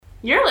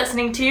You're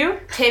listening to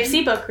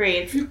Tipsy Book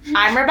Reads.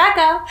 I'm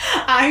Rebecca.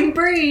 I'm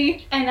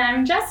Bree. And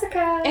I'm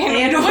Jessica.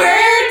 And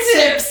we're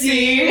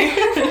tipsy.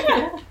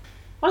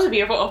 That was a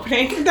beautiful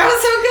opening. That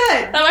was so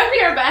good. That might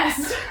be our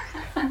best.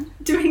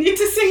 Do we need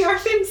to sing our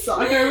theme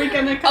song, or are we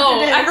gonna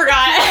cover it in? I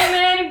forgot. Too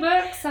many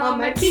books on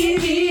my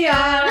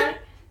TBR.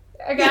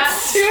 I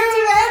got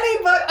too many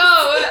books.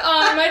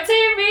 on my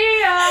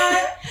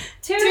TBR.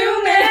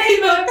 Too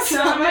many books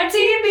on my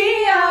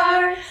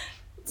TBR.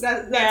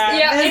 That's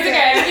Yeah, it's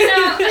okay. You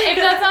know, if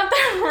that's not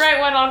the right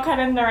one, I'll cut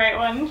in the right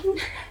one.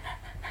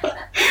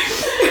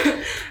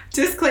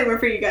 Disclaimer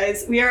for you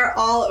guys, we are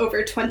all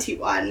over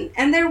 21,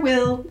 and there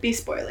will be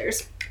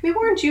spoilers. We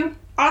warned you.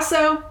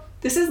 Also,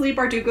 this is Leigh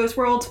Bardugo's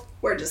world.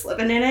 We're just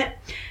living in it.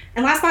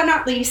 And last but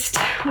not least,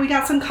 we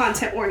got some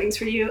content warnings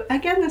for you.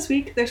 Again this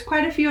week, there's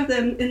quite a few of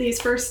them in these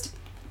first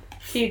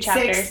Few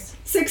chapters.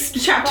 six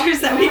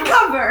chapters that we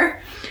cover.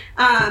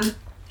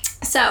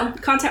 So,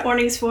 content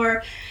warnings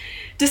for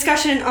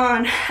discussion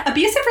on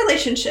abusive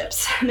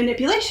relationships,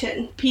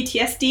 manipulation,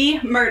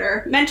 PTSD,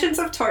 murder, mentions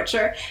of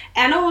torture,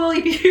 animal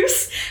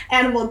abuse,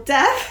 animal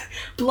death,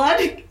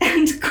 blood,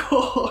 and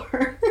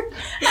gore.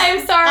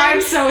 I'm sorry.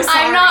 I'm so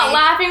sorry. I'm not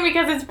laughing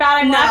because it's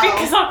bad. I'm laughing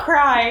because I'll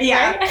cry.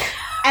 Yeah. Right?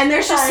 And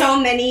there's just Sorry. so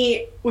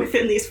many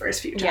within these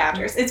first few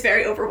chapters. It's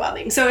very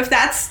overwhelming. So if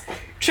that's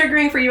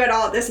triggering for you at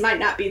all, this might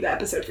not be the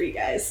episode for you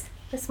guys.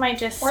 This might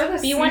just Or the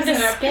be one to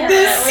season, skip. apparently.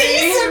 The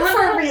season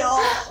for real.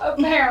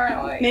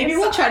 Apparently. Maybe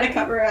we'll try to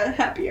cover a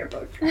happier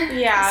book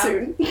Yeah.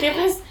 soon. Give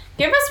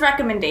us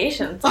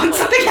recommendations On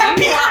something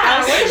happy.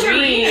 Else What to you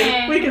read.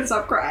 reading? We can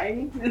stop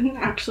crying and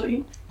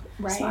actually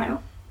Right.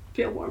 smile.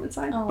 Feel warm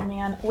inside. Oh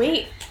man.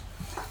 Wait.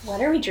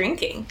 What are we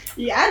drinking?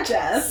 Yeah,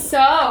 Jess.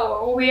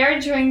 So, we are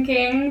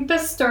drinking the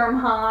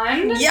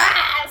Sturmhond.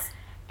 Yes!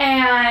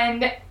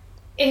 And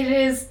it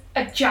is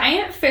a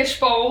giant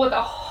fishbowl with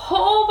a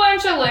whole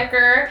bunch of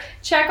liquor.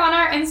 Check on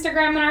our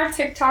Instagram and our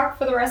TikTok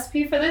for the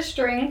recipe for this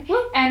drink.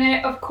 And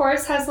it, of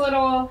course, has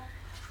little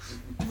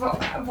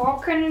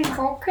Vulcan,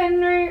 what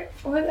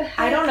the heck?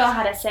 I don't know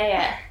how to say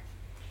it.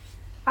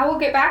 I will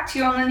get back to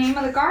you on the name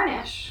of the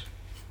garnish.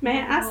 May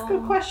I ask a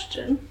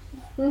question?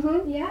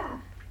 Yeah.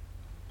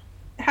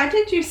 How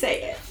did you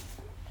say it?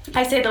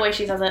 I say it the way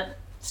she says it.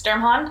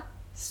 Sturmhond?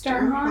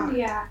 Sturmhond?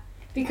 Yeah.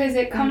 Because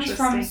it comes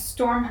from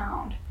Interesting.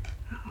 Stormhound.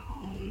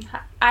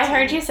 I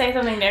heard you say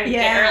something there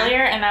Yeah.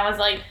 earlier, and I was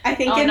like, I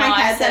think Oh, in no, my I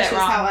head said that's it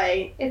just wrong. how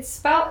I... It's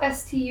spelled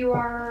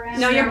Sturm.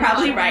 No, you're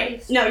probably Sturmhond.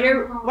 right. No,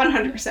 you're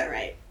Sturmhond. 100%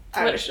 right.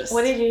 I was just...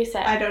 what did you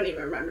say? I don't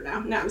even remember now.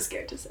 Now I'm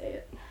scared to say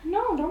it.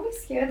 No, don't be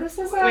scared. This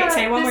is Wait,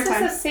 say it one more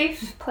time. This is a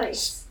safe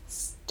place.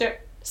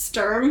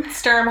 Sturm?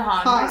 Sturmhond.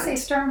 Hond. I say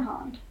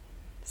Sturmhond.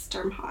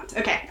 Sturmhond.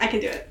 Okay, I can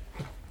do it.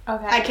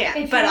 Okay. I can't,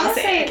 If but you I'll want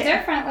to say it. it I can.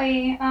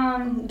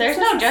 differently, There's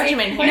this no is a safe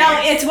judgment here. place. No,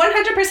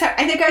 it's 100%.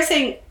 I think I was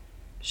saying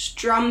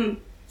Jump.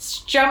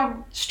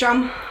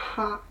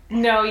 Strumhond.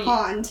 No.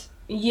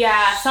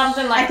 Yeah,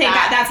 something like I think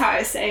that. that's how I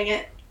was saying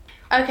it.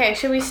 Okay,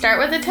 should we start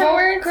with the 10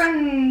 words?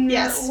 Vulcan.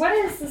 Yes. What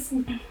is this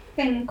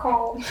thing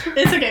called?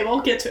 It's okay, we'll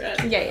get to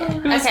it. Yeah.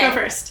 Let's Okay. go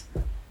first.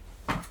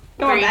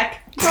 Go on, Bree.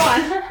 Beck. Go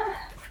on.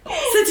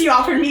 Since you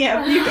offered me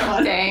up, you go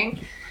on. Dang.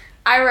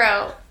 I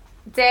wrote,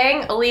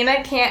 dang,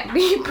 Alina can't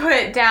be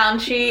put down.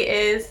 She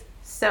is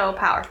so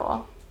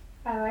powerful.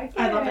 I like it.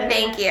 I love it.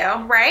 Thank you.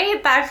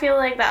 Right? I feel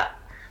like that,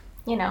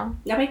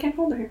 Nobody can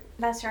hold her.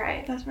 that's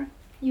right. That's right.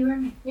 You or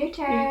me. Your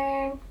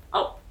turn.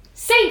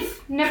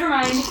 Safe. Never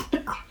mind.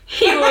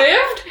 He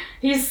lived.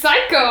 He's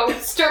psycho.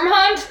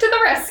 Sturmhond to the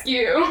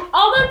rescue.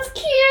 Oh, that's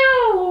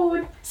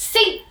cute.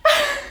 Safe.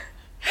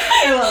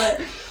 I love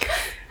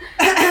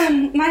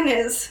it. Mine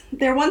is,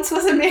 there once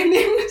was a man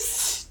named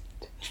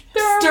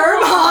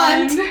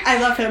Sturmhond. I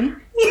love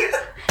him.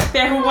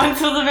 There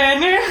once was a man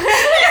named.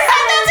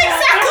 That's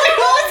exactly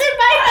what was in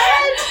my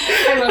head.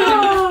 I love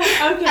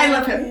him. Okay. I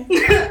love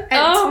him.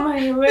 Oh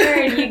my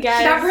word, you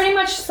guys. That pretty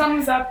much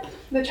sums up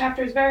the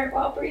chapters very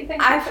well, Bree.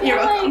 Thank you. I for feel You're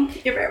that. welcome.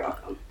 You're very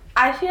welcome.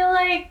 I feel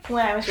like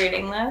when I was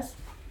reading this,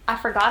 I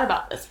forgot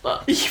about this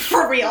book.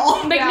 For real.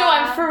 Like, no,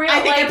 I'm for real. I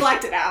think like, I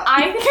blacked it out.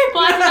 I think I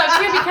blacked it out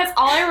too because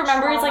all I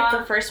remember is like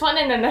the first one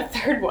and then the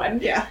third one.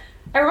 Yeah.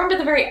 I remember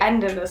the very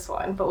end of this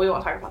one, but we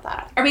won't talk about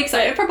that. Are we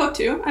excited for book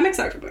 2? I'm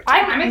excited for book 2.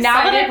 I'm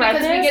now that excited I've read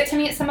because we this, get to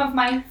meet some of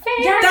my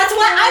favorite. That's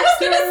what I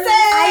was gonna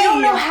say. I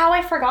don't know how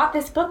I forgot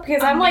this book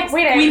because I'm like,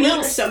 wait, We I meet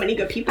really. so many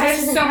good people. I have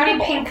This is so many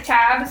incredible. pink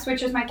tabs,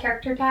 which is my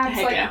character tabs.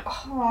 Heck like, yeah.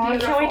 Oh, I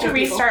can't wait to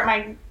Beautiful. restart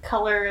my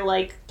color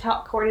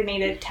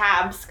coordinated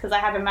tabs because I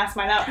had to mess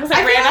mine up because I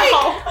I ran feel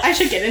out. like I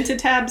should get into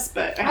tabs,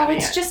 but I Oh, haven't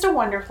it's yet. just a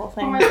wonderful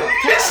thing. Oh my God.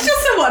 It's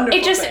just a wonderful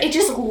It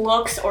just thing.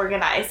 looks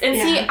organized. And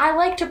see, Yeah. I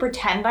like to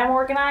pretend I'm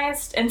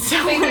organized, and so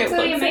Fake when it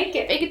till you looks make like-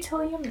 it. Fake it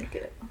till you make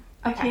it.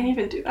 I can't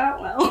even do that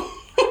well.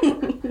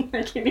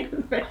 I can't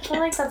even make I feel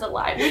like it. that's a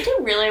lie. We do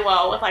really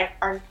well with like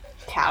our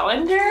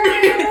calendar.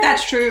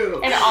 That's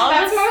true. And all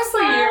That's of this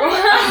mostly you.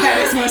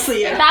 That is was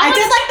mostly you. That I was-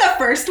 did like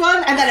the first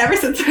one, and then ever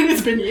since then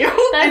it's been you,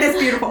 and it's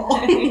beautiful.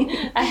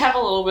 I have a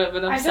little bit of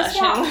an I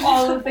obsession. just want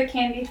all of the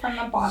candy from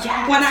the bottom.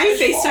 Yes. When I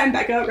FaceTimed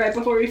Becca right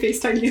before we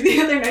FaceTimed you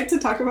the other night to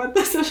talk about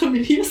the social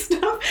media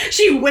stuff,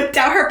 she whipped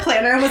out her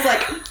planner and was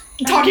like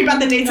talking about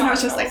the dates, and I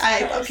was just like,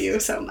 I love you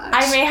so much.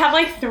 I may have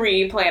like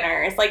 3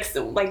 planners, like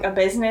a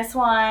business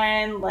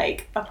one,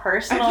 like a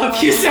personal. I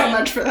love you so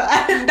much for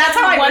that. That's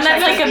how I One wish I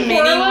that's like could a be. mini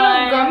Poor little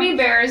one. gummy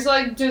bears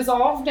like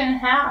dissolved in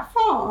half.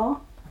 Aw.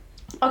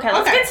 Okay,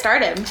 let's Okay. get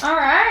started. All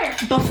right.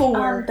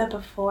 Before The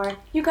before.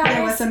 You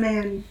there was guys, a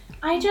man.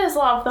 I just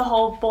love the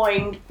whole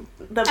boy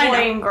I know.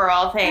 and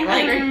girl thing.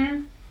 Like,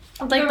 Mhm.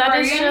 like The that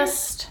is writing.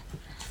 just.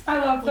 I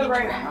love the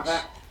writing Wow. of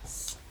it.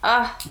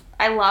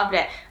 I loved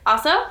it.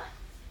 Also,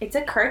 it's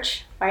a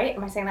Kirch, right?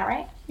 Am I saying that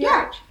right?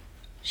 Yeah.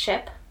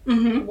 Ship.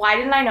 Mm-hmm. Why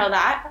didn't I know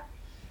that?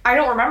 I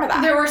don't remember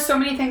that. There were so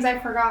many things I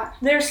forgot.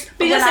 There's Because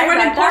when they I weren't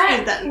read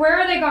important that, then. Where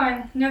are they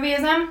going?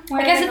 Noviism? Where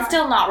I are guess they it's going?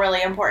 still not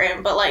really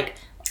important, but like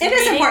It is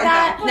reading important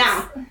that though.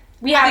 was- Now.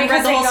 Yeah, Having because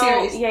read the they whole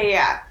go. series.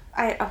 Yeah.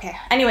 Okay.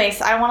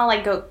 Anyways, I don't want to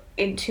like go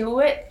into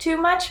it too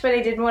much, but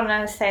I did want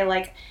to say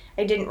like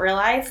I didn't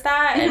realize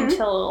that Mhm.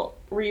 until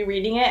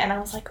rereading it, and I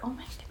was like, oh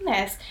my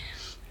goodness.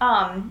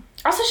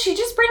 Also, she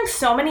just brings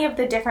so many of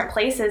the different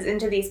places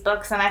into these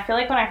books, and I feel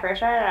like when I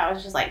first read it, I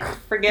was just like,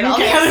 forget all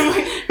the other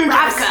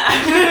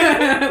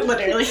Ravka.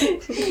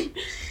 Literally.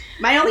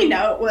 My only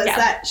note was Yeah.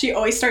 that she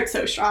always starts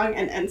so strong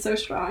and ends so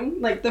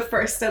strong. Like the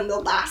first and the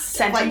last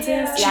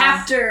Sentences, like, yeah.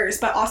 chapters,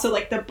 but also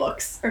like the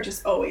books are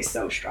just always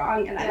so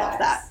strong, and I love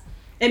that.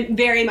 It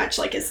very much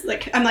like is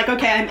like I'm like,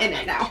 okay, I'm in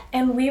it now.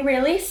 And we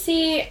really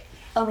see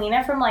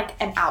Alina from like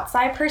an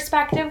outside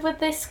perspective with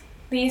these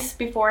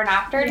before and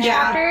after Yeah,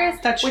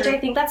 chapters, that's which true. I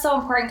think that's so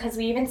important because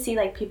we even see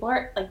like people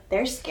are like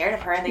they're scared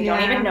of her and they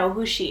don't Yeah. even know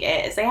who she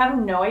is. They have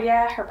no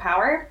idea her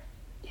power,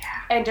 Yeah.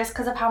 and just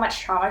because of how much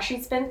trauma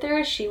she's been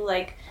through, she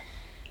like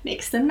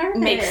Makes them nervous.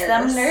 makes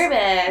them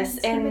nervous,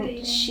 and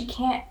Intimidating. she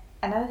can't.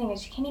 Another thing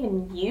is she can't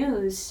even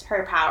use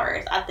her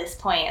powers at this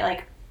point,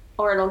 like,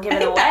 or it'll give I it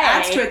think away. that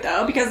adds to it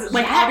though, because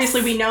like Yes.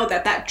 obviously we know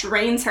that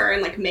drains her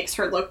and like makes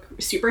her look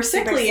super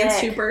sickly and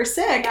sick. super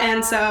sick, Yeah.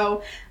 and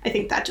so I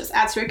think that just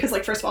adds to it because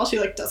like first of all she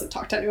like doesn't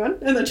talk to anyone,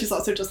 and then she's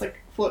also just like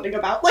floating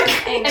about like.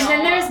 I And then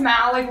know. there's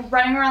Mal like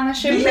running around the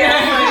ship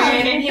Yeah.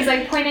 barefoot, and he's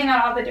like pointing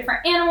out all the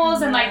different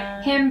animals and Yeah.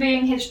 like him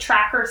being his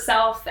tracker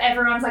self.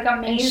 Everyone's like And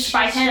amazed she's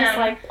by him. just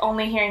like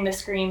only hearing the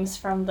screams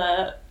from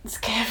the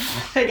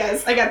skiff. Hey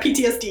guys, I got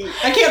PTSD.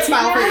 I can't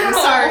smile for you.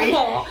 Sorry.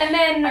 And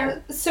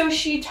then so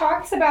she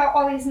talks about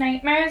all these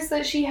nightmares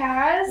that she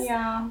has.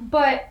 Yeah.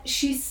 But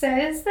she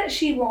says that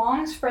she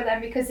longs for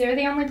them because they're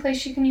the only place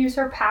she can use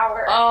her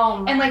power. Oh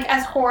my. And like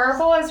as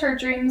horrible as her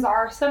dreams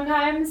are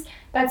sometimes,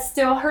 that's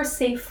still her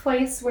safe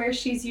place where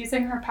she's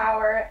using her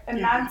power, and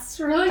Yeah. that's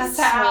really That's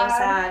sad. so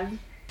sad.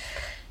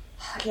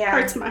 Yeah.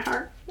 Hurts my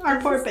heart. Our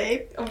This poor is-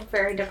 babe. A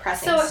very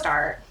depressing So-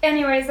 start.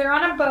 Anyways, they're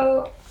on a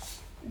boat.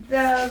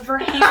 The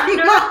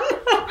Verhander. No,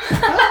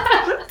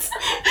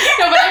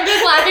 but I'm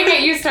just laughing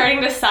at you starting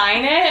to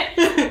sign it.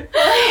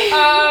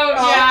 Oh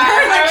yeah, I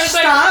heard, like, I was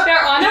stop.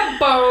 they're on a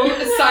boat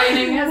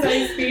signing as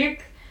I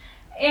speak,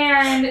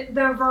 and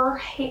the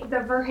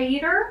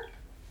Verhader.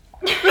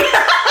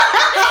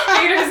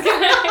 You're just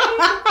kidding.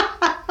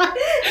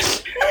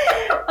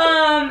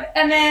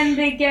 And then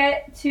they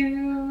get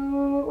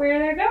to where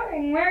they're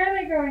going. Where are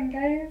they going,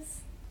 guys?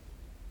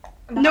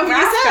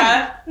 Novia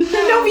Zem.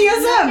 Novia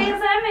Zem.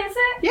 Noviazem, is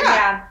it?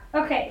 Yeah.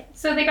 Okay,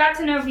 so they got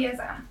to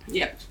Noviazem.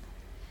 Yep.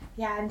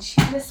 Yeah, and she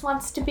just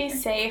wants to be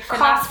safe,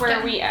 and that's where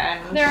Crofton. we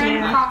end. They're in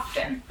Yeah.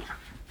 Crofton.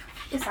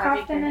 Is Sorry,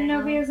 Crofton in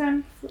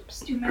Noviazem? Oops,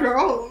 too many.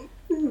 Girl,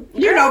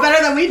 you know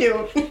better than we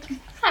do.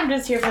 I'm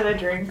just here for the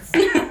drinks.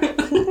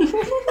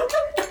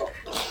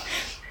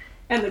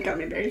 And the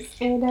gummy bears.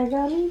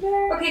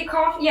 Okay,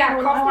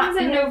 Crofton's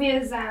in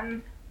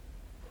Noviazem.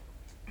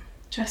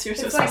 Jess, you're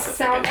so It's like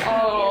specific. South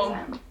Oh.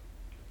 Noviazem.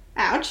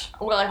 Ouch.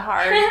 Really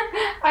hard.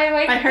 I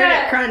like I heard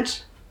that it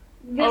crunch.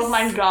 Oh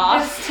my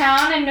God. This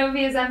town in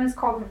Noviazem is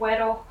called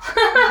Weddle.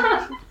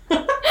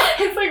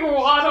 It's like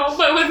waddle,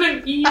 but with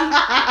an E.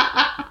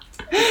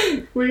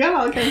 We got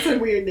all kinds of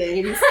weird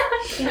names.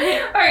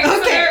 Alright,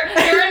 so Okay.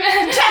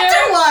 they're in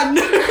Chapter 1!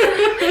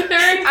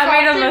 they're in I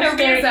made a Crofton,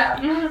 mistake.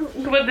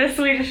 Noviazem. With the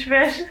Swedish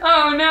fish.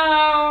 Oh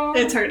no.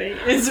 It's hurting.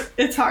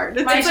 It's hard.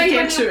 It's It's like like you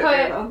when can't you chew it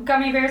very put well.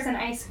 gummy bears in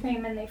ice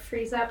cream and they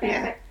freeze up. And Yeah.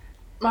 it's like,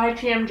 My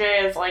TMJ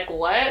is like,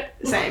 what?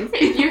 Same.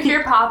 If you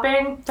hear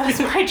popping, that's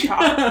my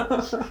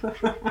job.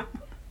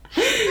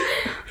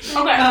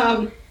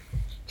 Okay.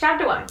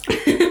 Chapter 1.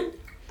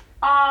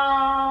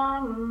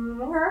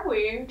 Where are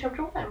we?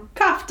 Chapter 1.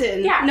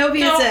 Crofton. Yeah,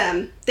 Novia so-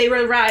 Zem. They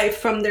arrive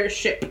from their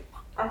ship.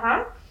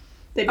 Uh-huh.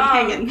 They be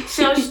hanging.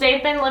 So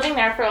they've been living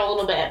there for a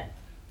little bit.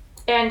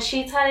 And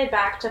she's headed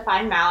back to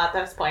find Mal at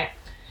this point.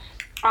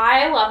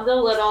 I love the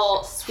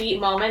little sweet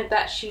moment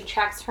that she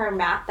checks her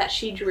map that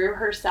she drew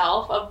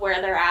herself of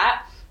where they're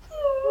at.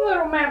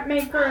 little map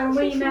maker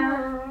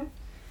Alina.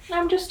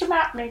 I'm just a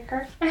map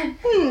maker.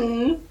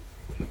 Hmm.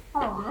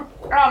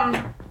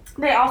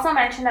 They also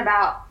mentioned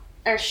about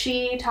or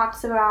she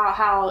talks about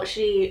how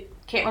she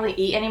can't really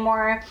eat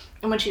anymore,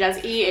 and when she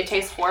does eat, it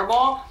tastes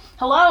horrible.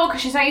 Hello,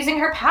 because she's not using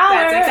her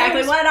powers. That's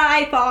exactly what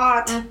I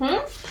thought.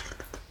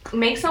 Mm-hmm.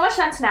 Makes so much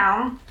sense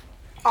now.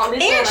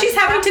 And she's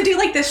having to do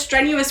like this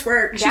strenuous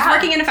work. She's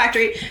working in a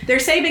factory. They're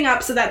saving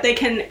up so that they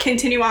can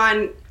continue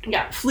on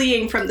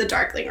fleeing from the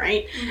Darkling,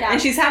 right? Yeah.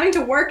 And she's having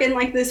to work in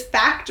like this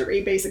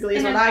factory, basically,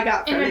 is what I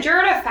got from it. In a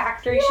Jirta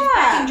factory. She's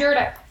packing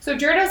Jirta. So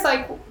Jirta's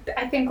like,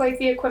 I think like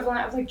the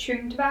equivalent of like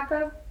chewing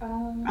tobacco.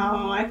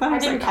 I thought it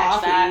was like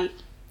coffee.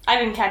 I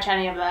didn't catch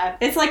any of that.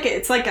 It's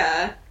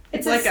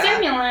a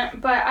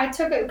stimulant, but I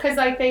took it because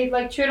like they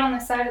like chew it on the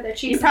side of their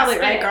cheeks. You're probably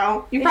right,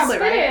 girl. You're probably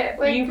right.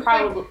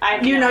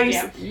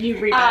 You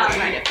read that as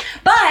I did.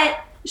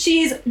 But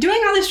she's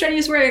doing all this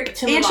strenuous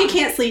work, and she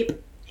can't sleep,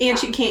 and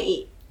she can't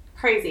eat.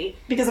 Crazy.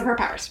 Because of her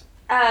powers.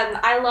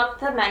 I love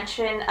the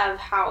mention of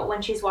how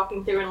when she's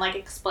walking through and like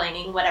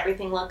explaining what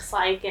everything looks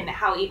like, and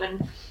how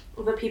even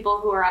the people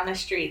who are on the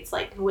streets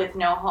like with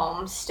no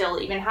homes still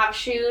even have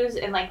shoes,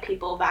 and like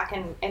people back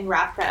in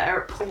Ravka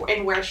or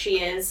in where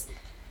she is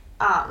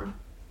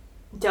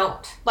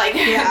don't like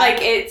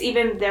like it's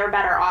even they're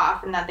better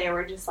off, and that they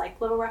were just like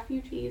little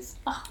refugees.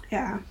 Oh.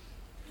 Yeah.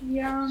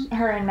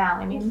 Her and Mal,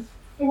 I mean.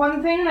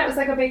 One thing that was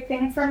like a big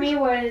thing for me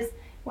was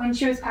when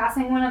she was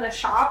passing one of the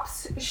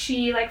shops,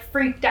 she like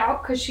freaked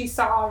out because she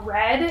saw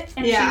red,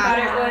 and she thought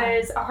it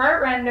was a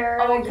heartrender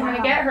coming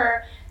to get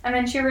her. And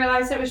then she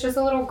realized it was just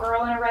a little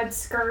girl in a red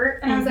skirt.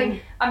 And I was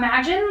like,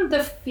 imagine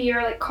the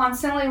fear, like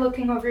constantly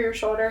looking over your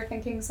shoulder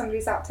thinking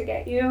somebody's out to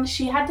get you.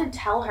 She had to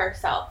tell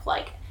herself,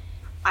 like,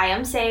 I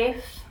am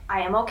safe, I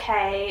am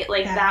okay.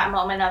 Like that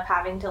moment of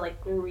having to like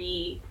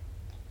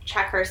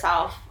recheck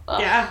herself.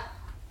 Ugh. Yeah.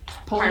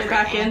 Pulling it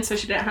back in so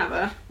she didn't have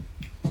a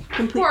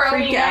complete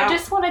freak out. I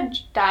just want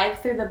to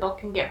dive through the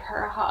book and give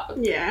her a hug.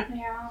 Yeah.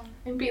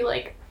 And be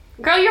like,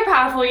 girl, you're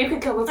powerful. You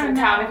could kill this whole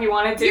town if you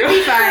wanted to. You'll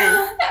be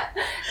fine.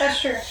 That's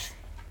true.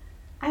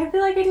 I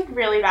feel like I did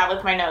really bad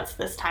with my notes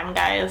this time,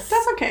 guys.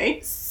 That's okay.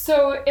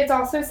 So it's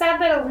also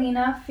sad that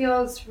Alina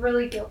feels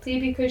really guilty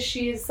because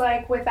she's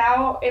like,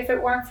 if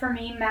it weren't for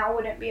me, Mal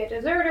wouldn't be a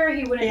deserter.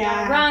 He wouldn't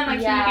run. Like,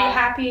 he'd be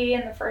happy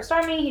in the First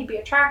Army. He'd be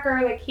a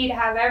tracker. Like, he'd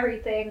have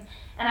everything.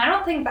 And I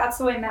don't think that's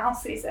the way Mal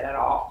sees it at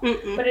all.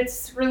 Mm-mm. But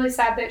it's really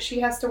sad that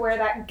she has to wear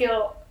that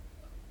guilt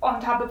on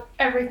top of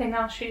everything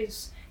else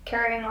she's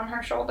carrying on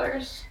her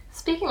shoulders.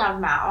 Speaking of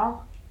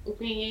Mal,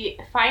 we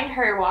find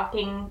her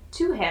walking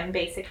to him,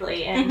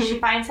 basically, and she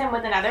finds him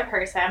with another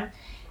person.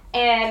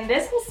 And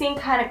this scene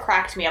kind of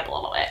cracked me up a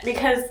little bit,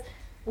 because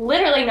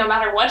literally no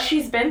matter what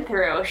she's been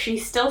through, she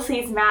still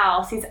sees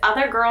Mal, sees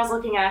other girls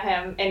looking at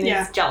him, and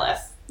is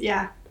jealous.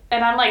 Yeah.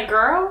 And I'm like,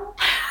 girl,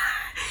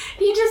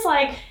 he just,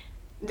 like,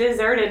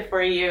 deserted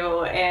for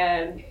you,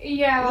 and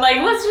like,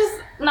 let's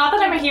just, not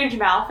that I'm a huge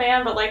Mal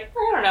fan, but like,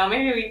 I don't know,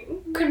 maybe we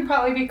could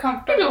probably be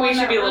comfortable. Maybe we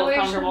should be a little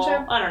comfortable.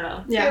 I don't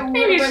know. Yeah,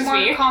 maybe it's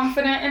more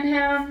confident in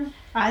him.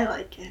 I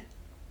like it.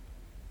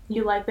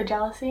 You like the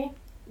jealousy?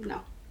 No.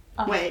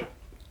 Oh. Wait.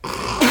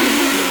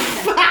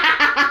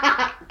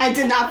 I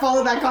did not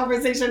follow that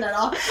conversation at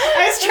all.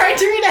 I was trying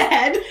to read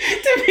ahead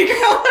to figure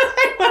out what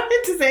I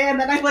wanted to say, and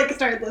then I like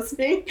started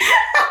listening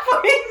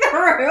halfway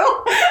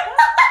through.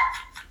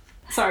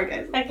 Sorry,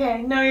 guys.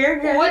 Okay, no, you're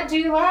good. What do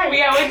you like?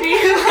 Yeah, what do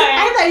you like?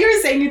 I thought you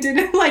were saying you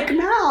didn't like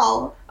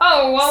Mal.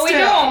 Oh, well, we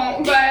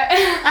don't, but...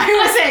 I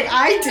was saying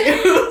I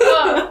do.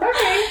 Oh,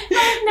 okay.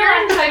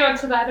 You're entitled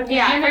to that opinion.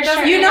 Yeah, for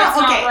sure. You know, it's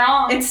not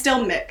wrong. It's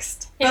still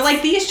mixed. But,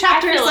 like, these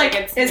chapters, like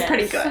it's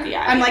pretty good.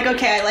 Yeah, I'm like,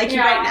 okay, I like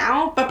you right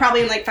now, but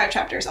probably in, like, 5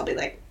 chapters, I'll be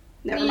like,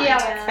 never mind.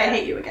 I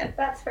hate you again.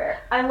 That's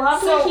fair. I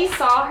love when he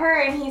saw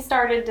her and he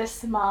started to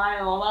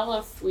smile. That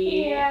was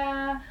sweet.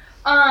 Yeah.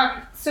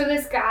 So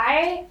this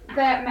guy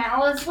that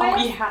Mal is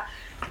with,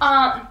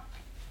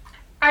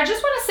 I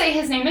just want to say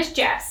his name is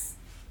Jess.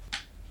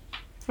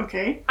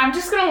 Okay. I'm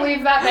just gonna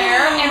leave that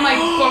there, and like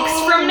books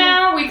from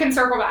now, we can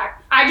circle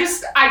back. I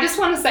just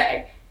want to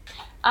say.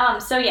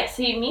 So yes,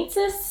 he meets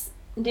this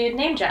dude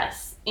named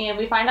Jess, and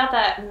we find out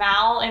that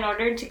Mal, in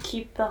order to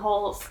keep the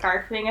whole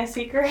scarf thing a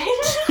secret,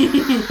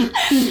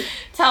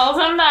 tells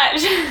him that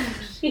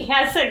she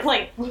has to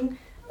like.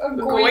 A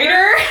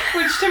goiter?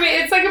 Which to me,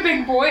 it's like a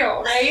big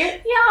boil,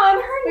 right? Yeah, on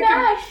her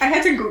neck. I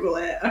had to Google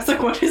it. I was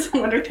like, what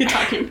are they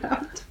talking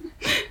about?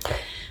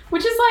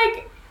 Which is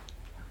like,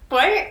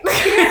 what?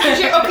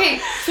 Okay,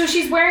 so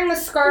she's wearing the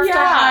scarf to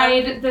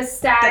hide the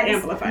stags. The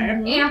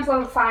amplifier.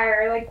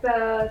 Amplifier, like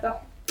the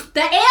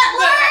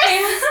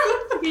antlers!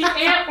 The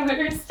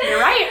antlers. You're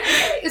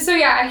right. So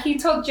yeah, he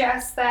told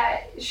Jess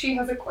that she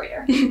has a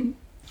goiter.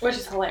 Which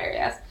is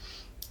hilarious.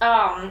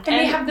 And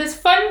they have this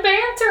fun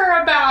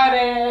banter about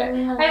it.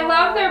 Yeah. I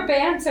love their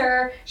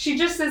banter. She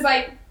just is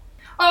like,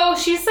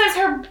 she says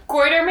her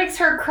goiter makes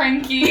her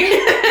cranky.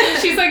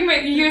 She's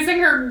like using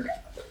her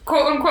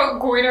quote unquote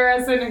goiter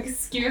as an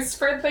excuse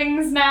for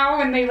things now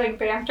when they like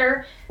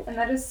banter. And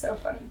that is so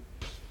funny.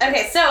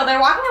 Okay, so they're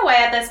walking away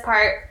at this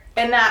part,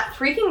 and that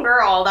freaking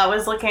girl that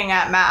was looking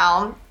at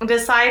Mal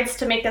decides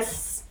to make a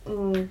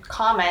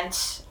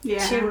comment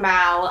to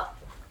Mal.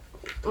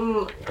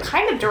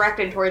 kind of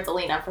directed towards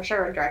Alina, for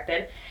sure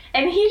directed.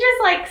 And he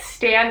just, like,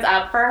 stands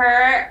up for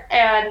her,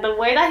 and the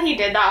way that he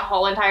did that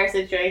whole entire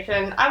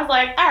situation, I was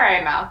like, all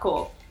right, Mal,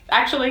 cool.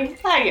 Actually,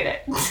 I get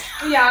it.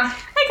 Yeah.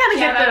 I kind of Yeah,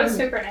 get that them. was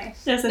super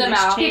nice. There's an The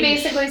mouth. He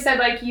exchange. basically said,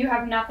 like, you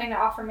have nothing to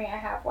offer me, I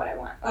have what I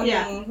want. Like,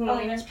 Yeah.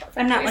 Alina's perfect.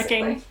 I'm not basically.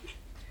 looking.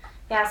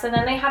 Yeah, so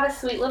then they have a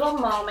sweet little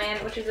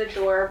moment, which is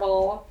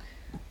adorable.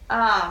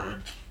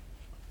 And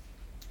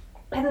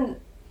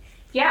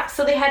yeah,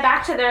 so they head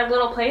back to their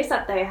little place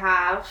that they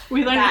have.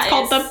 We learned That it's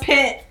called is- the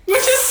Pit, which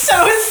is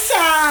so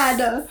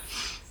sad.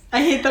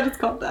 I hate that it's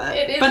called that.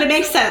 It is but it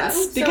makes so sad.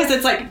 sense because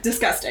it's like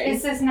disgusting.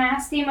 It's this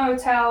nasty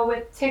motel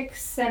with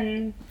ticks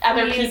and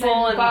Other fleas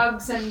people and and-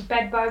 bugs and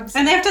bed bugs.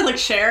 And they have to like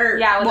share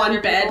Yeah, with one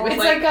other bed people. with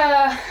it's like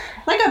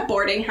like a a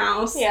boarding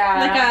house.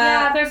 Yeah. Like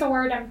yeah, there's a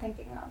word I'm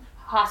thinking of.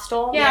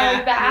 Hostel. Yeah, Yeah.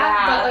 like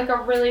that, Yeah. but like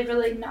a really,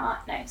 really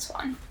not nice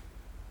one.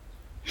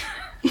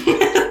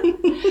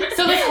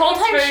 So this whole It's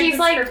time very she's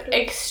like descriptive.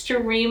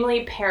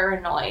 extremely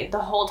paranoid the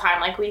whole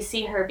time. Like we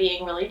see her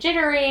being really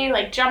jittery,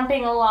 like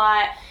jumping a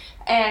lot,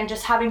 and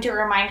just having to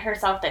remind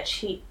herself that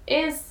she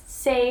is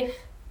safe.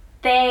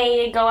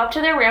 They go up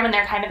to their room and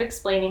they're kind of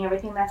explaining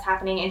everything that's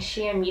happening, and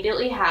she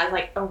immediately has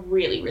like a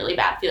really, really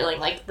bad feeling,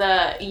 like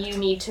the you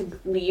need to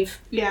leave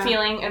Yeah.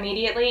 feeling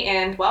immediately.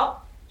 And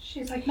well,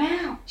 She's like,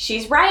 "Meow."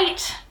 she's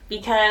right,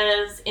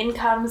 because in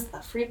comes the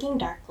freaking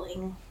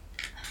Darkling.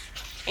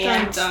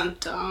 And dun,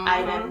 dun, dun.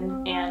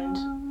 Ivan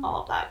and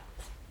all of that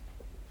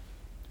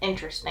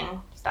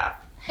interesting stuff.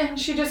 And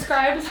she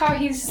describes how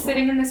he's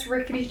sitting in this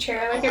rickety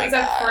chair like Oh it my was a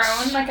gosh.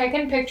 throne. Like I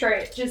can picture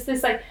it. Just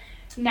this like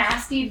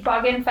nasty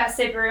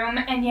bug-infested room,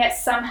 and yet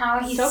somehow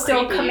he So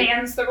still creepy.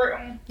 commands the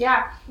room.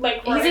 Yeah,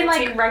 Like he's in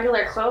royalty. like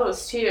regular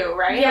clothes too,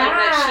 right? Yeah. Like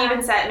that she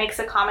even said makes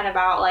a comment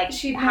about like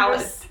She'd how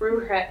never it threw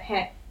her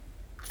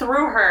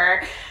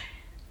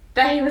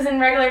that he was in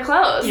regular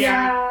clothes.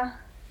 Yeah.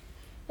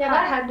 Yeah,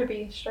 that had to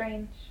be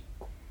strange.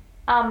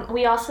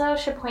 We also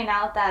should point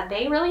out that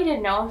they really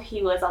didn't know if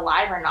he was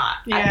alive or not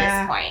at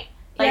Yeah. this point.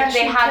 Like yeah, they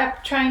she had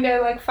kept trying to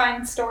like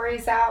find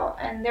stories out,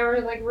 and there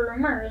were like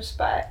rumors,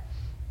 but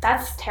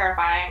that's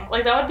terrifying.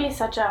 Like that would be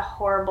such a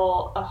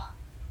horrible. Ugh.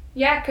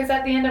 yeah, because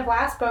at the end of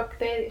last book,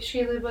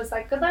 she was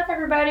like, "Good luck,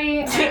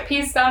 everybody," and like,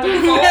 peace out of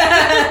the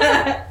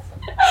goal.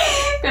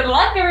 Good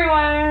luck,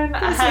 everyone.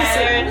 That's so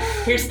sad.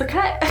 Here's the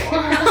cut.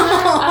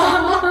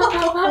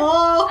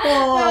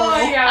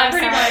 Oh. yeah, I'm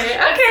pretty sorry.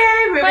 much.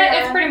 Okay, moving But on.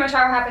 it's pretty much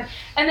how it happened.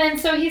 And then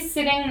so he's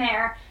sitting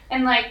there,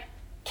 and like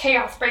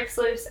chaos breaks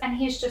loose, and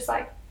he's just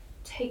like,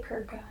 "Take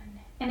her gun."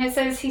 And it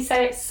says he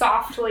said it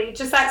softly,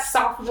 just that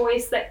soft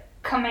voice that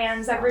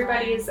commands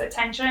everybody's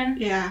attention.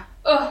 Yeah.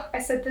 Ugh, I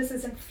said this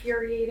is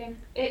infuriating.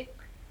 It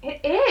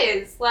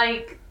is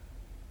like,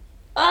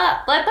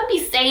 let them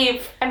be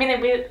safe. I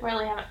mean, we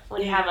really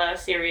wouldn't have a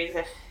series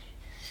if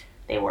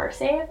they were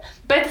safe,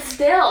 but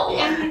still,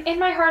 In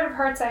my heart of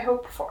hearts, I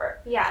hope for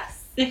it. yes.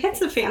 It hits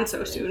the fan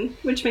so soon,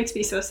 which makes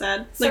me so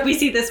sad. So- Like, we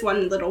see this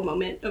one little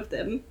moment of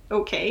them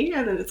okay,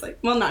 and then it's like,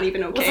 well, not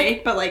even okay,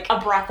 like but like, A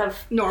breath of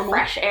normal.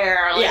 fresh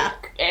air, like, Yeah.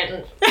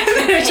 and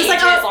It's just like,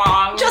 pages oh,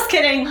 long. just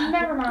kidding.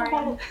 Never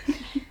mind.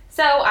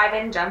 So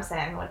Ivan jumps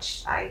in,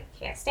 which I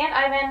can't stand.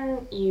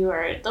 Ivan, you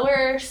are the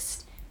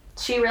worst.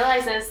 She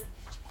realizes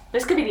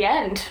this could be the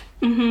end.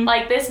 Mm-hmm.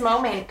 Like this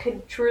moment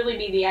could truly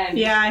be the end.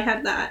 Yeah, I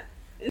had that.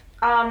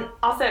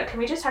 Also, can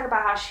we just talk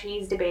about how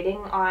she's debating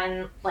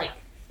on like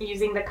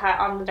using the cut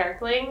on the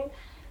Darkling?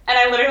 And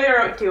I literally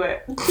wrote do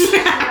it.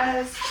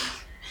 Yes.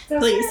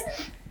 Please.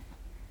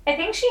 I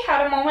think she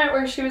had a moment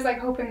where she was like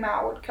hoping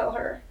Mal would kill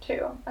her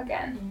too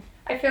again.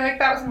 I feel like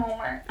that was a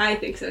moment I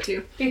think so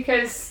too.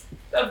 because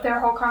of their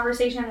whole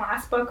conversation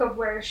last book of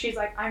where she's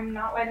like, "I'm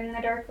not letting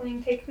the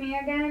Darkling take me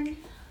again."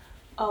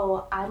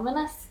 Oh, I'm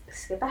gonna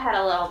skip ahead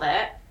a little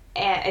bit,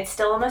 and it's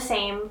still in the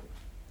same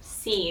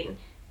scene,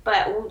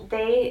 but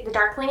the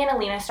Darkling and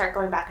Alina start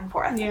going back and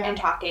forth Yeah. and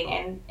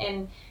talking,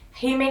 and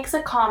he makes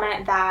a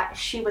comment that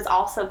she was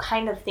also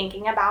kind of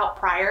thinking about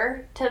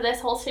prior to this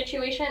whole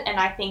situation, and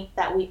I think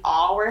that we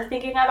all were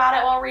thinking about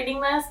it while reading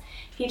this.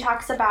 He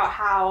talks about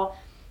how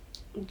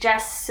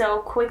just so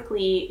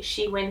quickly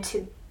she went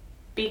to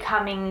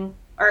becoming,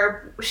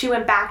 or she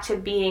went back to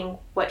being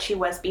what she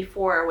was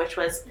before, which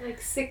was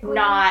Like sickly.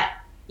 not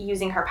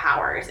using her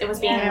powers. It was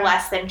being Yeah.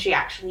 less than she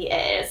actually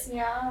is.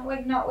 Yeah,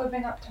 like not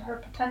living up to her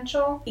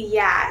potential.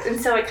 Yeah, and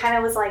so it kind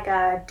of was like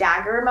a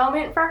dagger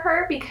moment for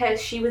her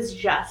because she was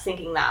just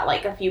thinking that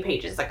like a few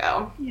pages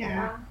ago.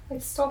 Yeah.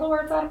 It stole the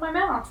words out of my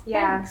mouth.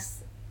 Yeah. Thanks.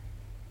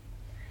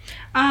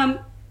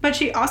 But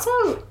she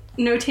also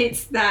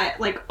notates that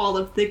like all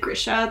of the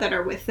Grisha that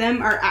are with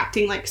them are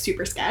acting like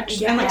super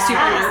sketched and like super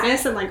Yes.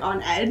 nervous and like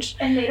on edge.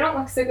 And they don't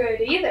look so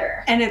good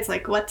either. And it's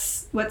like,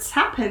 what's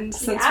happened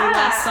since we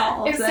last saw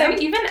all of It's them?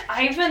 like even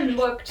Ivan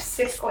looked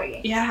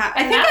sickly. Yeah, I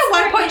And think that's at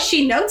one where point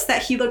she notes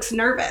that he looks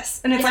nervous,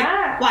 and it's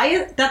Yeah. like, why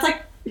is that's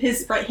like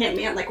his right-hand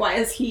man. Like, why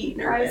is he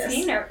nervous? Why is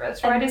he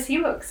nervous? Why does he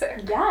look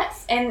sick?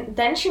 Yes. And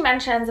then she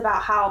mentions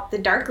about how the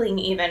Darkling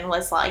even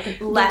was, like,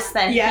 less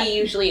than he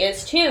usually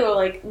is, too.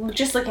 Like,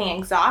 just looking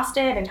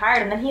exhausted and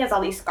tired. And then he has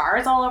all these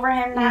scars all over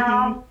him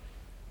now.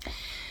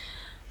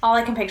 All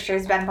I can picture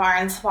is Ben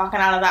Barnes walking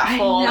out of that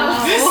hole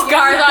with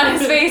scars on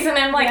his face. And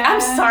I'm like,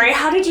 I'm sorry,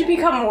 how did you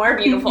become more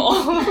beautiful?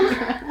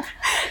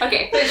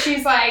 Okay. But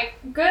she's like,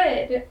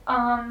 good.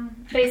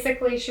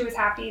 Basically, she was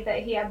happy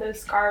that he had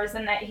those scars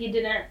and that he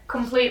didn't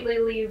completely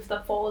leave the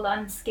fold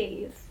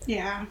unscathed.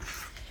 Yeah.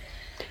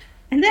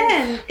 And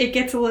then it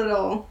gets a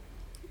little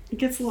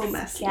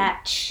messy.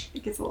 Sketch.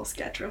 It gets a little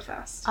sketch real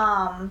fast.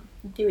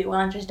 Do we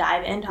want to just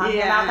dive in talking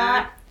about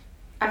that?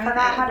 I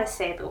forgot how to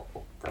say the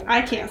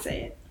I can't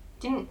say it.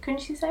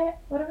 Couldn't you say it?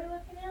 What are we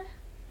looking at?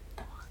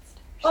 The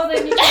monsters. Oh, the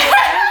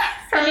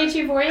Nichivoya? From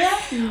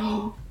Nichivoya?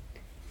 No.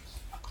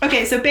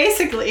 Okay, so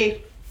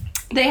basically,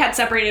 they had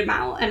separated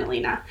Mal and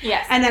Alina.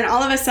 Yes. And then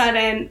all of a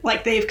sudden,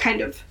 like, they've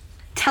kind of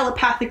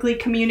telepathically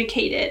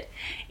communicated,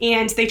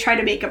 and they try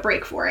to make a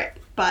break for it,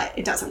 but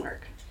it doesn't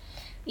work.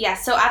 Yeah,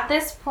 so at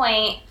this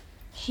point,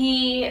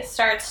 he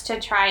starts to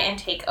try and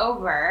take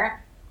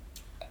over,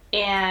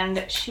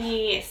 and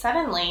she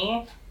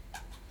suddenly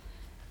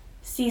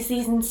sees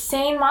these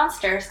insane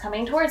monsters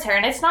coming towards her.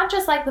 And it's not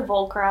just like the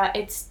Volcra,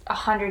 it's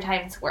 100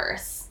 times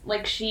worse.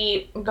 Like,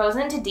 she goes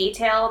into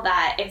detail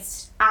that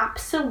it's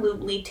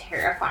absolutely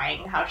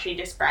terrifying how she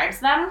describes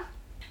them.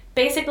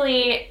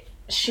 Basically,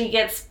 she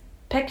gets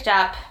picked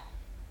up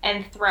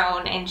and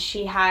thrown, and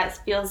she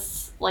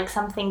feels like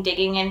something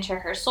digging into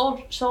her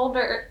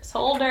shoulder.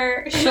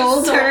 I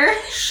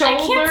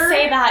can't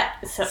say that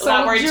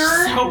that word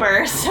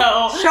sober,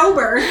 so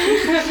Shober.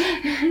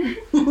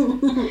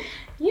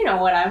 You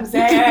know what I'm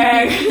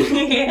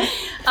saying.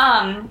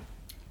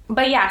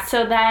 But yeah,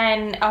 so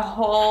then a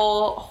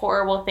whole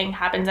horrible thing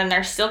happens, and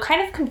they're still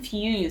kind of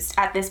confused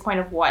at this point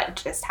of what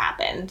just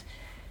happened.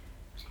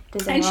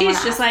 And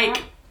she's just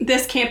like,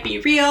 this can't be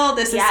real.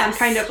 This is some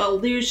kind of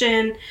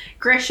illusion.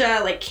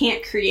 Grisha, like,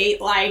 can't create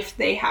life.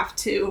 They have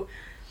to,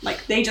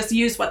 like, they just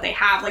use what they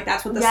have. Like,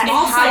 that's what the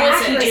small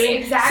science is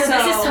doing. Exactly.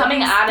 So this is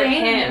coming out of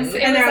him.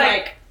 And they're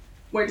like,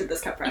 where did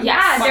this come from?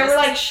 Yeah, there were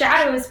like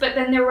shadows, but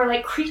then there were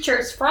like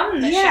creatures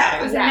from the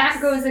shadows, and that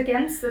goes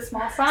against the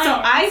small science.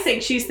 So I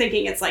think she's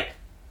thinking it's like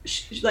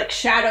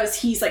shadows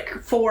he's like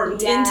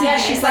formed into. Yeah,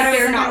 she's like,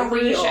 they're not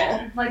real.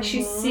 Like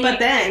she's seeing. But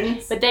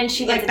then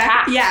she gets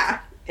attacked.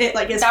 It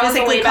like is that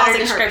physically was a way better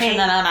causing her description pain.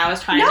 than I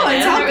was trying to do.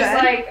 It's all good. It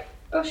was like,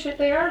 oh shit,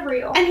 they are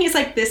real. And he's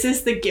like, this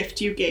is the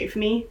gift you gave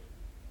me.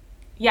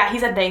 Yeah, he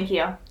said thank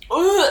you.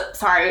 Ugh,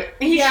 sorry.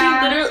 He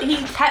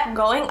kept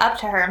going up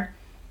to her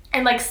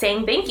and like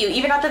saying thank you,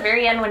 even at the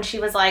very end when she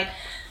was like,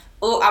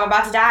 oh, I'm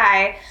about to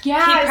die.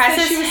 Yeah,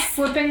 she was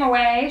slipping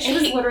away. She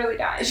was literally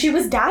dying. She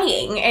was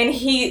dying, and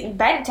he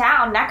bent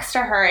down next to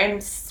her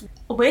and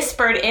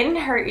whispered in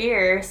her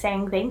ear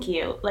saying thank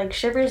you. Like,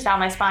 shivers down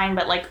my spine,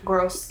 but like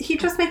gross. He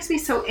just makes me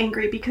so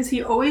angry because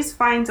he always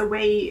finds a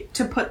way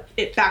to put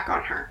it back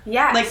on her.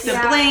 Yeah. Like the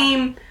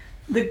blame,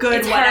 the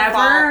good, it's whatever.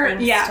 Her fault,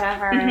 to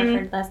her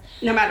for this.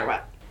 No matter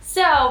what.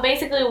 So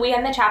basically, we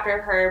end the chapter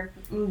of her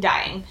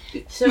dying.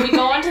 So we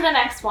go on to the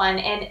next one,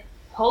 and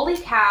holy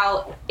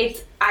cow,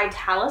 it's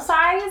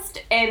italicized,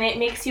 and it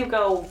makes you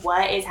go,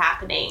 what is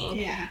happening?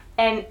 Yeah.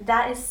 And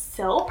that is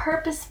so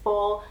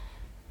purposeful.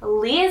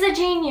 Lee is a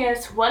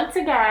genius, once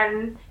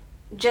again.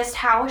 Just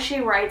how she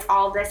writes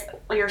all this.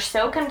 You're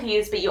so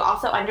confused, but you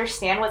also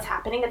understand what's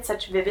happening. It's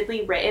such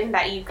vividly written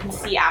that you can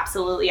see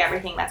absolutely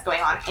everything that's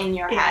going on in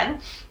your head.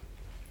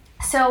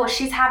 So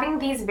she's having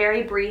these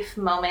very brief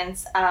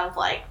moments of,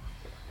 like,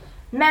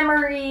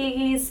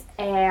 memories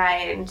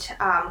and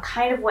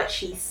kind of what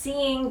she's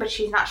seeing, but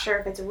she's not sure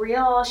if it's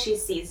real. She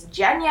sees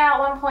Genya at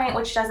one point,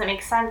 which doesn't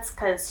make sense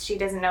because she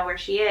doesn't know where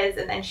she is,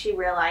 and then she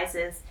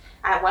realizes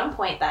at one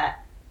point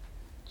that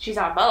she's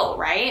on a boat,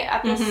 right?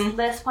 At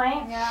this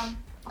point? Yeah.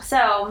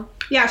 So...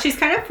 yeah, she's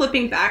kind of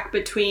flipping back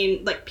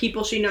between, like,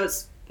 people she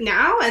knows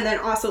now and then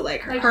also,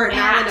 like, her and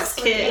Alina's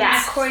kids.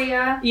 Like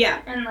Koya.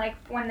 Yeah. And, like,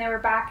 when they were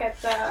back at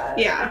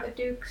the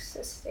Duke's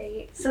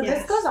estate. So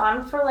this goes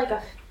on for, like,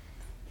 a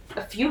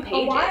few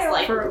pages.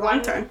 Like, for a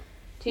long time.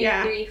 2,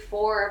 3,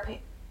 4,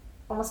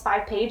 almost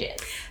 5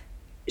 pages.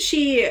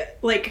 She,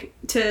 like,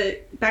 to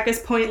Becca's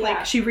point,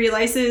 like, she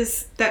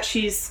realizes that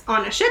she's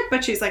on a ship,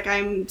 but she's like,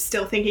 I'm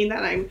still thinking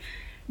that I'm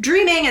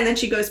dreaming, and then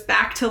she goes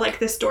back to, like,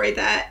 the story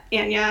that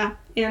Anna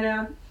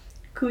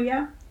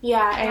Kuya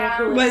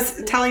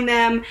was telling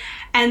them,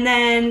 and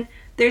then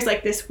there's,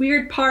 like, this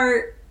weird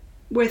part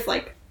with,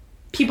 like,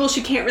 people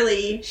she can't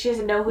really... she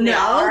doesn't know who they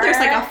are. There's,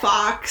 like, a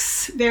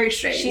fox. Very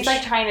strange. She's,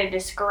 like, trying to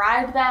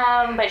describe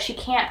them, but she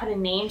can't put a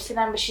name to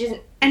them, but she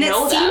doesn't and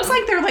know it seems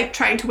like they're, like,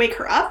 trying to wake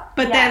her up,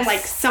 but then,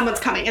 like,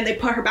 someone's coming, and they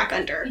put her back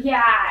under.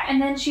 Yeah,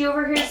 and then she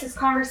overhears this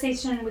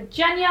conversation with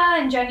Genya,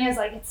 and Genya's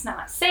like, it's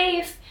not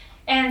safe.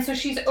 And so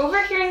she's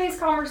overhearing these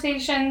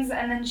conversations,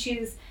 and then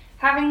she's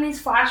having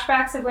these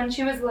flashbacks of when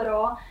she was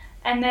little.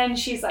 And then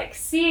she's like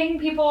seeing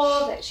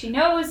people that she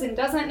knows and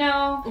doesn't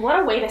know. What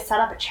a way to set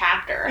up a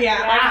chapter. Yeah.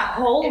 Like,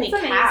 holy It's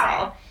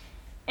cow. amazing.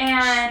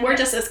 And We're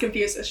just as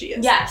confused as she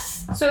is.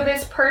 Yes. so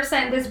this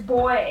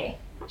boy,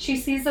 she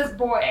sees this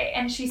boy,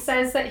 and she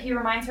says that he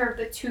reminds her of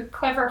the Too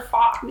Clever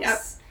Fox. Yep.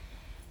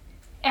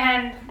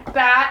 And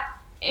that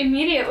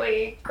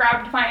immediately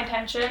grabbed my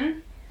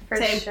attention. For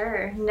Same.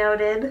 sure.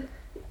 Noted.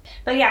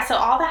 But yeah, so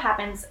all that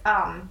happens,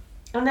 and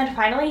then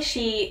finally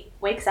she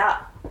wakes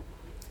up.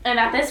 And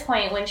at this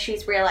point, when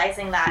she's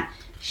realizing that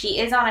she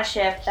is on a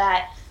ship,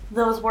 that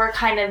those were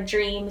kind of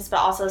dreams, but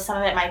also some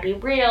of it might be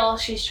real,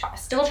 she's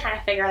still trying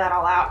to figure that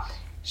all out.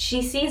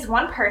 She sees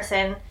one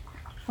person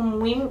whom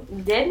we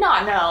did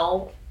not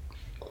know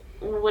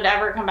would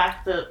ever come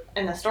back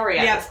in the story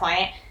at this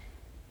point.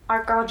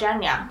 Our girl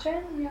Jenya.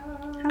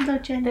 Hello,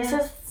 Jenna.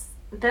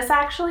 This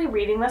actually,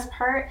 reading this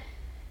part,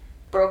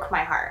 broke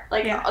my heart.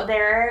 Like,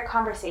 their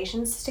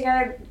conversations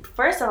together,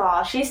 first of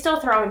all, she's still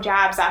throwing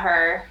jabs at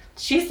her.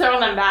 She's throwing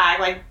them back.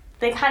 Like,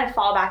 they kind of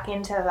fall back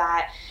into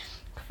that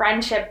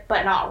friendship,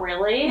 but not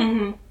really.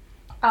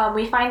 Mm-hmm.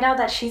 We find out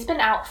that she's been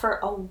out for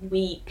a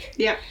week.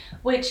 Yep.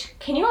 Which,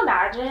 can you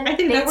imagine? I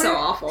think they that's were so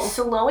awful.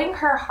 slowing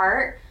her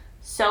heart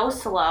so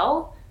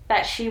slow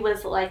that she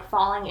was, like,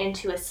 falling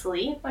into a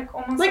sleep. Like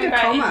almost Like a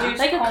coma. induced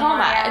Like a coma,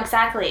 yeah.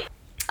 exactly.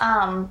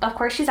 Of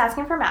course, she's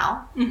asking for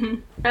Mal. Mm-hmm.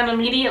 And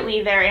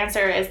immediately their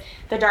answer is,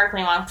 the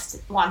Darkling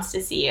wants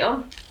to see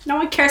you. No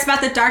one cares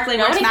about the Darkling.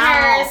 Nobody Mal?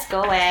 cares.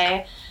 Go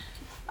away.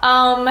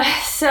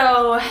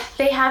 So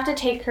they have to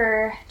take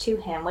her to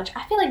him, which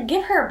I feel like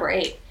give her a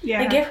break. Yeah.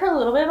 Like, give her a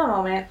little bit of a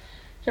moment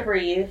to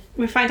breathe.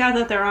 We find out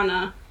that they're on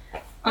a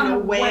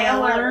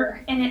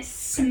whaler. And it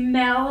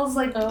smells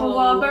like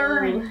blubber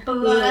and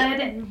blood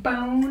and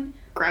bone.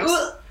 Gross.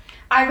 Ugh.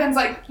 Ivan's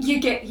like, you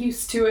get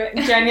used to it.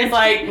 Jenny's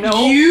like,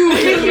 no. You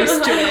get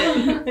used to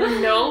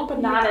it. No, but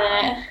not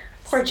in it.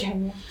 Poor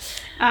Jenny.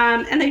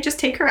 And they just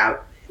take her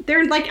out.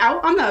 They're like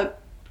out on the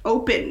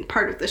open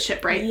part of the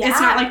ship, right? Yeah,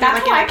 it's not like they're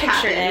that's like how in a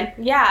I pictured cabin.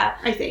 it. Yeah.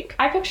 I think.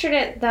 I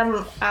pictured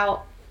them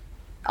out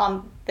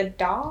on the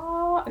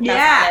dock. That's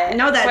Yeah, not it.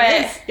 no, that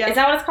Wait, is. Yep. Is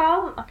that what it's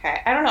called?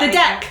 Okay, I don't know. The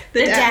anything. deck.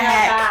 The deck.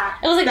 deck.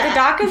 It was like Deck. the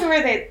dock is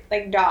where they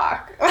like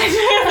dock.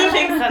 That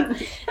makes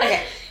sense.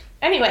 Okay.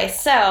 Anyway,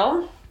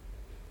 so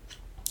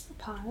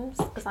pause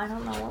because I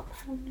don't know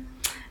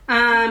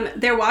what.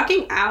 They're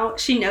walking out.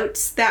 She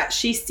notes that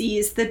she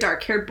sees the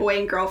dark-haired boy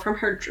and girl from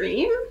her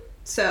dream.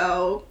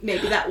 So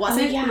maybe that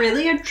wasn't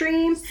really a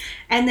dream.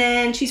 And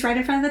then she's right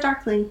in front of the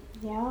Darkling.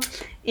 Yeah.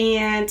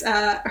 And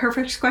her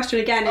first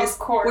question again is,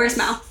 where's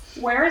Mal?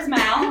 Where is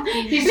Mal?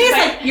 He's He's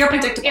like, you're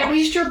predictable. At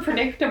least you're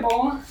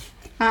predictable.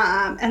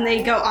 And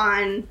they go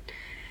on.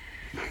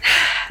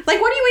 Like,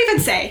 what do you even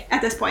say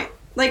at this point?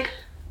 Like,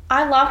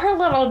 I love her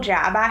little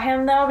jab at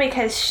him though,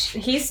 because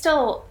he's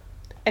still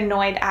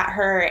annoyed at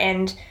her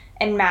and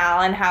Mal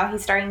and how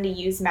he's starting to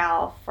use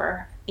Mal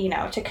for,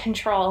 to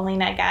control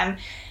Alina again.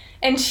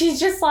 And she's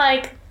just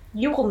like,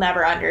 you will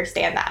never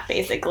understand that,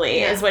 basically,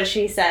 is what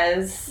she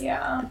says.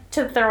 Yeah.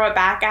 To throw it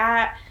back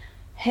at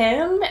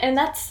him. And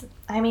that's,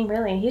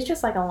 really, he's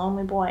just like a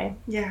lonely boy.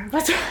 yeah.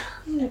 That's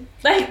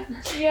like,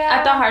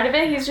 at the heart of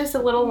it, he's just a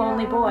little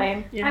lonely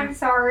boy. Yeah. I'm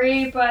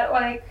sorry, but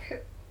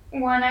like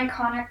one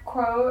iconic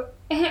quote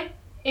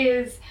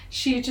is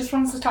she just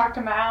wants to talk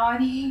to Mal,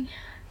 and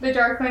the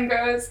Darkling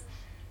goes,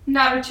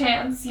 "Not a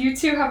chance. You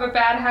two have a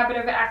bad habit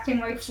of acting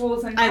like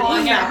fools and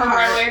calling it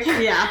heroic."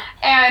 Yeah.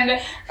 And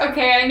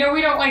okay, I know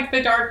we don't like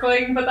the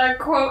Darkling, but that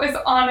quote is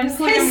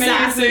honestly His amazing.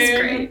 sass is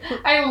great.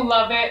 I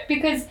love it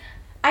because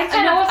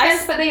no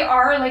offense, but they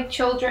are like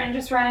children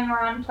just running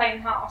around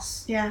playing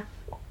house. Yeah.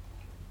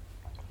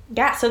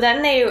 Yeah, so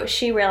then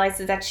she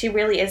realizes that she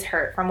really is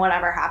hurt from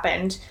whatever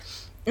happened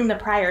in the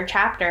prior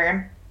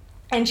chapter.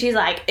 And she's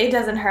like, it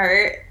doesn't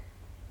hurt.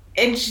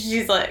 And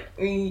she's like,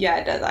 yeah,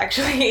 it does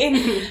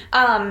actually.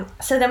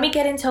 So then we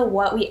get into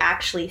what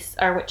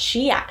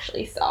she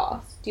actually saw.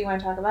 Do you want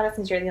to talk about it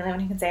since you're the only one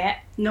who can say it?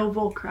 No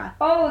Volcra.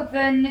 Oh, the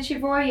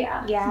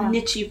Nichivoya. Yeah.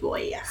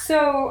 Nichivoya.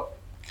 So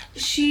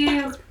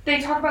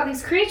they talk about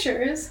these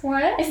creatures.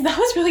 What? That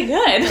was really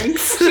good.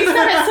 Thanks. She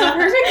said it so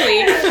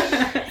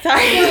perfectly.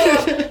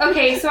 Sorry.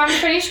 Okay, so I'm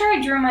pretty sure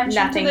I drew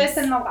mention to this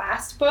in the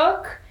last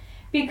book,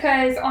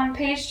 because on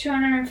page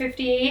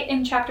 258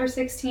 in chapter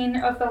 16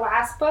 of the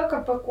last book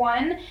of book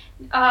 1,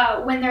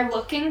 when they're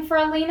looking for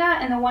Alina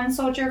and the one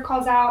soldier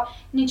calls out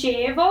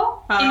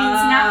Nichievo, it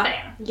means nothing.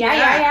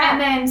 Yeah.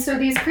 And then so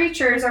these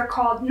creatures are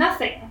called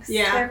nothings.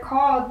 Yeah. They're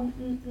called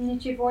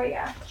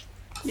Nichivoya.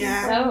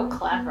 Yeah. So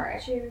clever.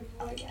 Nichivoya.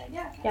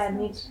 Yeah,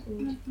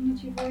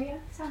 Nichivoya.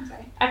 Sounds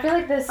right. I feel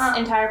like this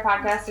entire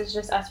podcast is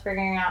just us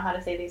figuring out how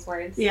to say these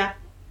words. Yeah.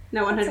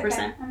 No, 100%.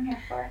 Okay. I'm here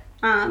for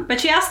it. But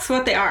she asks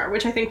what they are,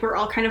 which I think we're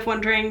all kind of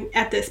wondering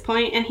at this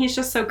point. And he's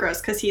just so gross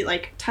because he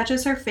like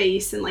touches her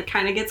face and like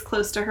kind of gets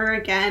close to her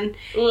again.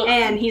 Ugh.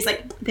 And he's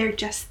like, they're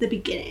just the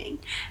beginning.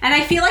 And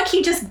I feel like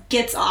he just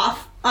gets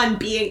off on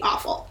being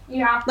awful.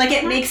 Yeah. Like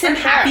it makes him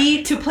For sure.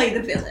 happy to play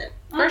the villain.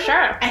 For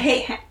sure. I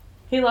hate him.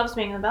 He loves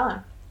being the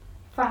villain.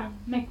 Fine,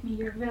 make me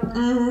your villain.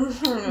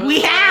 Mm-hmm.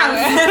 We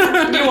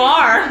have. You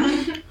are.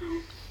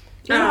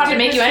 You don't have to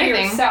make you Just for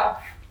anything. yourself.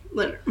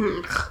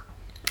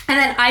 And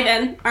then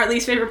Ivan, our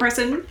least favorite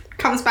person,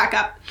 comes back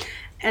up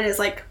and is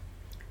like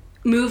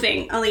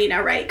moving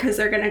Alina, right? Because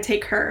they're going to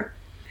take her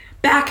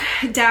back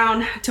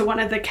down to one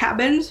of the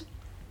cabins.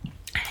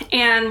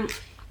 And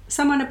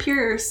someone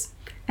appears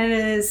and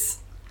is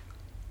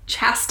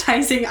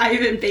chastising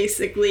Ivan,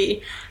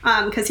 basically,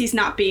 because he's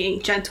not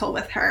being gentle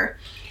with her.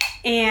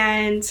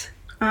 And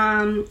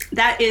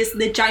that is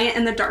the giant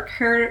and the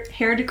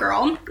dark-haired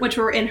girl, which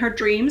were in her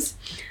dreams.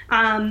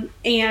 And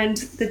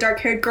the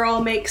dark-haired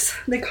girl makes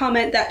the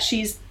comment that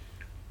she's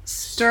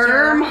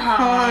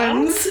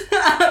Sturmhond's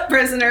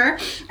prisoner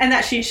and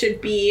that she should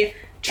be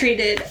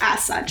treated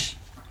as such.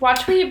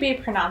 Watch me be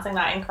pronouncing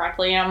that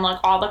incorrectly, and I'm like,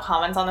 all the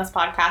comments on this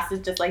podcast is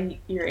just like,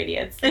 you're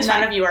idiots. It's None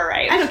fine. of you are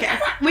right. I don't care.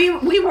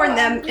 We warned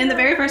them in the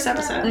very first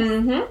episode.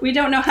 Mm-hmm. We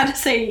don't know how to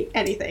say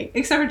anything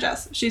except for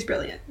Jess. She's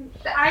brilliant.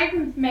 I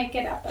make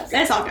it up as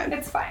It's all good.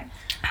 It's fine.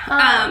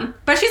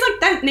 But she's like,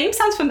 that name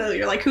sounds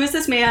familiar. Like, who is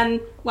this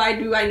man? Why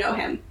do I know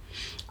him?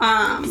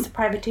 He's a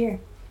privateer.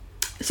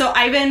 So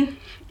Ivan,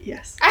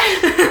 yes,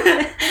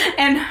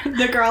 and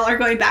the girl are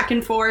going back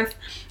and forth.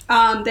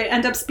 They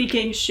end up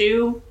speaking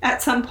Shu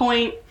at some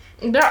point.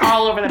 They're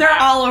all over the They're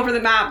map. all over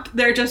the map.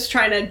 They're just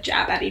trying to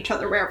jab at each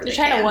other wherever They're they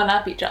trying can. to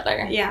one-up each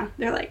other. Yeah,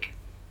 they're like,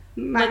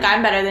 Like,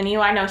 I'm better than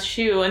you. I know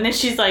Shu. And then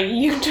she's like,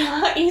 you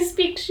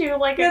speak Shu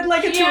like a...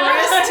 like a Yeah.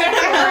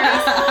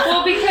 tourist.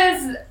 Well,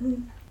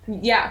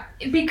 Yeah.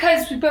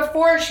 because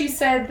before she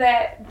said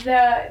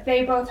that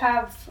they both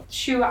have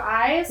shoe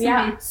eyes.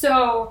 Yeah.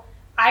 So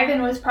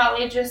Ivan was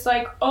probably just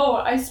like, oh,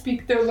 I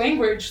speak their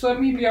language. Let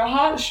me be a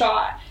hot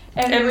shot.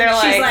 And they're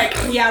She's like,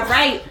 like, yeah,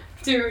 right.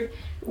 dude,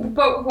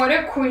 but what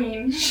a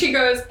queen. She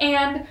goes,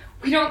 and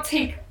we don't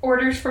take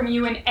orders from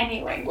you in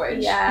any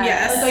language. yeah.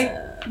 Yes. I was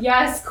like,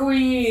 yes,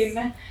 queen.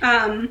 But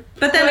then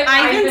But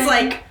Ivan's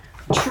Ivan-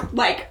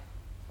 like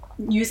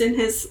using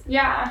his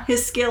Yeah.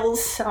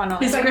 skills. So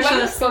annoying. His It's like, let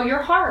Krishna- me slow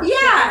your heart.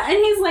 Yeah, and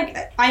he's like,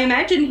 I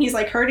imagine he's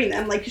like hurting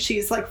them, like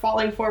she's like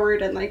falling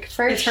forward and like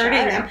For it's sure.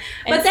 hurting them.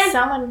 But And then,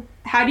 someone...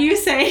 how do you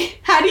say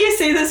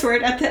this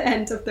word at the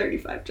end of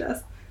 35,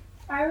 Jess?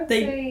 I would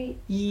They- say,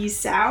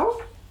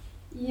 Yisao?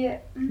 yeah.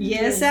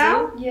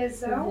 Yesao?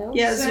 Yezo.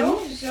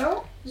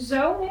 Yezu?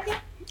 Zo, maybe?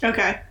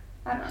 Okay,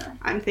 I don't know.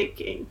 I'm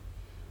thinking.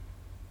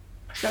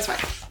 That's fine.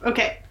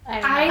 Okay.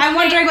 I I'm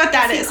wondering what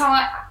that If you is. call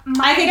it,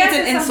 my I think guess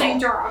it's an is something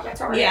insult.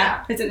 derogatory.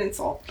 Yeah, it's an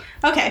insult.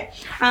 Okay.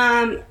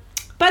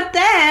 But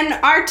then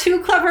our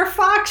too clever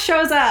fox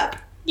shows up.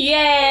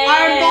 Yay!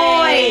 Our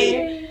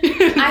boy.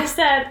 I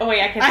said... Oh,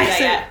 wait, I can't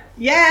say that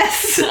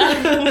yes.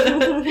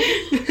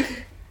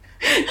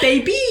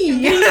 Baby.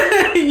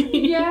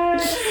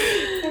 Yes.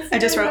 I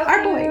just wrote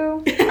our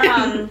boy.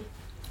 yet.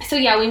 So,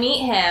 yeah, we meet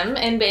him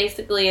and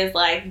basically is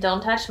like,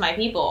 don't touch my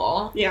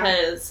people. Yeah.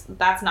 Because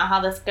that's not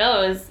how this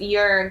goes.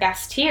 You're a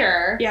guest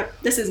here. Yep,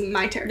 this is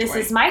my territory. This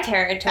is my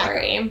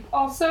territory.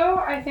 Also,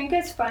 I think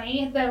it's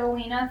funny that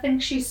Alina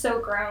thinks she's so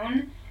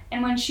grown,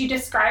 and when she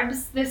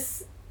describes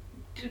this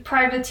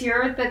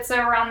privateer that's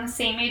around the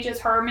same age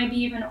as her, maybe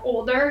even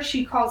older,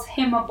 she calls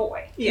him a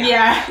boy.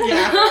 Yeah.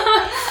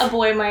 A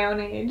boy my own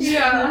age.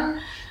 Yeah.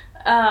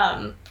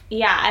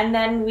 Yeah, and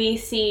then we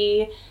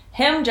see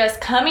him just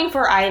coming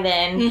for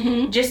Ivan,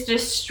 Mm-hmm. just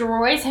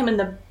destroys him in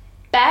the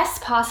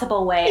best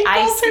possible way. He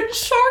calls him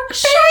shark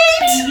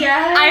bait.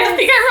 Yes. I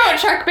think I wrote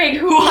shark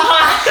bait.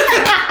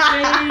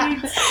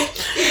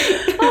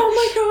 Oh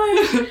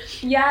my god.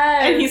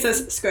 Yes. And he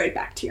says, scurry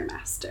back to your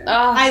master.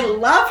 Ugh. I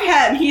love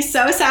him. He's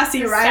so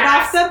sassy right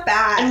off the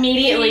bat.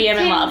 Immediately I'm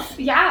in love.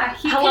 Yeah,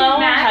 he Hello, can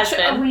match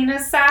husband.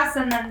 Alina's sass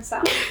and then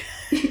some.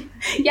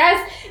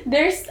 Yes,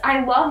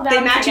 I love them They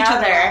match each other.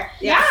 together.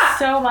 Yeah.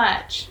 So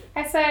much.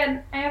 I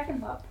said, I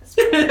often love this.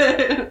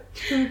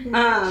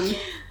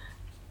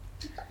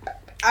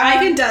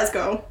 Ivan does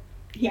go.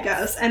 He Yes.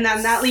 goes. And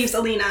then that leaves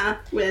Alina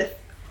with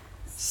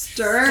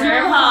Sturmhond,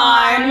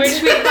 Sturmhond.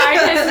 which we find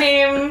his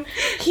name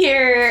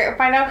here,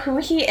 find out who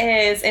he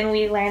is, and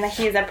we learn that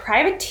he is a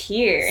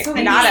privateer, So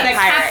not he's a the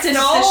pirate. captain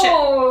of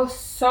the ship.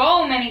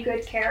 So many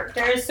good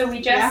characters. So we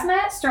just Yeah.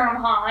 met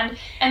Sturmhond,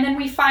 and then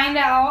we find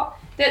out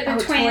that the Oh,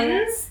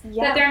 twins,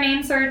 Yeah. that their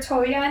names are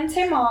Toya and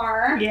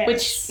Tamar. Yes.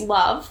 Which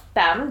love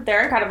them.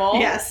 They're incredible.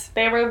 Yes.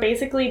 They were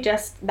basically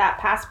just that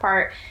past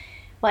part,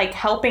 like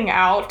helping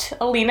out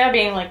Alina,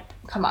 being like,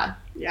 come on,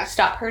 Yeah.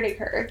 stop hurting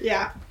her.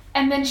 Yeah.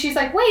 And then she's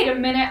like, wait a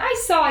minute, I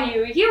saw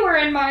you. You were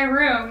in my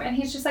room. And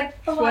he's just like,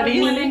 a lot What of do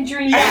you women mean?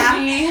 dream Yeah.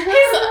 of me.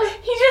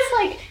 He just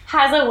like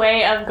has a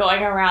way of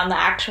going around the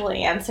actual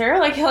answer.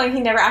 Like he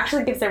never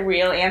actually gives a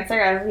real answer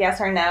of yes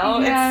or no.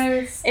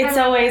 Yes. It's I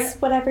love always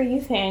whatever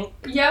you think.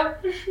 it.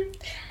 Yep.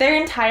 Their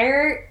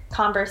entire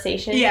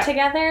conversation Yeah.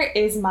 together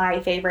is my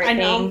favorite I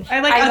know. thing.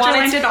 I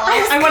underlined it all.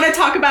 I want to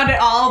talk about it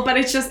all, but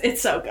it's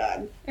so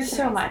good. It's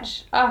so amazing.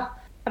 much.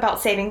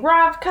 About saving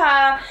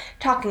Ravka,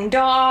 talking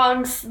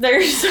dogs.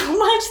 There's so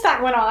much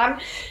that went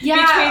on Yeah,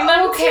 between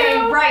them okay,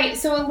 two. right.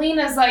 So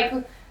Alina's like,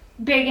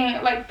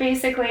 begging, like,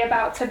 basically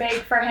about to beg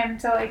for him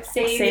to, like,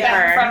 save them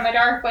her. from the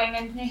Darkling,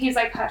 and he's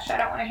like, hush, I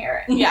don't want to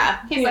hear it. Yeah.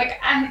 He's like,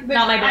 Not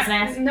my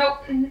business.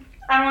 Nope,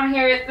 I don't want to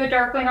hear it. The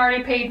Darkling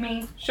already paid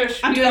me.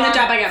 Shush, I'm be doing gone. the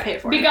job I got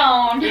paid for. Be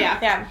gone.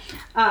 Yeah.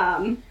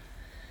 Yeah.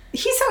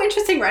 He's so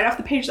interesting right off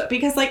the page, though,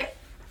 because, like,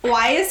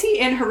 why is he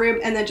in her room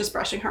and then just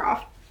brushing her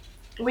off?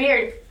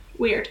 Weird.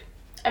 Weird.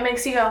 It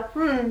makes you go,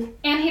 And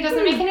he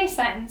doesn't make any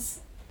sense.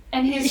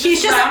 And he's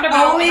He's just roundabout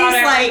always,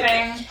 about like,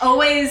 everything.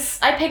 always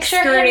I picture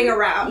skirting him.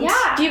 around.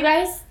 Yeah. Do you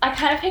guys, I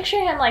kind of picture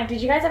him like, did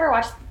you guys ever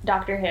watch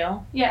Doctor Who?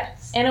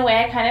 Yes. In a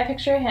way, I kind of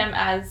picture him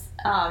as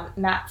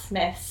Matt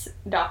Smith's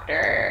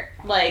doctor.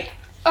 Like,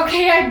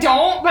 Okay, I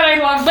don't, but I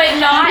love but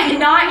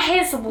not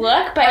his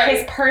look, but Right.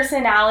 his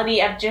personality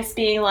of just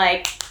being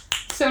like,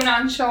 so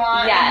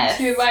nonchalant. yes.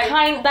 And too,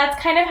 like, That's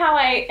kind of how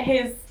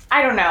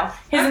I don't know.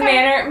 His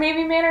Okay.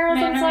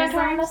 mannerisms I'm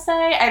trying to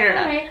say. I don't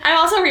know. Alright. I'm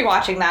also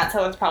rewatching that,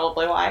 so it's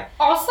probably why.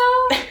 Also,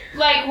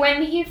 like,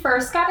 when he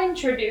first got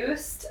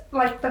introduced,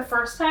 like, the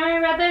first time I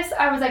read this,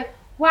 I was like,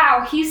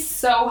 wow, he's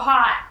so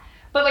hot.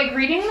 But, like,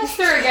 reading this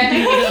through again,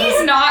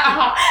 he's not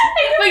hot.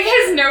 Like,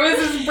 his nose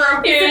is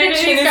broken. He said and his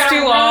chin he's is got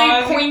too a long.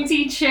 really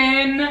pointy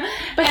chin.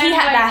 But he And,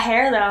 had like, that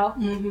hair, though.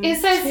 Mhm. It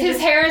says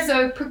his hair is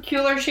a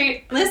peculiar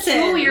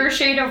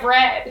shade of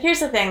red.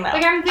 Here's the thing, though.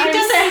 Like, I'm It thinking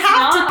doesn't he's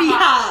have to not be hot.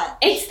 hot.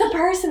 It's the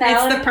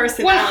personality. It's the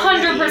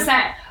personality.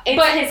 100%. It's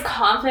But his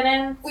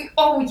confidence.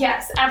 Oh,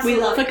 yes, We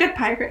absolutely. love a good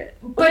pirate.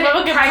 But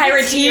love a good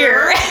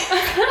privateer. pirateer.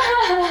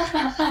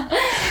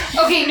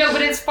 Okay, no,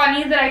 but it's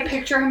funny that I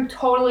picture him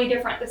totally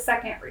different the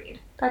second read.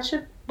 That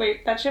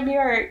should be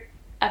our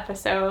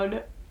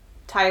episode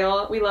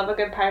title. We love a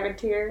good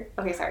privateer.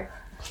 Okay, sorry.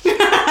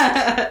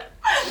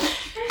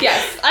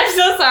 Yes, I'm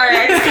so sorry.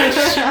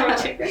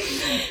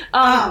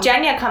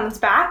 Jenya comes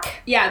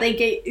back, Yeah, they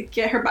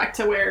get her back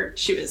to where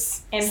she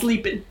was And-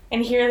 sleeping.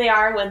 and here they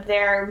are with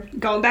their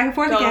Going back and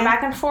forth going again.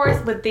 back and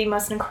forth with the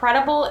most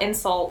incredible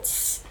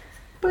insults.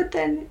 But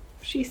then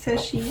she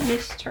says she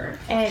missed her.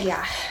 And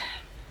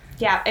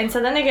yeah, and so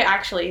then they get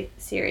actually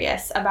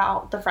serious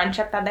about the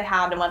friendship that they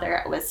had and whether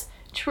it was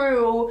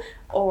true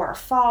or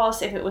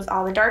false, if it was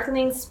all the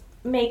Darklings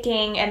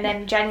making, and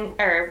then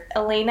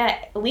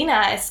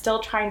Alina is still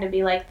trying to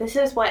be like, this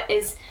is what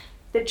is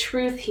the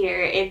truth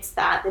here. It's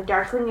that the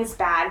Darkling is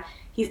bad.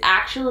 He's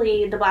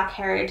actually the Black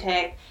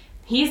Heretic.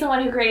 He's the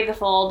one who created the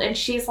Fold, and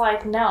she's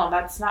like, no,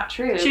 that's not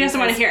true. She doesn't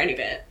want to because hear any of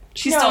it.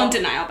 She's No. still in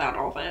denial about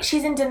all of it.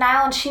 she's in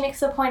denial, and she makes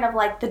the point of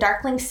like, the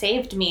Darkling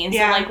saved me, and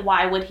Yeah. so like,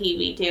 why would he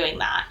be doing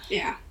that?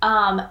 Yeah.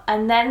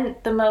 And then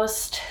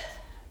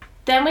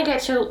then we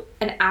get to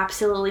an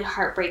absolutely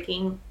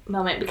heartbreaking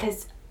moment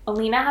because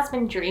Alina has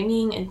been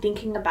dreaming and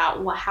thinking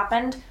about what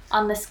happened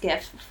on the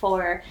skiff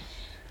for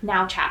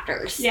now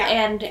chapters. Yeah.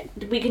 And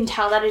we can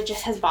tell that it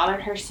just has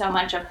bothered her so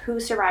much of who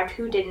survived,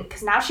 who didn't,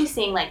 because now she's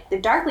seeing like the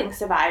Darkling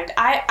survived,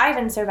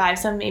 Ivan survived,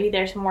 so maybe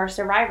there's more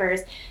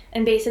survivors.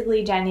 And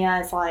basically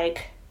Jenya is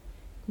like,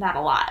 not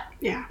a lot.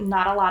 Yeah.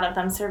 Not a lot of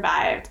them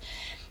survived.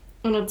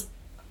 And it's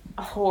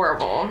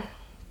horrible.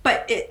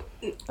 But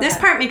this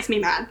part makes me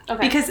mad.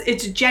 Okay. Because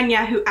it's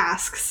Jenya who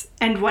asks,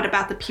 and what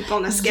about the people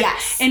in the skiff?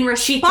 Yes. In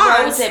She response,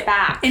 throws it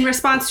back. in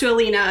response to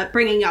Alina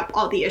bringing up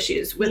all the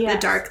issues with Yes. the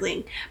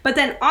Darkling. But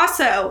then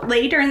also,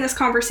 later in this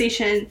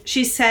conversation,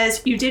 she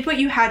says, you did what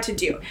you had to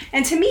do.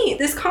 And to me,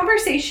 this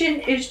conversation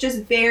is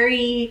just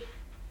very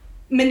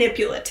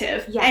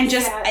manipulative. Yes. And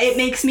just, Yes. it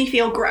makes me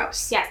feel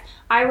gross. Yes,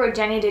 I wrote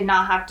Jenny did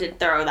not have to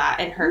throw that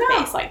in her No.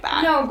 face like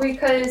that. No,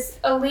 because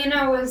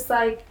Alina was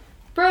like,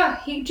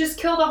 bruh, he just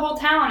killed a whole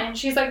town. And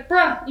she's like,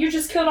 bruh, you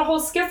just killed a whole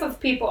skiff of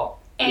people.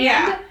 And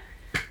Yeah.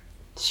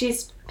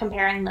 She's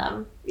comparing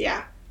them.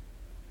 Yeah.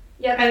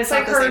 yeah, And that's it's not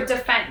like the her same.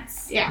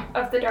 defense Yeah.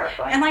 of the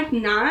Darkling. And like,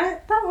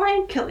 not that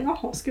like killing a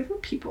whole skiff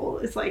of people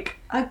is like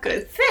a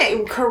good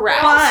thing.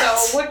 Correct. But-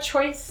 also, what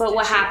choice? But did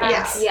what she happened?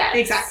 have?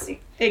 Yes.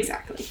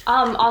 Exactly.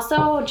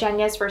 Also,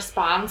 Jenya's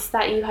response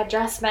that you had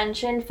just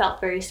mentioned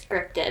felt very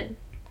scripted,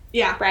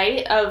 Yeah.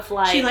 right? Of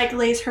like, She like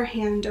lays her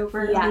hand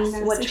over Yes,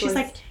 Alina's which and she's was-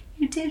 like,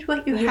 you did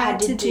what you, you had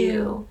to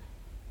do.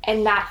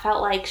 And that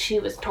felt like she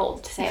was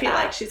told to say I feel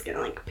that. like she's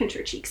gonna like pinch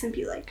her cheeks and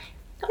be like,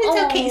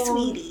 it's okay, Oh,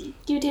 sweetie.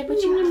 You did what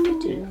you had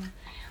to do.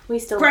 We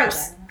still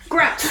Gross. love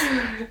Gross.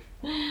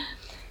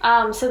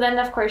 Jenna. So then,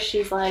 of course,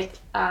 she's like,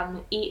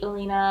 eat,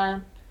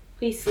 Alina,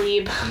 please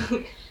sleep.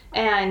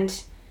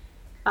 And,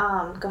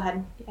 go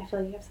ahead. I feel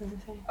like you have something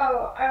to say.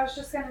 Oh, I was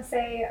just gonna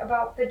say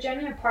about the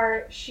Jenya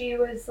part, she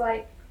was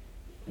like,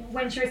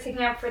 when she was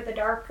taking out for the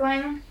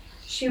Darkling,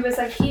 she was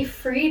like, he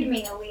freed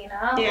me,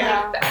 Alina.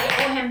 Yeah. Like,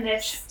 I owe him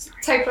this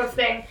type of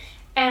thing.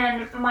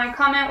 And my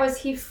comment was,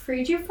 he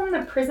freed you from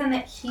the prison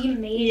that he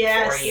made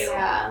Yes. for you.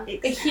 Yeah.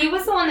 Like, he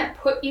was the one that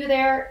put you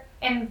there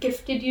and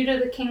gifted you to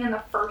the king in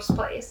the first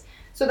place.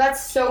 So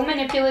that's so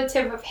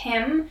manipulative of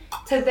him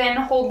to then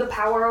hold the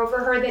power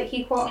over her that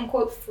he quote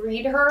unquote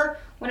freed her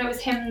when it was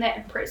him that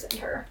imprisoned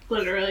her.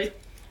 Literally.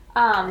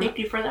 Um, Thank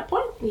you for that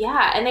point.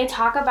 Yeah, and they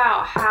talk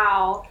about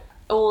how,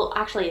 well,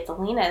 actually, it's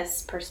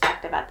Alina's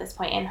perspective at this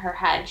point in her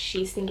head.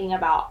 She's thinking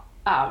about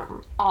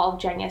all of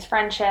Jenya's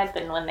friendship,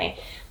 and when they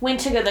went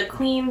to go to the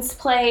Queen's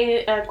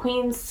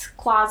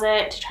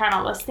closet to try on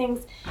all those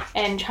things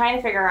and trying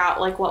to figure out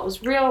like what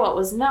was real, what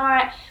was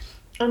not.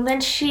 And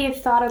then she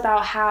thought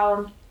about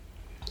how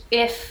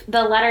if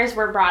the letters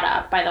were brought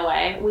up, by the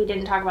way, we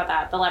didn't talk about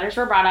that. The letters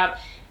were brought up,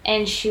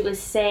 and she was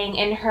saying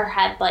in her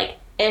head, like,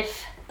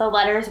 if the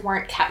letters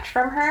weren't kept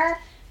from her,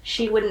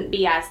 she wouldn't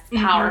be as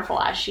powerful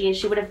as she is.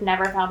 She would have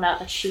never found out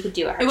that she could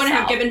do it herself. It wouldn't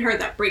have given her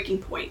that breaking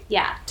point.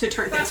 Yeah. To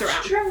turn things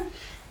around. True.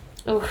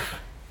 Oof.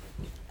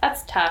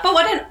 That's tough.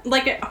 But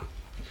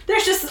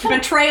there's just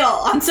betrayal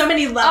on so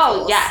many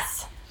levels. Oh,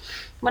 yes.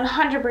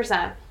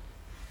 100%.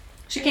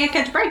 She can't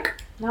catch a break.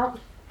 Nope.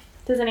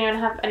 Does anyone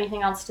have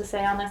anything else to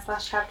say on this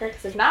last chapter?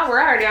 Because if not, we're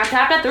already on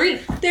chapter 3.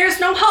 There's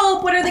no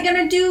hope. What are they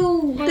gonna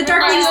do? The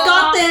Darklings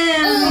got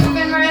them.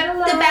 Moving right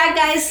along. The bad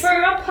guys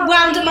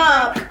wound them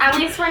up. At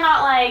least we're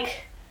not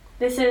like,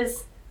 this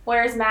is,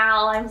 where's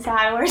Mal? I'm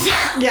sad. Where's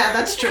Mal? Yeah,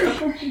 that's true.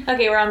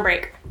 Okay, we're on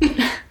break.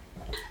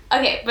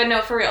 Okay, but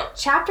no, for real.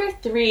 Chapter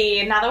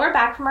 3, now that we're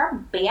back from our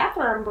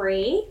bathroom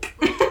break.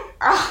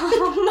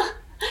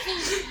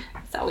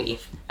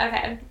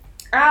 Okay.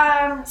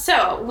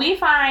 So we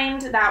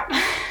find that...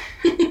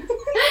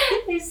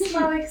 They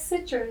smell like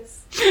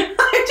citrus.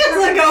 I just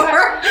look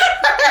over.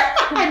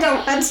 I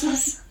don't want to.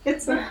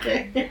 It's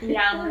okay.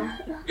 Yum.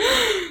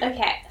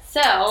 Okay,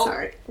 so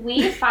Sorry.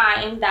 we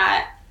find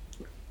that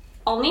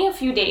only a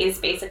few days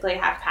basically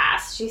have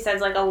passed. She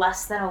says like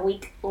less than a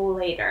week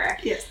later.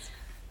 Yes.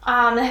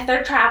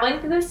 They're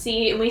traveling through the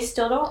sea, and we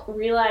still don't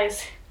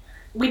realize,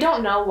 we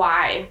don't know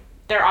why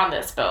they're on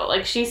this boat.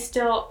 Like, she's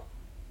still,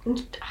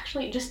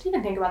 actually, just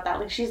even think about that.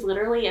 Like, she's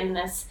literally in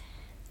this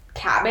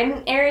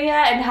cabin area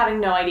and having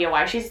no idea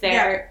why she's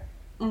there.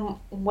 Yeah.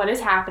 What is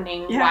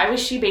happening? Yeah. Why was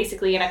she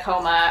basically in a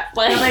coma?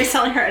 Like, nobody's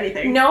telling her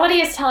anything. Nobody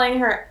is telling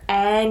her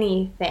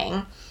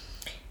anything.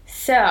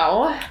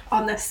 So,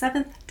 on the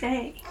 7th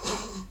day,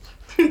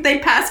 they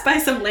pass by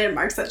some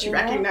landmarks that she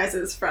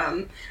recognizes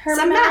from her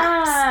some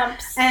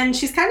maps. And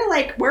she's kind of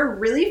like, we're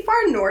really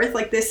far north.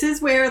 Like, this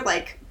is where,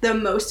 like, the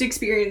most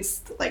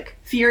experienced, like,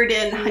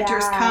 Fjordan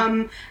hunters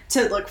come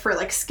to look for,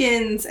 like,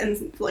 skins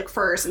and, like,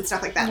 furs and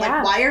stuff like that. Yeah.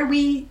 Like, why are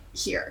we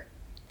here?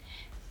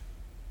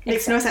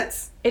 Makes no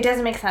sense. It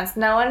doesn't make sense.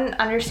 No one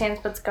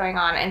understands what's going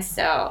on. And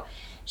so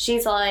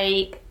she's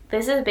like,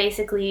 this is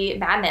basically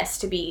madness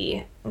to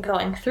be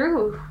going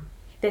through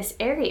this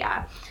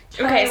area.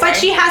 Okay, but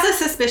she has a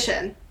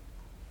suspicion.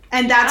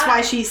 And that's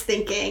why she's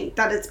thinking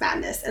that it's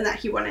madness and that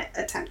he wouldn't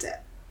attempt it.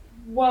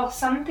 Well,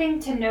 something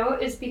to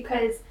note is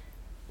because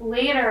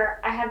later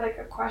I had like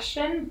a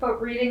question,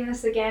 but reading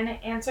this again, it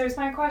answers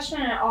my question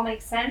and it all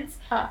makes sense.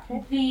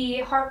 Okay.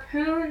 The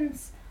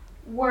harpoons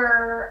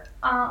were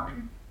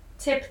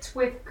tipped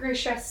with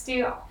Grisha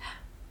steel.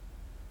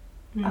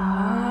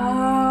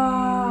 Oh.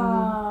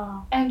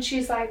 And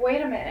she's like,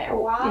 wait a minute,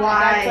 why?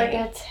 That's like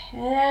a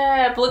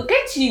tip. Look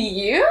at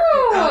you.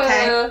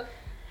 Okay.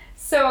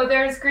 So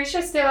there's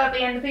Grisha steel at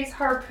the end of these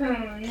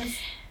harpoons.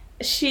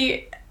 This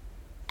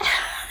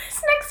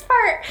next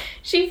part,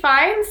 she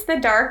finds the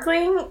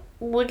Darkling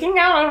looking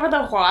out over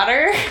the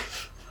water.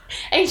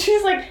 And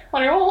she's like,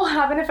 wonder what will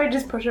happen if I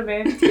just push him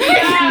in. Yeah,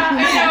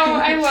 I know.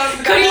 I love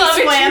that. Could he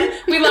swim?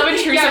 We love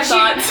intrusive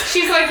thoughts.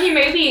 She's like, he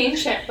may be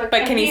ancient, but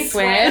can he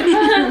swim?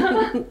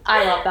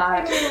 I love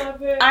that. I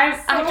love it. I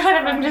kind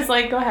of am just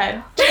like, go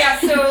ahead. Yeah,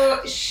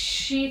 so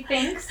she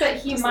thinks that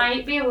he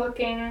might be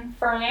looking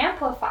for an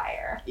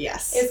amplifier.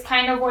 Yes. Is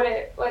kind of what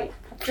it, like,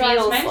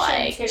 feels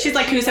like. She's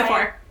like, who's it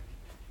for?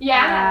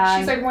 Yeah,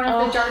 she's like, one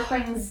of the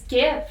Darkling's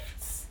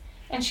gifts.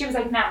 And she was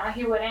like, nah,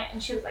 he wouldn't.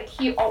 And she was like,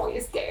 he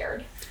always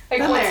dared.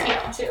 Like, what's he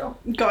up to?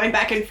 Going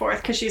back and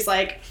forth, because she's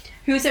like,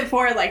 who's it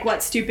for? Like,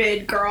 what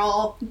stupid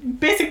girl?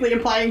 Basically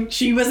implying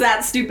she was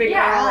that stupid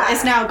girl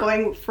is now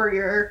going for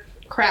your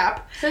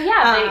crap. So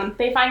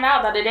they find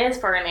out that it is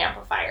for an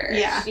amplifier.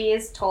 Yeah. She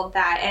is told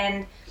that,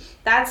 and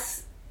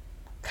that's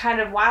kind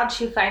of wild.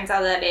 She finds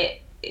out that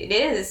it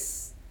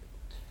is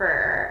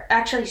for,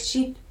 actually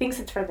she thinks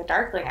it's for the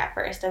Darkling at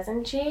first,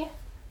 doesn't she?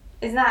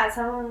 Isn't that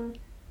someone?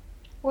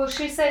 Well,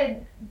 she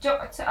said,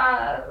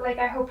 like,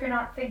 I hope you're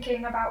not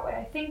thinking about what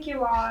I think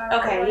you are.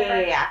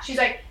 Okay, yeah. She's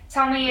like,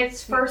 tell me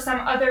it's for some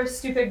other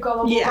stupid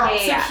gullible girl.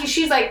 So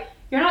she's like,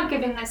 you're not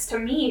giving this to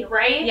me,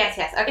 right? Yes.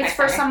 Okay. It's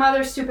for some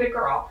other stupid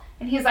girl.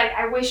 And he's like,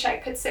 I wish I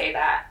could say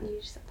that. You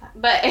just said that.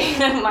 But,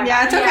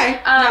 it's okay.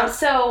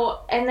 So,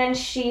 and then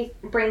she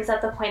brings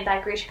up the point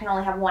that Grisha can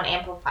only have one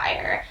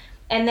amplifier.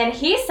 And then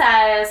he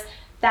says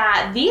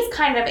that these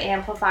kind of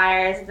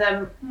amplifiers,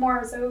 the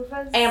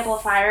Morozovas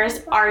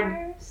amplifiers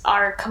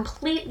are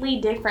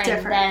completely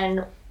different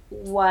than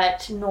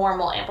what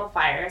normal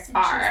amplifiers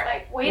are. She's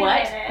like, wait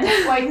a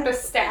minute, like the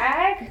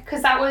Stag?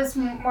 Because that was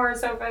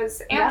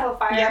Morozova's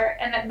amplifier, Yep.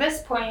 and at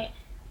this point,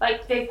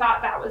 like, they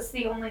thought that was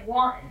the only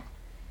one.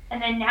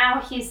 And then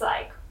now he's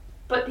like,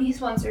 but these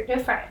ones are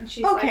different. And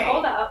she's like,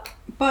 hold up.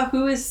 But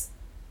who is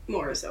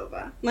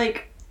Morozova?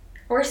 Like,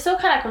 we're still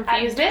kind of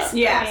confused. At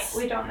this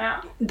point, we don't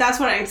know. That's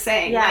what I'm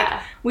saying. Yeah.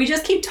 Like, we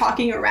just keep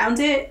talking around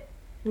it,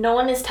 no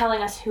one is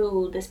telling us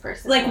who this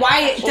person Like, is.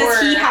 why does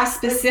he Or- have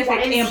specific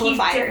Why is he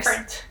amplifiers?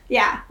 different?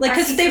 Yeah, like, because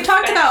Why is he they've so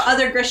talked about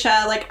special? other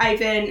Grisha, like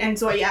Ivan and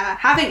Zoya,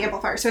 having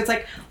amplifiers. So it's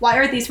like, why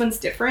are these ones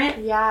different?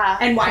 Yeah.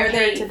 And why are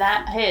compared they- to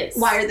that his?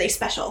 Why are they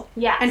special?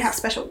 Yes. And have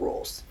special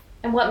rules.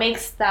 And what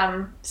makes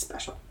them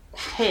Special.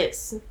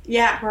 his?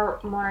 Yeah. More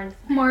Morzovas.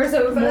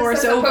 Morzovas.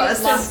 as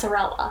opposed to-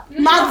 mozzarella.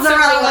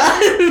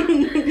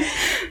 Mozzarella.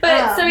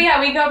 But so yeah,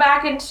 we go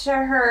back into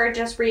her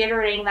just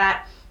reiterating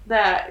that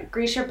the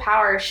Grisha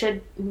power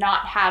should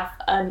not have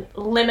a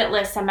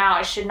limitless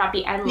amount. It should not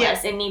be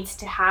endless. It needs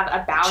to have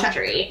a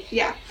boundary.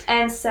 Yeah.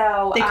 And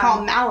so They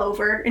call Mal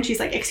over, and she's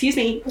like, "Excuse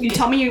me, you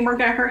told me you weren't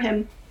gonna hurt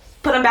him.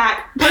 Put him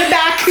back. Put him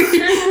back." put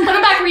him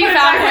back where you Put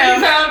found him back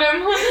him. where you found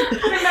him.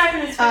 Put him back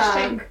in his fish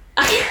tank.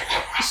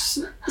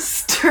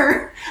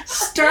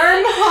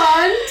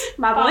 Sturmhond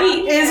My boy.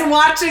 is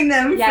watching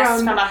them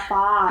Yes, from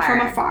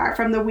afar.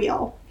 from the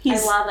wheel. I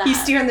love that. He's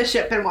steering the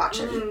ship and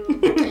watching.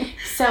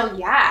 So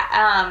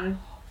yeah,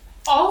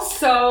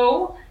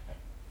 Also,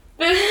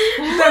 Were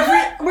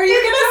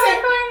you gonna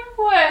say?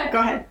 what? Go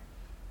ahead.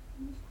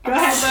 Go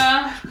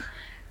ahead.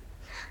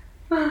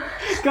 The-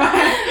 Go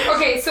ahead.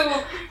 Okay,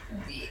 so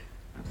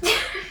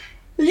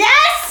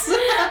Yes. I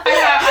have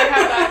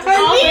that.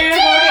 I'll Me do too.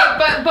 it.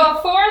 But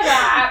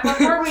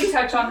before we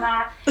touch on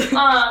that,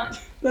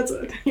 That's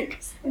what you're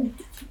gonna say.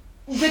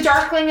 the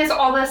Darkling is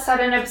all of a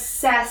sudden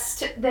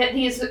obsessed that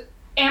these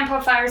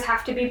amplifiers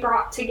have to be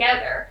brought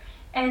together,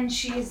 and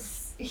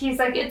he's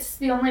like, it's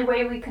the only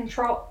way we can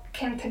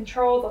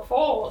control the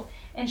fold,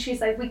 and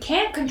she's like, we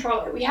can't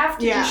control it, we have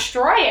to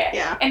destroy it.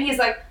 Yeah. And he's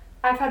like,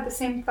 I've had the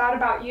same thought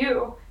about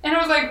you, and I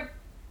was like,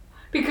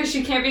 because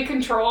she can't be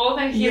controlled,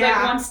 and he like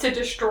wants to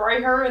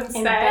destroy her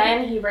instead.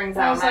 and then he brings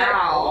I out was like,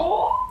 Mal.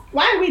 oh,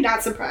 Why are we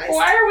not surprised?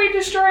 why are we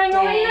destroying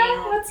Dang.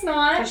 Alina? Let's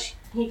not. 'Cause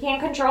he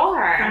can't control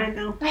her. I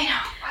know.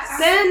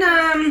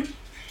 I know.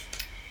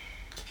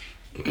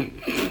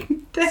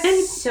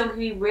 Then So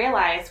we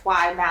realize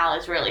why Mal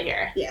is really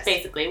here. Yes.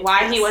 Basically,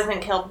 why he Yes.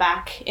 wasn't killed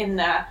back in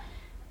the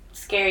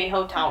scary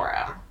hotel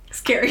room.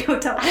 scary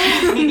hotel.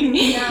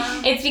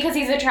 Yeah. It's because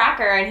he's a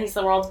tracker and he's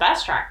the world's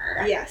best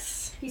tracker.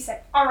 Yes. He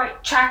said, all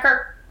right,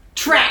 tracker.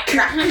 Track.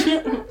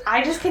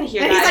 I just can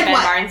hear And that he's in like, Ben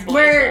 "What? Barnes'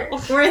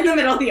 voice. We're in the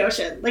middle of the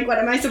ocean. Like, what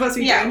am I supposed to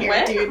be Yeah, doing here,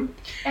 what? dude?"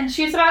 And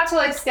she's about to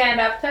like stand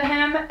up to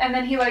him, and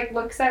then he like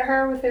looks at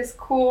her with his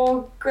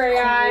cool gray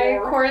eye,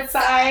 quartz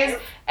eyes,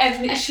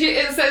 and it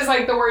says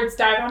like the words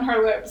died on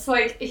her lips.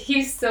 Like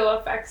he still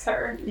affects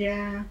her.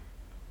 Yeah.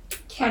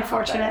 Can't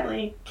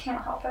Unfortunately. help it.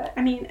 Can't help it.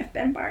 I mean, if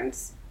Ben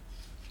Barnes.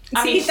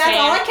 I See, mean, that's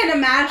all I Sam. can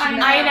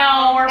imagine. I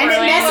know, we're And it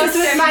really messes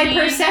with my Stephanie.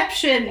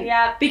 perception.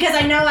 Yeah. Because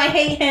I know I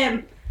hate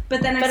him.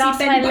 But then I But see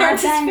also I Ben love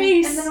Barnes' Ben.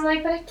 face. And then I'm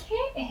like, but I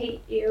can't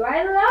hate you.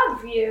 I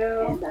love I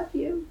you. love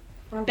you.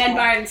 Okay. Ben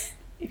Barnes,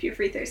 if you're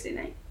free Thursday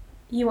night.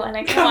 You want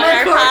to come Come on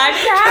our record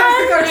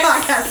podcast?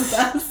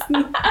 podcast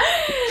with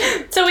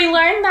us. So we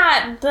learned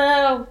that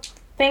the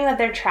thing that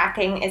they're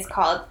tracking is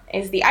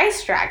the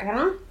ice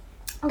dragon.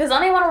 Does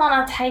anyone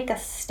want to take a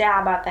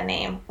stab at the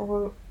name?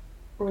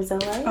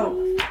 Rosalie?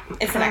 Oh.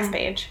 It's the next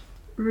page.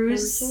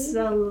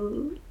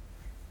 Rusell.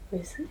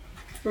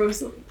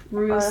 Rosalie.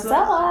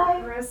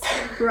 Rusell.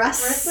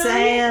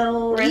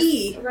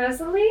 Rosalie.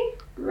 Rosalie?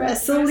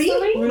 Rosalie?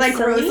 Like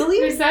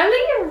Rosalie? Rosalie?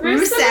 Rosalie?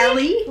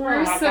 Rosalie? Oh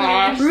my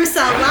gosh.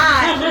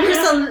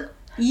 Rusala.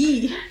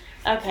 Rosalie.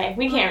 Okay,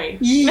 we can't read.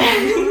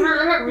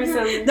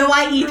 Rosalie. The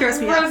YE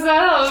throws me off.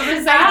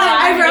 Roselle.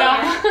 I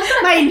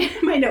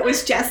wrote my note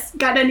was Jess.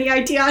 Got any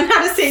idea on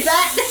how to say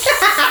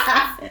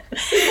that?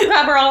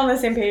 Glad we're all on the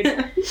same page. I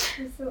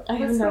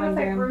have Let's no go with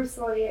like idea.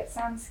 Rosalie. It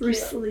sounds cute.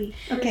 Rosalie.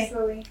 Okay.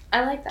 Rosalie.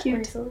 I like that. Cute.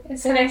 Rosalie. It And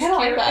sounds I cute. kind of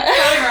like It's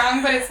that. spelled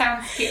wrong, but it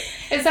sounds cute.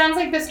 It sounds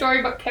like the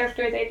storybook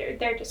character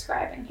they're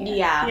describing here.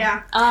 Yeah.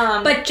 Yeah.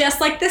 But just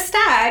like the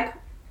stag,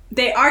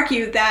 they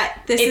argue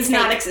that this It's is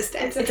not fake.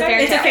 existent. It's a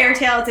fairy It's a tale. fairy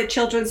tale. It's a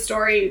children's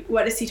story.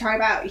 What is he talking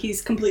about?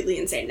 He's completely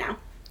insane now.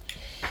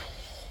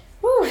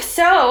 Whew.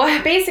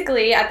 So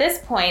basically, at this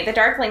point, the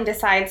Darkling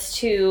decides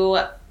to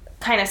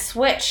kind of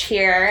switch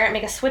here,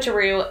 make a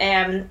switcheroo,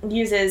 and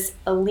uses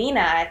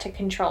Alina to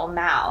control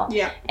Mal.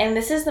 Yeah. And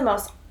this is the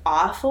most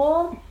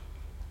awful,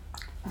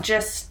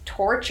 just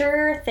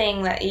torture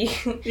thing that you.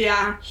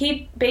 Yeah.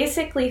 He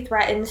basically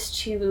threatens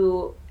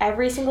to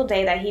every single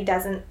day that he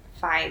doesn't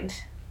find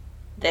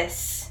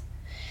this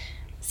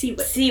See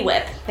what sea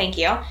whip. Thank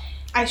you.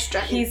 ice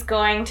dragon. He's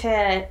going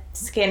to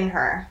skin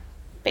her,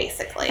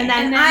 basically. And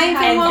then And I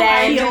then will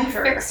then heal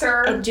fix her.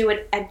 her. and do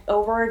it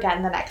over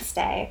again the next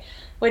day,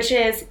 which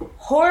is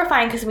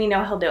horrifying because we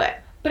know he'll do it.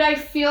 But I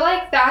feel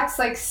like that's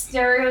like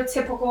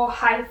stereotypical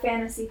high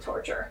fantasy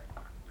torture.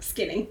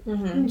 Skinning.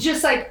 Mm-hmm.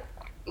 Just like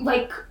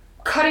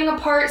cutting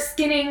apart,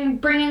 skinning,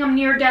 bringing them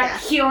near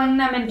death, Yeah. healing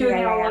them, and doing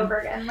it all Yeah. over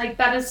again. Like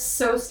that is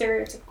so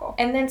stereotypical.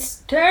 And then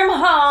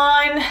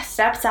Sturmhorn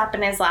steps up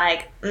and is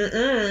like,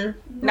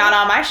 not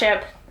on my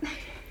ship.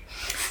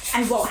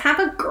 I won't have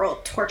a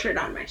girl tortured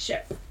on my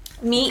ship.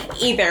 Me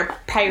either,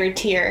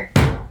 pirateer.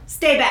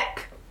 Stay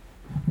back.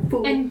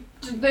 Fool. And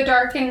the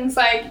Darkling's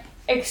like,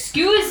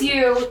 excuse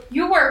you,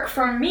 you work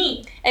for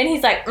me. And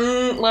he's like,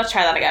 let's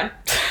try that again.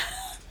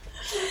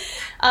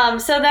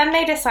 So then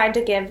they decide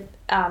to give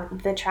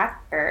the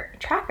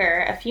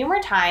tracker a few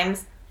more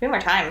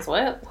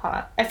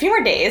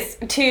days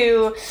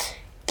to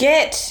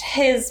get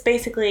his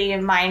basically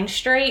mind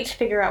straight,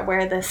 figure out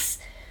where this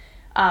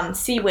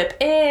sea whip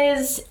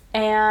is,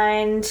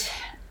 and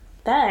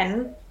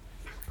then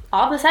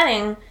all of a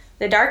sudden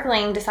the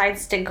Darkling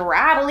decides to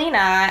grab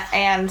Alina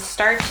and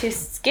start to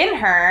skin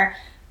her,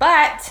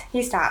 but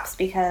he stops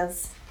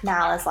because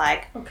Mal is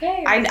like,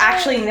 Okay. I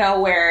actually know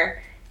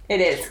where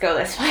it is. Go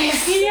this way.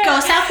 Yeah. Go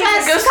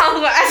southwest. Go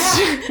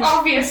southwest.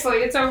 Obviously,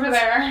 it's over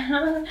there.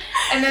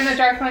 And then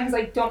the Darkling's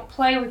like, don't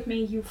play with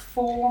me, you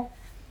fool.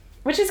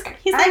 Which is,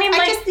 He's like,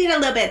 I just need a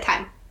little bit of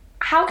time.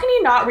 how can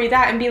you not read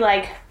that and be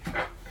like,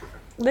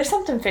 there's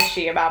something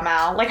fishy about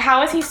Mal? Like,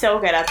 how is he so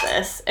good at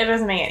this? It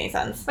doesn't make any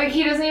sense. Like,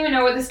 he doesn't even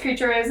know what this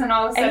creature is, and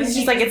all of a sudden And he's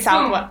just like, it's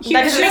boom, southwest. He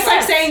That was doesn't just make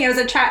like sense. saying it was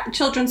a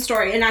children's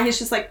story, and now he's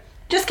just like,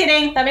 just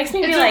kidding. That makes me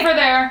It's be like, over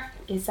there.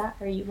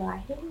 are you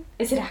lying?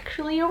 Is it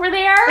actually over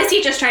there? Is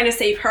he just trying to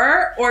save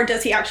her, or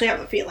does he actually have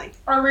a feeling?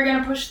 Are we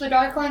gonna push the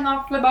Darkling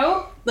off the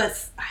boat? I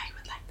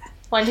would like that.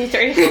 1, 2,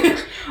 3.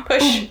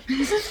 Push.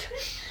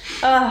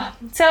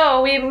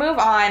 So we move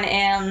on,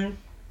 and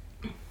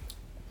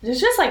there's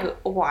just like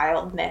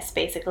wildness,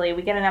 basically.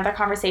 We get another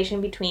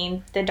conversation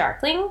between the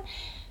Darkling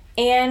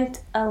and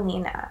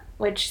Alina,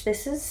 which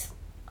this is,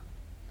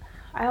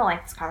 I don't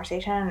like this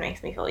conversation. It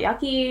makes me feel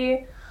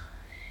yucky.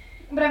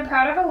 But I'm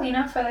proud of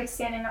Alina for like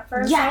standing up for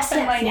herself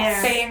and like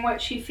yes. saying what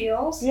she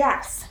feels.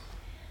 Yes.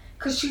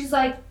 Cause she's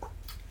like,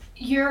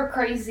 you're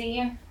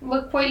crazy.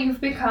 Look what you've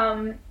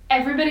become.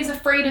 Everybody's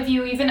afraid of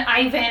you, even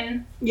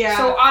Ivan. Yeah.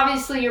 So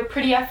obviously you're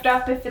pretty effed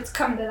up if it's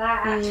come to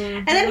that.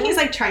 And then he's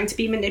like trying to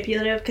be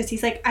manipulative because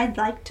he's like, I'd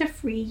like to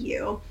free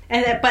you.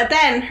 But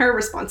then her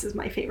response is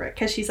my favorite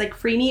because she's like,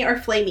 free me or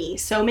flay me.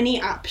 So many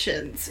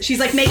options. She's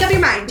like, make up your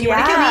mind. Do you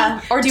want to kill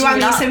me? Or do you want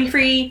not? me to be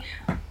free?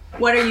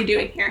 What are you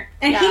doing here?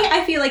 And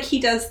I feel like he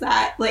does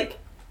that. Like,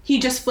 he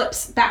just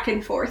flips back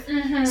and forth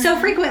so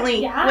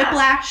frequently. Yeah.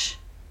 Whiplash.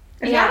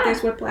 Yeah.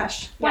 There's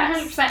whiplash.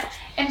 100%.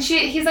 And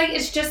he's like,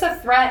 it's just a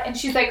threat. And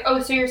she's like,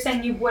 oh, so you're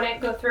saying you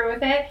wouldn't go through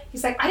with it?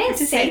 He's like, I didn't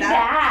say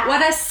that.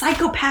 What a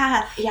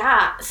psychopath.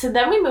 Yeah, so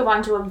then we move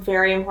on to a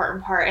very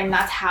important part, and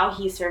that's how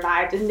he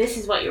survived, and this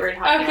is what you were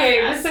talking Okay,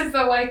 about. this is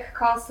the like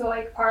calls to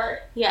like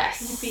part.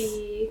 Yes.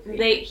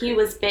 Yippee. He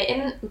was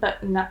bitten,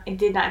 but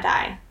did not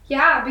die.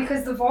 Yeah,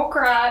 because the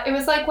Volcra, it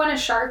was like when a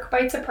shark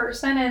bites a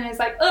person and is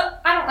like,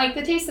 I don't like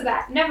the taste of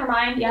that. Never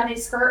mind. Yeah. And they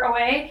skirt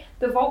away.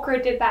 The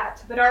Volcra did that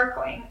to the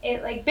Darkling.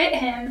 It like bit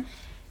him.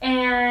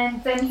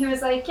 And then he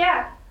was like,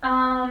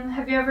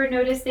 have you ever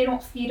noticed they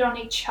don't feed on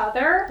each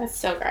other? That's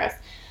so gross.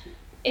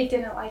 It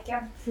didn't like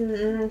him.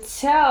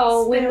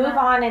 So we Spit him move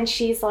out. on, and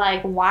she's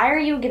like, why are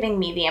you giving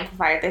me the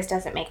amplifier? This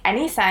doesn't make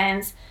any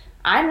sense.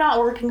 I'm not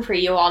working for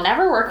you. I'll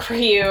never work for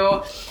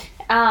you.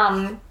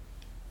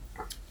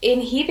 And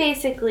he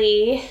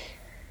basically...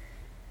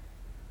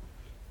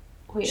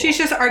 She's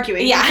just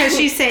arguing. Yeah. Because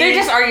she's saying... They're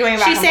just arguing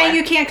about She's saying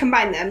you can't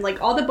combine them.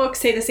 Like, all the books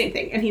say the same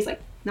thing. And he's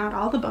like, not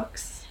all the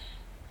books.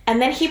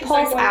 And then he It's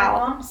pulls like what out...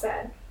 my mom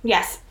said.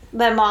 Yes,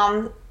 the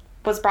mom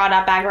was brought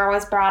up, Bagrar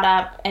was brought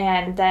up,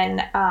 and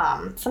then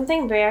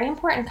something very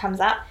important comes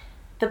up.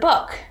 The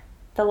book,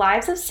 The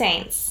Lives of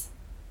Saints,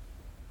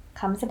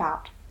 comes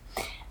about.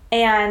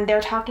 And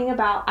they're talking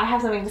about... I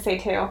have something to say,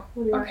 too.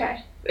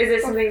 Okay. Is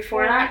it something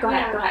before that? Go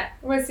Yeah. ahead.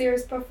 Was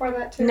yours before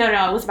that too?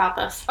 No, it was about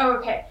this. Oh,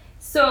 okay.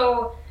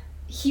 So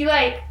he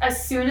like,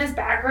 as soon as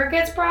Bagrar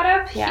gets brought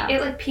up, Yeah.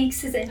 it like piques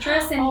his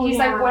interest, and Oh, he's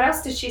yeah. like, "What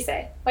else did she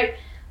say?" Like,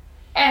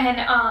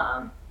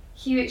 and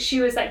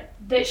she was like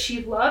that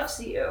she loves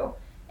you,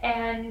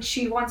 and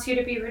she wants you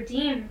to be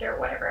redeemed or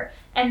whatever.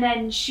 And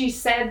then she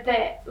said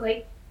that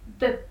like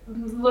the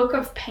look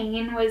of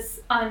pain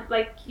was on,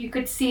 like you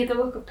could see the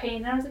look of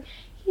pain, and I was like,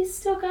 he's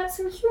still got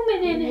some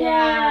human in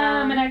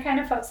Yeah. him, and I kind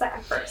of felt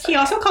sad for a second. He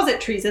also calls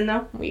it treason,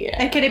 though. Yeah.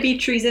 And could it be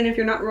treason if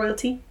you're not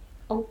royalty?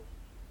 Oh.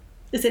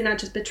 Is it not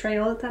just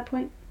betrayal at that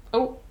point?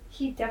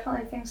 He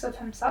definitely thinks of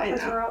himself I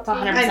as know. royalty.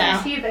 100%.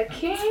 Is he the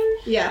king?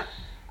 Yeah.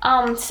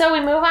 So we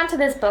move on to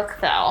this book,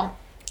 though.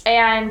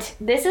 And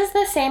this is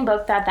the same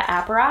book that the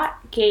Apparat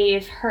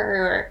gave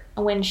her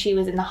when she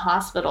was in the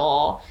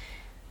hospital,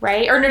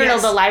 right? Or no,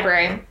 Yes. the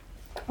library.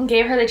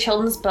 Gave her the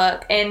children's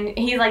book. And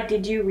he's like,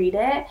 did you read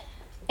it?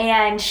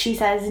 And she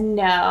says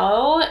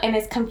no, and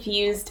is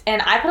confused.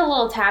 And I put a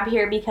little tab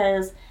here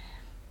because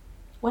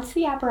what's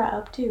the Apparat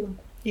up to?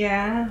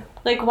 Yeah.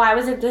 Like, why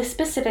was it the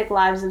specific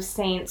Lives of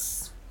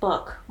Saints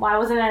book? Why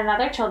wasn't it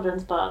another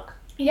children's book?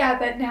 Yeah,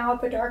 that now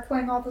the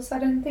Darkling all of a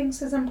sudden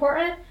thinks is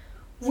important.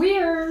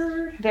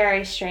 Weird.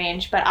 Very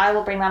strange, but I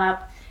will bring that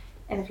up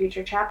in a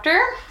future chapter.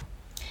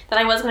 That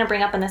I was going to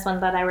bring up in this one,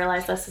 but I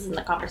realized this isn't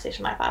the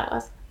conversation I thought it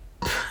was.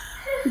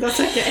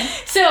 That's okay.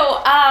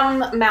 So,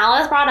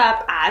 Mal is brought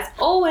up, as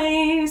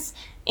always,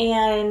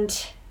 and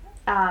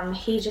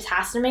he just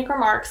has to make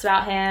remarks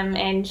about him,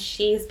 and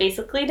she's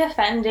basically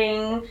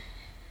defending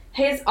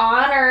His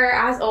honor,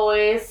 as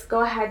always.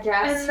 Go ahead,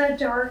 Jess. And the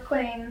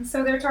Darkling.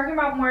 So they're talking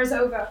about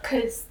Morozova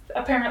because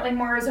apparently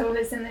Morozova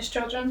is in this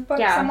children's book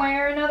some way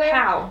or another.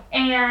 How?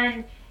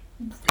 And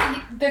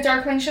the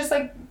Darkling's just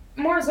like,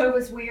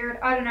 Morozova's weird.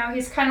 I don't know.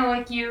 He's kind of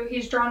like you.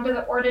 He's drawn to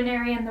the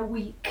ordinary and the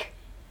weak.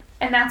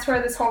 And that's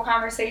where this whole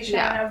conversation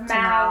of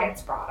Mal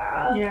gets brought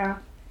up. Yeah.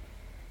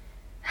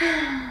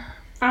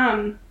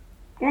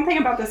 One thing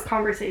about this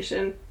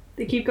conversation,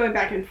 they keep going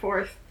back and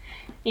forth.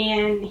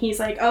 And he's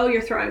like, oh,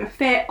 you're throwing a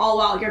fit all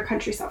while your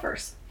country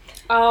suffers.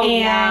 Oh,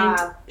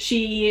 and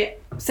she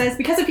says,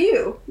 because of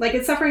you. Like,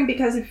 it's suffering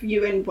because of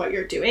you and what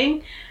you're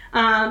doing.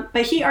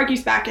 But he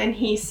argues back and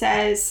he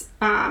says,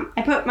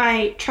 I put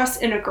my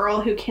trust in a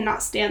girl who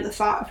cannot stand the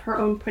thought of her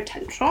own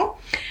potential.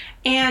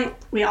 And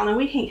we all know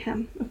we hate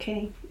him,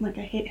 okay? Like,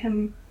 I hate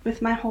him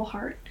with my whole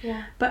heart.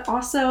 Yeah. But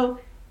also,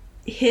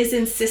 his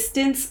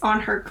insistence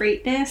on her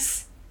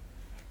greatness,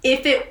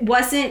 if it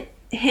wasn't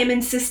him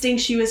insisting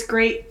she was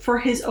great for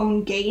his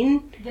own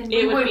gain, then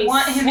we would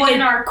want him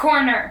in our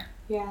corner.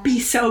 Yeah. Be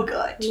so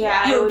good.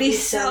 Yeah, it would be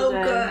so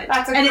good.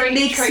 That's a and great it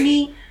makes trait.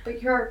 me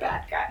But you're a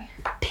bad guy.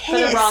 pissed For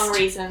the wrong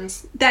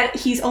reasons. that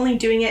he's only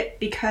doing it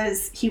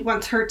because he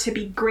wants her to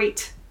be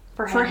great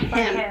For him. For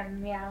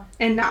him, yeah.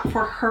 and not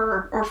for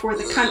her or for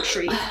the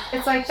country.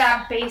 It's like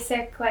that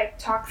basic, like,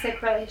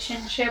 toxic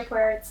relationship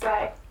where it's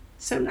like,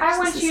 So I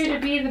want you narcissistic. to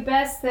be the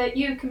best that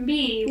you can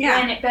be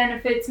Yeah. when it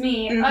benefits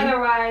me. Mhm.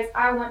 Otherwise,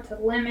 I want to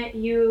limit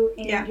you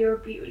in Yeah. your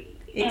beauty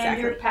and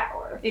Exactly. your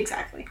power.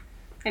 Exactly.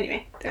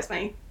 Anyway, there's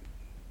my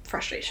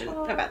frustration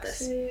about this.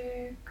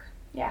 Toxic.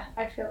 Yeah,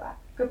 I feel that.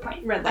 Good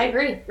point. Red I light.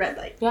 agree. Red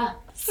light. Yeah.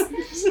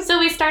 So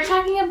we start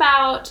talking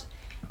about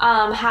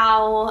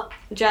how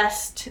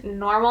just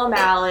normal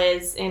Mal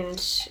is in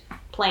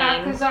playing.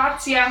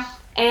 Akkusatia.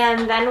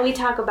 And then we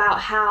talk about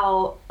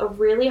how a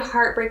really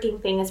heartbreaking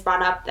thing is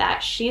brought up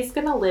that she's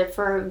going to live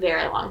for a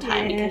very long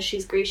time because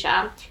she's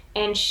Grisha.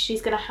 And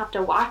she's going to have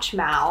to watch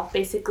Mal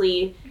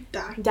basically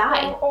Die.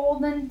 die. Grow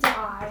old and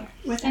die.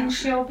 Without And her.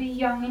 she'll be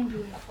young and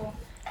beautiful.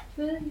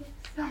 And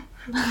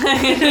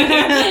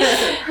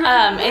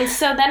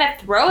so then it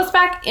throws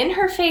back in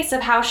her face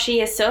of how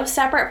she is so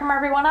separate from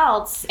everyone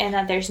else and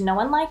that there's no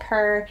one like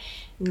her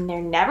and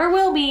there never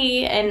will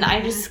be, and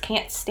I just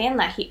can't stand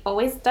that. He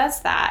always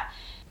does that.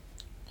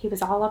 He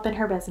was all up in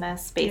her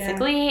business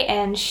basically,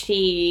 and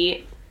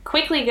she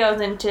quickly goes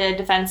into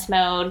defense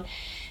mode,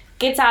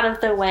 gets out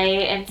of the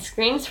way and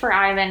screams for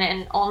Ivan,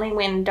 and only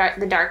when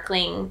the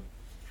Darkling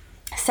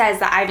says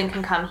that Ivan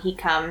can come, he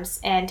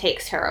comes and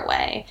takes her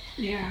away.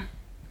 Yeah.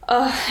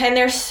 And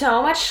there's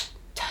so much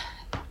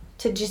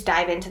to just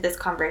dive into this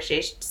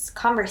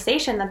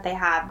conversation that they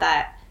have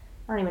that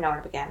I don't even know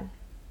where to begin.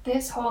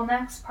 This whole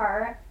next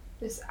part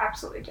is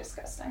absolutely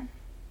disgusting.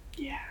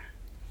 Yeah.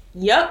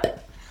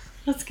 Yup.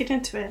 Let's get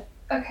into it.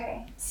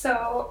 Okay,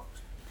 so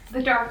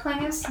the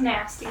Darkling is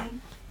nasty.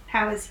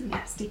 How is he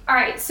nasty?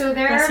 Alright, so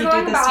they're What's he do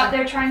going this about, time?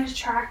 they're trying to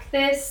track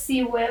this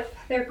sea whip.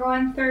 They're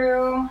going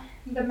through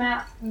the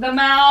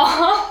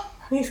Mal.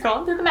 He's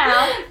going through the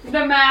mouth.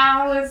 The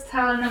Mal is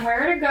telling them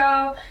where to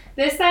go,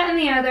 this, that, and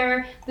the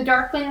other. The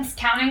Darkling's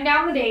counting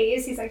down the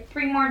days. He's like,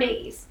 3 more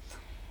days.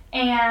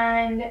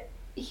 And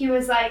he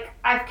was like,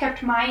 I've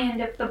kept my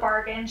end of the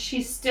bargain.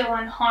 She's still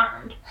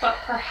unharmed. But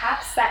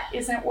perhaps that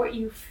isn't what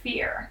you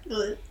fear.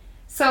 Ugh.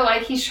 So,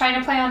 like, he's trying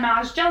to play on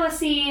Mal's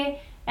jealousy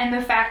and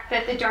the fact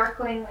that the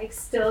Darkling, like,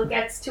 still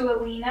gets to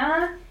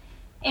Alina.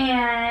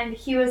 And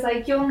he was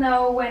like, you'll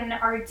know when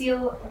our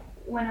deal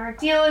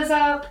is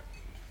up.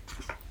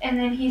 And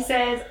then he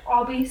says,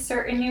 I'll be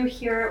certain you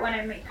hear it when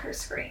I make her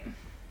scream.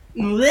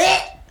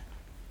 Blech.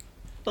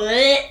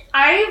 Blech.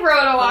 I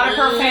wrote a lot of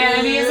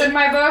profanities in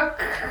my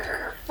book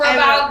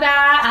about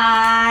that.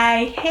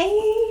 I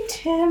hate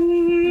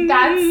him.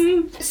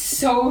 That's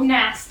so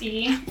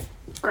nasty.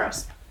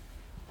 gross.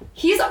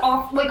 He's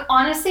off, like,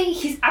 honestly,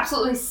 he's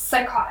absolutely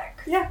psychotic.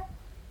 Yeah.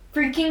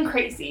 Freaking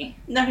crazy.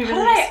 No, he How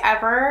really did is. I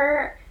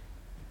ever...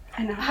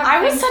 I know.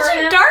 I was Things such for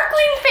a him.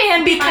 Darkling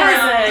fan because...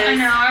 I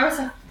know. I was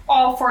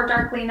all for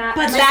Darkling. But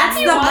that's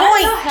the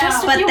point.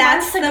 Just a But few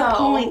that's months the ago.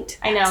 point.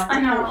 I know. I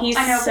know. He's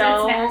I know,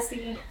 so... but it's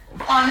nasty.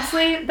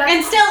 Honestly, that's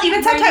And still,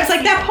 even where you sometimes, like,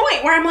 see that it.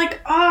 point where I'm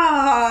like,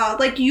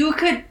 like, you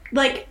could,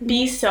 like,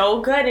 Be so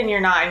good and you're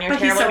not, and you're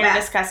But he's terrible so and you're bad.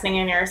 disgusting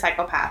and you're a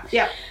psychopath.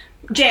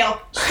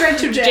 jail. Straight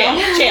to jail.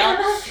 Jail.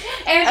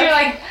 And you're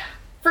like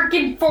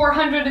freaking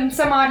 400 and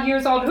some odd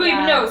years old. Who even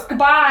Yeah. knows?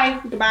 Goodbye.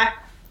 Goodbye.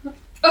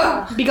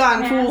 Ugh. Be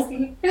gone, fool.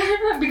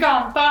 Nasty. Be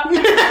gone, thought.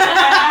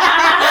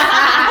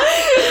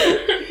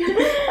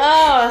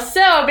 Oh,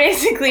 so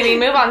basically we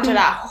move on to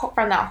that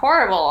from that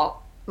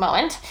horrible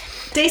moment.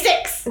 Day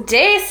 6.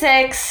 Day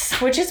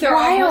 6, which is They're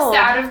wild. almost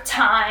out of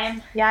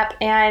time. Yep,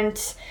 and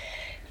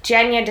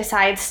Jenya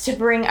decides to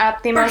bring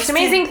up the most Burstin.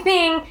 amazing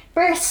thing,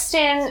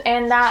 Burstin,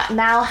 and that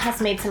Mal has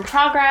made some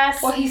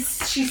progress. Well, she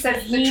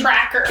says the He-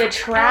 tracker. the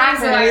tracker. I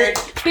was like,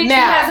 bitch, he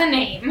Mal. has a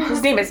name.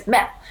 His name is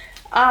Mel.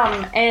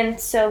 And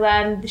so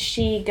then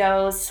she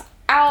goes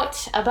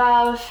out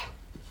above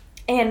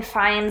and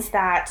finds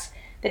that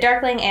the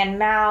Darkling and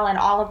Mal and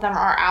all of them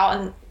are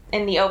out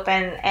in the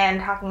open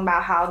and talking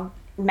about how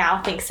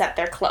Mal thinks that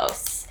they're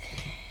close.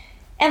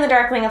 And the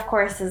Darkling, of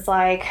course, is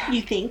like,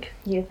 You think?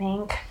 you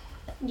think?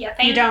 Yeah,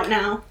 You don't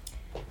know.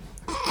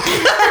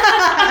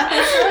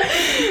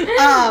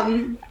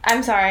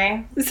 I'm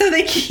sorry. So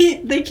they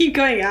keep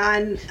going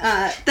on.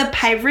 The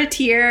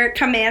privateer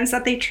commands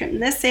that they trim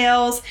the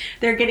sails.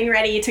 They're getting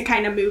ready to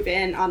kind of move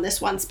in on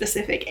this one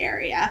specific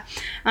area.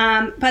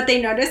 But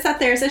they notice that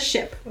there's a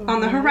ship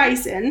on the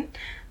horizon,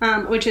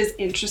 which is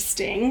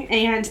interesting.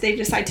 And they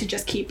decide to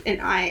just keep an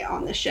eye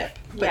on the ship,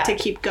 but to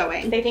keep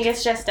going. They think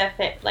it's just a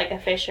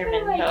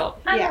fisherman boat.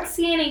 I don't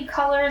see any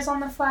colors on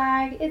the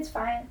flag. It's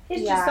fine.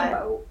 It's just a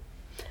boat.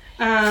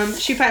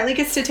 She finally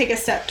gets to take a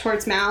step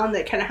towards Mal, and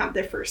they kind of have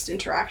their first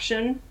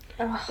interaction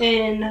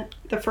in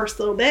the first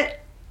little bit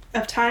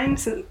of time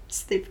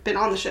since they've been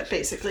on the ship,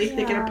 basically. Yeah.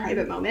 They get a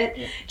private moment.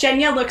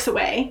 Genya looks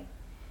away.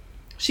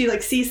 She,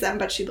 sees them,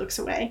 but she looks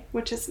away,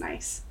 which is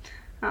nice.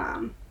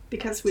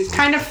 Because we've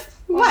kind of...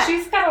 Well,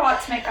 she's got a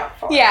lot to make up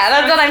for. Yeah,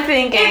 that's what I'm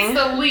thinking.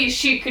 It's the least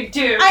she could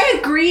do. I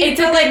agree. It's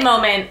a good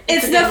moment.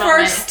 It's the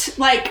first,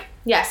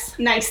 yes,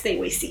 nice thing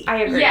we see.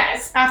 I agree.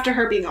 Yes. After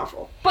her being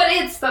awful. But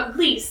it's the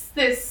least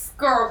this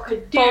girl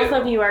could do. Both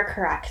of you are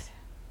correct.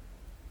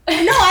 No,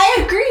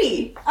 I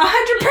agree. 100%.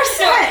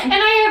 And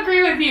I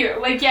agree with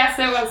you. Yes,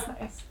 it was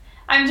nice.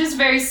 I'm just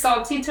very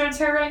salty towards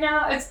her right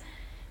now. It's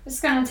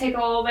going to take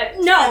a little bit.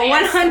 No,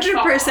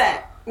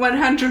 100%.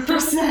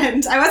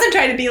 100%. I wasn't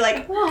trying to be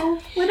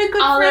oh, what a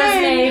good all friend.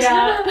 All made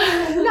up.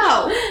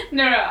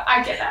 No,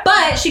 I get that.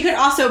 But she could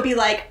also be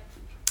the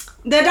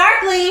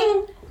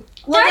Darkling.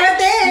 Look at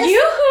this.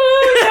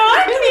 Yoo-hoo,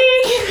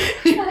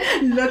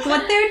 Darkling. Look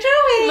what they're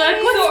doing.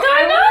 Look what's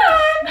going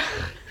on.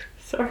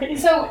 Sorry.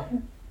 So,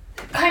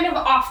 kind of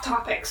off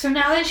topic. So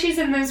now that she's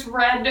in this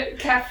red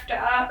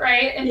kefta,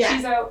 right? And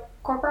she's a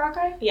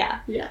Corporalnik? Yeah.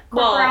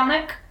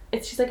 Corporalnik?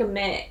 She's a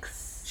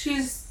mix.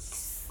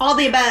 She's... all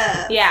the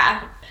above.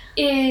 Yeah.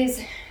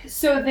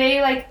 So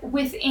they,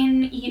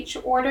 within each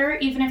order,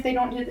 even if they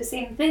don't do the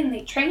same thing,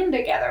 they train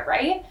together,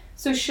 right?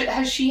 So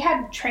has she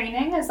had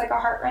training as, a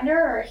Heartrender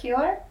or a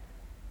healer?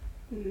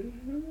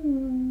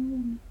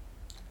 Mm-hmm.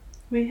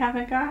 We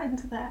haven't gotten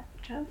to that,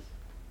 Jeff.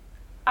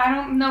 I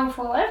don't know if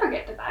we'll ever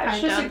get to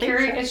that.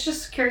 It's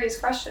just a curious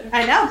question.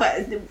 I know,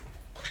 but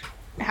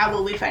how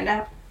will we find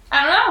out?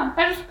 I don't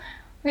know.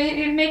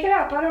 We make it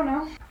up. I don't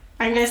know.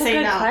 I'm going to say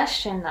no. That's a good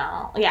question,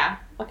 though. Yeah.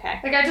 Okay.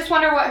 I just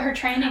wonder what her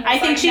training is. I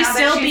think she's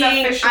still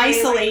being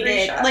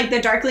isolated.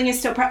 The Darkling is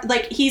still...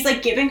 he's,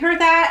 giving her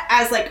that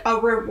as, a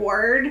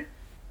reward.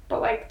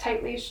 But,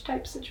 tight leash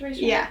type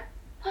situation? Yeah.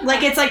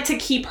 It's, to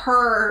keep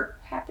her...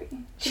 happy.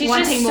 She's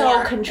just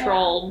so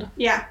controlled.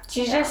 Yeah.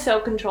 She's just so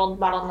controlled,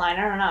 bottom line.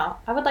 I don't know.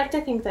 I would like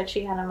to think that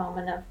she had a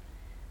moment of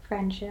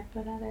friendship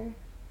with other...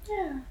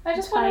 Yeah. I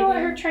just wonder what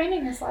her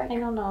training is like. I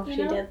don't know if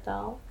she did,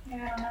 though.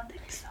 Yeah, I don't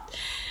think so.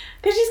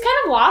 Because she's kind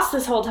of lost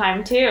this whole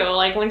time, too.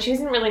 When she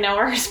doesn't really know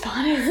where her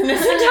spot is in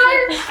this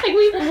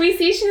entire... we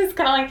see she's just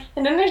kind of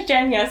and then there's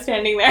Genya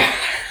standing there.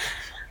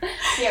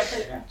 Yeah,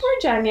 pretty much. Poor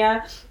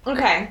Genya.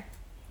 Okay.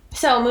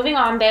 So, moving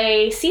on,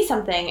 they see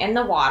something in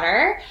the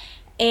water,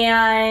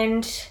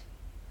 and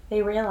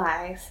they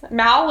realize...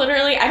 Mal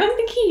literally... I don't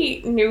think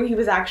he knew he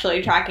was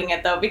actually tracking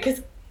it, though,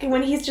 because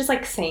when he's just,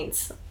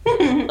 saints.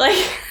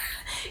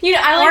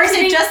 Or is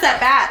it just that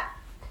bad?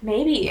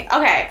 Maybe.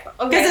 Okay.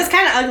 Because it's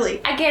kind of ugly.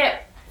 I get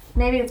it.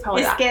 Maybe it's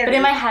probably that. Scary. But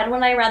in my head,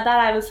 when I read that,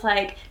 I was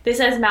like,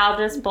 this is Mal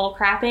just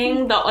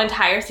bullcrapping the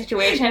entire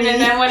situation. And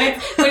then when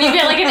you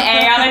get an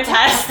A on a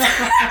test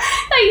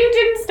that you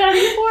didn't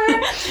study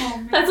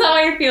for, that's how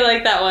I feel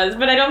like that was.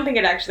 But I don't think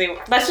it actually,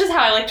 that's just how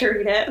I like to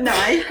read it. No,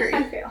 I agree.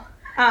 I feel.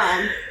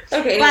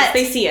 Okay, but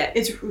they see it.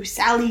 It's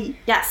Rusali.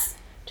 Yes.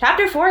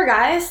 Chapter 4,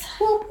 guys.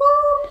 Whoop,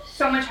 whoop.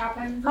 So much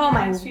happened. Oh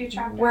my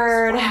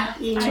word. Wow.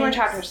 2 more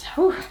chapters.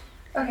 Whew.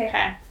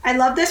 Okay. I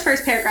love this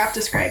first paragraph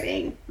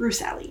describing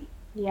Rusali.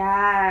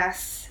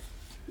 Yes.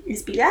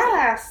 Is beautiful.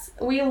 Yes.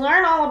 We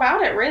learn all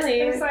about it,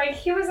 really. It was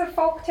he was a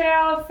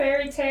folktale,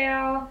 fairy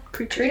tale,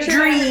 creature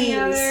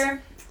dreams.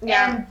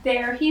 Yeah. And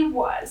there he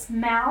was.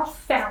 Mal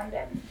found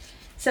him.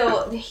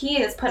 So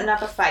he is putting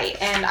up a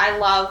fight, and I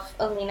love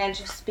Alina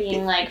just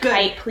being like, good.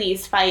 Fight,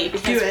 please fight,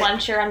 because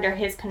once you're under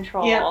his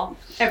control,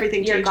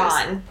 everything you're changes.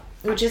 gone.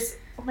 Which is,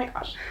 oh my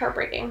gosh,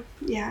 heartbreaking.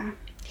 Yeah.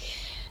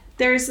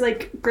 There's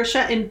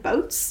Grisha in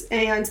boats,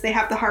 and they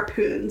have the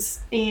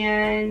harpoons,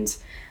 and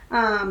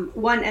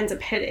one ends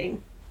up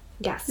hitting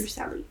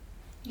Rusali.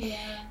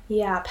 Yeah.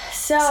 Yep.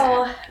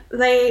 So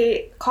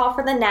they call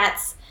for the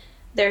nets.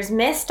 There's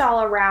mist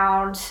all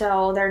around,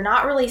 so they're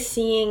not really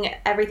seeing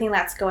everything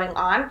that's going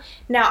on.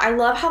 Now, I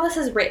love how this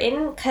is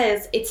written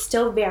because it's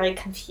still very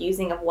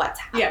confusing of what's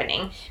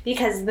happening.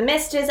 Because the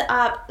mist is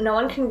up, no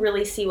one can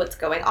really see what's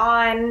going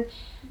on.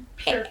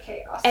 Pure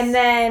chaos. And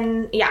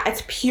then,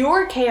 it's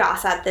pure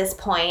chaos at this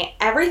point.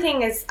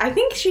 Everything is, I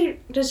think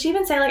does she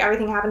even say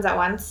everything happens at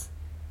once?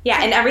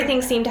 Yeah, and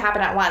everything seemed to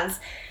happen at once.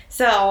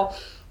 So,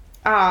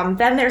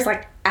 then there's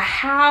a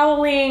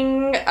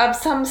howling of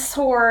some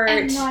sort.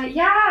 And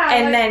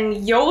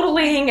Then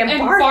yodeling and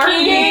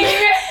barking.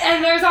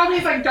 And there's all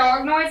these like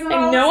dog noises.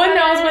 And no one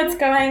knows what's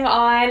going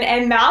on.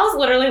 And Mal's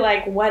literally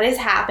like, what is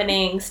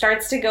happening?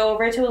 Starts to go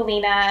over to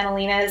Alina, and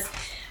Alina's,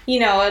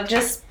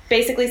 just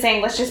basically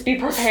saying, let's just be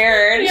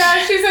prepared.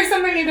 Yeah, she's like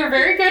something either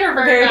very good or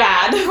very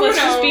bad. Let's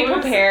just be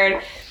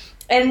prepared.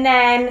 And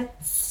then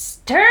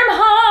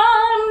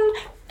Sturmhound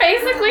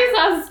basically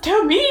says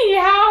to me,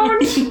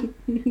 Hound.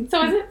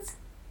 So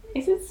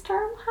is it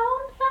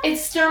Sturmhound?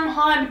 It's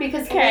Sturmhound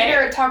because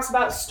later it talks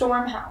about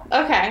Stormhound.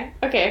 Okay.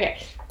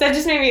 That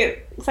just made me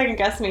second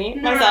guess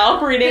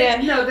myself reading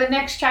it. No, the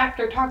next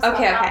chapter talks about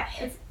that.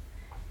 Okay.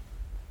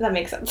 That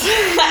makes sense.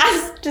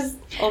 I was just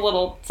a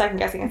little second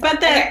guessing.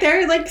 But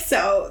they're like,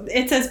 so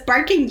it says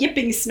barking,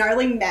 yipping,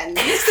 snarling men.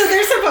 So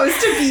they're supposed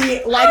to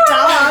be like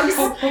dogs,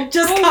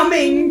 just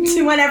coming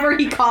to whenever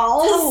he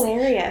calls. That's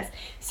hilarious.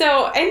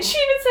 So, and she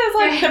even says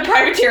like the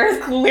privateer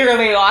has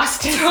clearly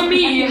lost his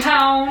Tummy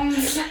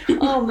hounds.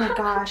 Oh my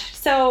gosh.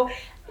 So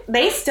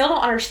they still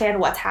don't understand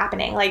what's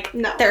happening. Like,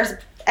 no. There's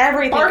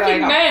everything barking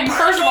going on. Men.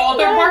 First of all,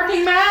 they're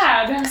barking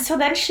mad. So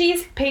then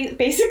she's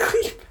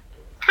basically.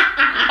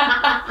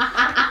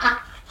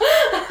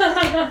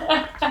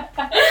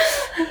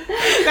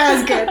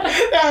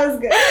 That was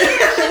good.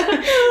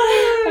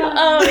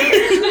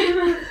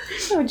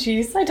 Oh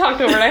jeez, I talked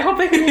over it. I hope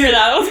they can hear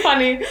that. That was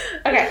funny.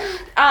 Okay.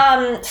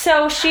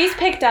 So she's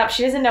picked up.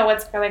 She doesn't know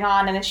what's going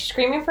on, and then she's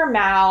screaming for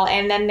Mal,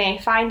 and then they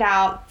find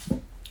out.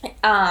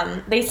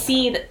 They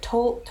see that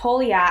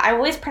Tolia. I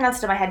always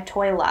pronounced it in my head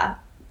Toila,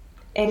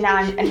 and now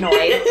I'm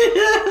annoyed.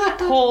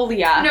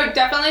 Tolia. No,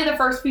 definitely the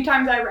first few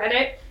times I read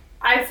it,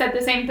 I said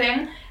the same thing,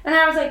 and then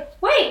I was like,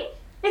 wait,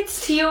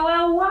 it's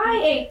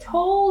Tolya,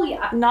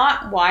 Tolia.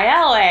 Not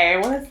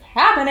YLA. What is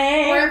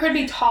happening? Or it could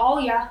be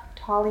Talia.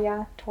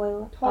 Tolia.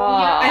 Tolia.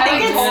 I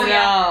think it's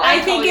Tolia. I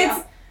think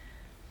it's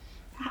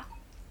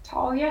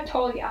Talia.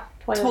 Tolia.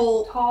 Talia.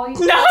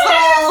 No.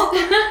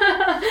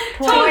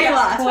 Tolia.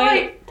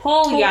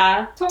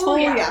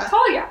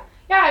 Tolia.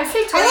 Yeah, I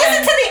say Tolia. I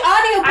listened to the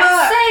audiobook. I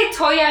say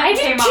Toya and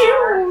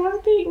Tamar. I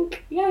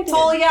think. Yeah, I did.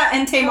 Tolia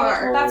and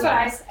Tamar. That's what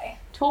I say.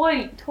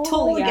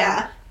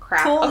 Tolia.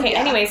 Crap. Tolia. Okay,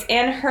 anyways,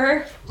 and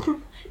her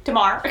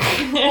Tamar.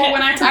 Well,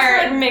 when I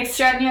Are mixed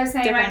Genya's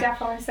name, different. I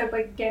definitely said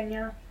like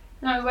Genya.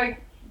 And I was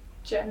like,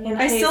 Genya.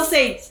 I still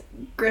say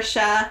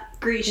Grisha.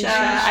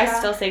 I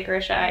still say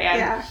Grisha.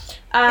 Yeah.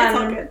 It's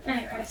all good.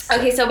 Anyways.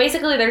 Okay, so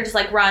basically they're just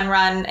like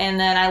run, and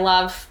then I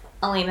love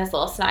Alina's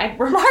little snide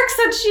remarks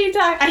that she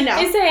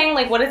is saying,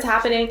 like, what is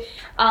happening.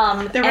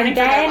 They're running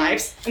for their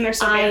lives, and they're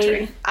so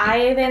bantering.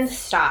 Ivan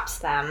stops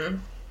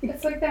them.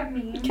 It's like that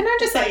meme. Can I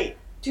just say,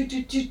 do,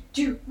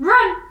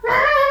 run!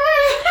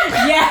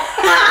 yeah.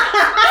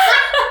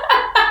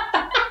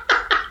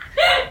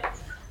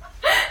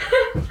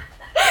 We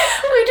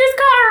just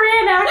got a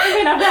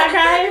reenactment of that,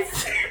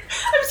 guys.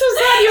 I'm so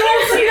sad you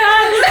won't see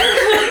that.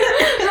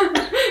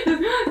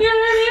 You know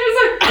what I mean? It's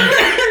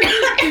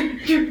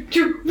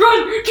like,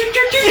 run!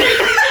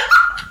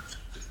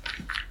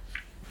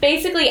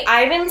 Basically,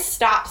 Ivan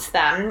stops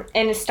them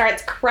and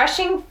starts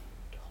crushing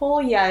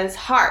Tolya's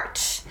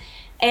heart.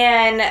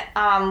 And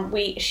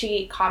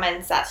she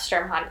comments that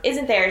Sturmhound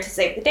isn't there to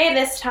save the day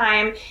this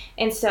time.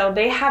 And so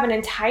they have an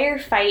entire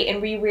fight,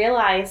 and we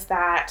realize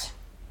that,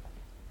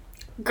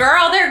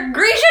 girl, they're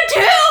Grisha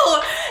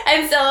too!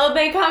 And so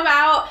they come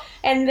out,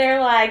 and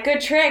they're like,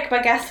 good trick,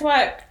 but guess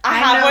what? I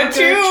have one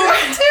too.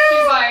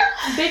 She's like,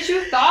 bitch,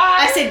 you thought.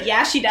 I said,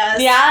 yeah, she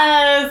does.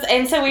 Yes.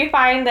 And so we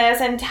find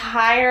this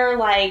entire,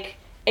 like,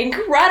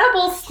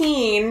 incredible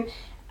scene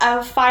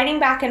of fighting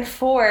back and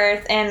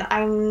forth,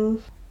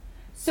 and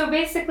So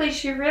basically,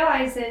 she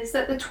realizes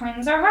that the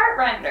twins are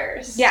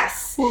heartrenders.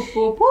 yes. Whoop,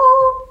 whoop,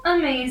 whoop.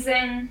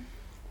 Amazing.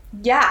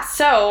 Yeah,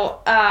 so,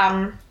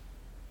 And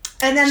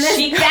then this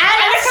She-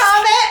 bad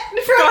comment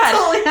Go from ahead.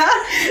 Tolia.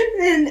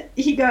 And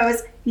he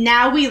goes,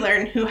 now we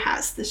learn who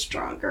has the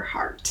stronger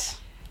heart.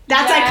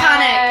 That's Yes.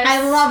 iconic.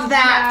 I love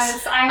that.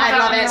 Yes, I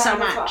love it so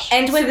underlined as much.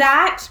 and with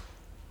that,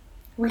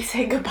 we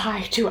say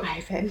goodbye to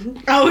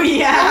Ivan. Oh, Oh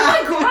yeah.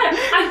 my god,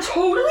 I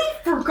totally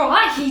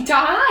forgot he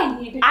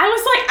died.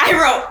 I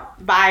wrote,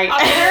 bye.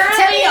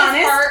 Apparently, To be his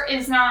honest- heart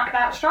is not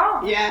that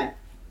strong. Yeah.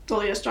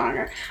 Tolia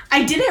stronger.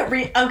 I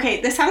didn't okay,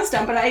 this sounds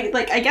dumb, but I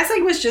guess I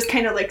was just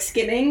kind of like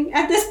skimming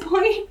at this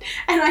point,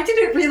 and I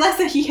didn't realize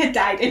that he had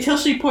died until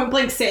she point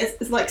blank says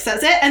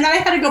it, and then I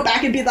had to go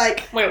back and be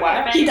like, Wait,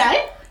 what? he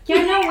died?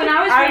 Yeah, no, when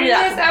I was I reading did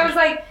that this, I was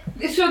like,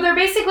 so they're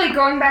basically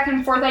going back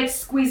and forth, like,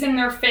 squeezing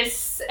their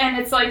fists, and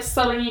it's, like,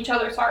 slowing each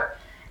other's heart.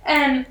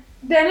 And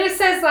then it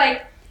says,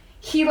 like,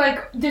 he,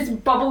 like, this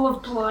bubble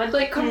of blood,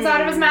 like, comes out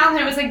of his mouth, and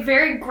it was, like,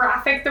 very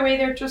graphic the way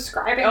they're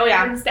describing Oh,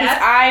 yeah. Ivan's His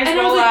death. eyes And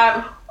I roll was like,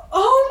 up.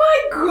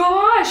 Oh my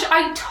gosh,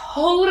 I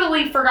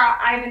totally forgot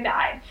Ivan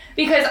died.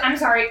 Because, I'm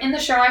sorry, in the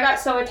show I got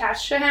so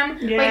attached to him.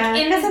 Yeah,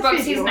 like, in his that's books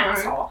what he's you an are.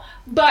 asshole.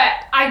 But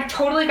I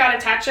totally got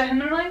attached to him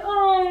and I'm like,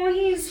 oh,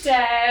 he's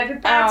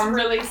dead. That's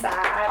really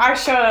sad.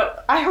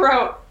 I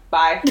wrote,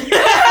 bye.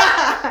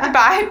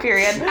 Bye,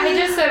 period. I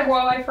just said,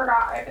 well, I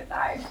forgot Ivan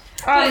died.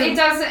 But it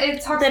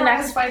talks about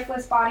next- his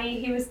lifeless body.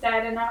 He was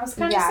dead, and I was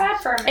kind of Yeah.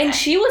 sad for him. And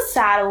she was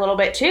sad a little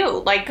bit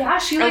too. Like, yeah,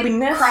 she like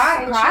Alina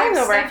cried. She cried like,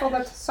 over it. stifled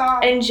a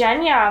sob. And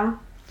Jenya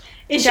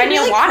Is she Jenya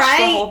really watched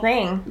crying? the whole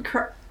thing.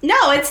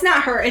 No, it's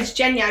not her. It's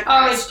Jenya.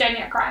 Oh, it's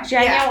Jenya crying.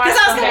 Jenya Yeah, watched because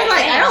I was the thinking whole like,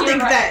 thing. I don't You're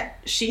think right. that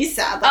she's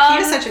sad. Like, he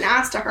was Um, such an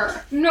ass to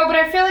her. No, but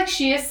I feel like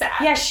she is sad.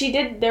 Yeah, she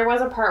did. There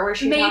was a part where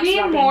she Maybe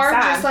talks about more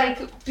being sad. just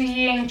like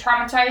being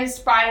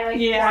traumatized by like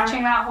Yeah.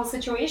 watching that whole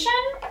situation.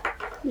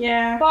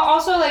 Yeah. But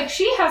also like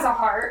she has a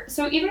heart,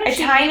 so even if A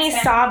she tiny hates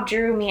him, sob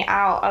drew me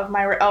out of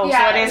my. Oh,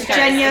 Yeah, so it is her.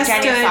 Jenya Jenya's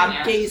stood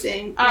sob.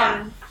 gazing.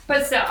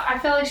 But still, I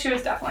feel like she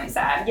was definitely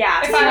sad.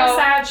 Yeah, If I was so-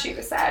 sad, she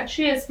was sad.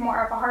 She has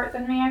more of a heart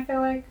than me, I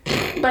feel like.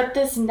 But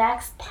this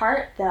next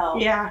part, though,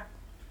 Yeah.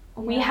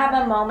 we have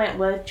a moment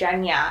with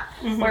Jenya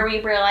where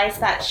we realize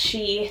that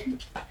she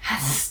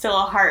has still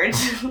a heart.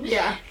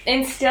 Yeah.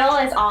 And still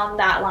is on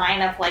that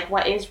line of like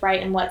what is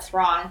right and what's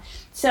wrong.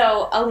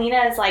 So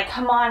Alina is like,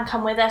 come on,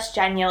 come with us,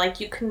 Jenya. Like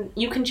you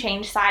can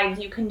change sides,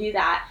 you can do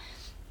that.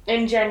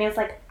 And Jenya's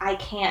like, I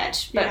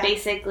can't. But Yeah.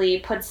 basically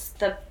puts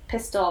the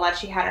pistol that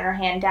she had in her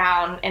hand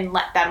down and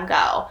let them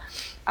go.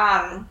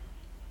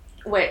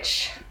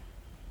 Which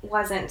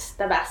wasn't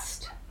the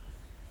best.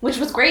 Which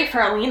was great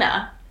for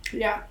Alina.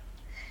 Yeah.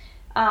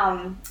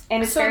 And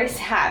it's So- very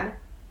sad.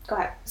 Go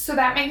ahead. So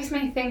that makes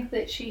me think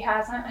that she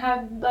hasn't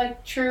had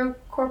like true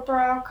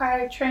Corporal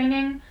Kai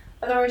training.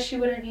 Otherwise, she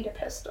wouldn't need a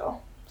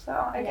pistol. So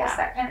I guess Yeah.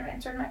 that kind of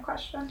answered my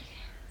question.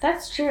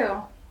 That's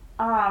true.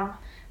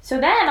 So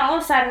then all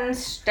of a sudden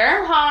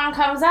Sturmhorn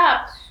comes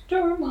up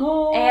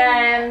Stormhole.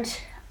 and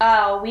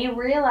we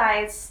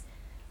realize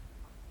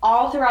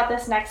all throughout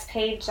this next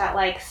page that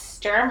like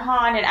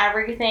Sturmhorn and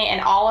everything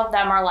and all of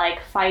them are like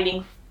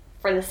fighting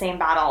for the same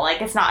battle.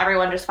 Like it's not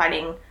everyone just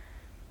fighting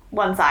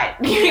one side.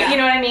 Yeah. You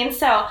know what I mean?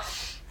 So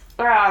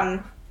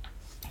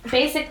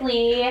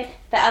basically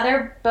the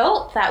other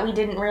boat that we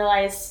didn't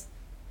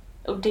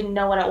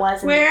know what it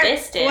was in the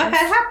distance. What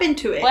had happened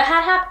to it? What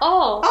had happened?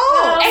 Oh,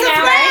 Oh, and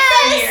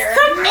surprise! Here.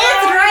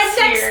 It's right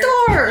next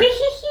door.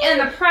 And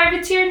the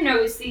privateer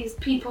knows these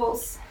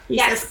peoples. He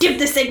Yes. says, give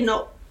the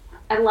signal.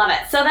 I love it.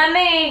 So then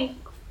they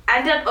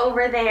end up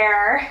over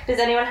there. Does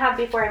anyone have,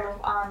 before I move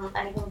on,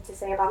 anything to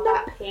say about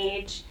that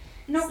page?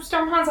 Nope,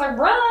 Stormhound's like,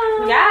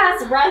 run!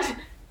 Yes,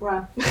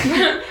 run.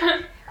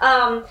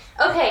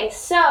 Okay,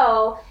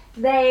 so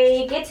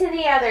they get to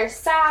the other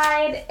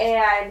side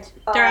and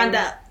They're on a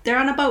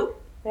boat.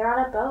 They're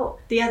on a boat.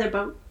 The other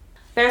boat.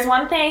 There's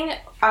one thing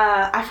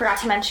I forgot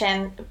to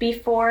mention.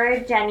 Before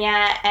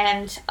Jenya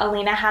and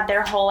Alina had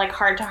their whole like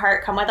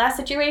heart-to-heart come with us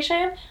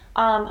situation,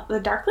 the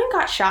Darkling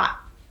got shot.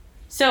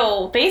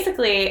 So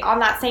basically, on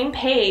that same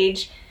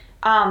page,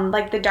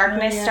 like the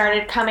darkness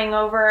started coming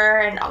over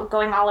and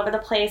going all over the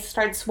place,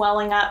 started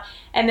swelling up,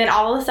 and then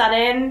all of a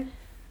sudden,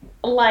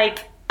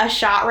 like a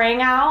shot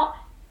rang out,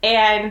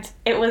 and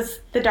it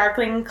was the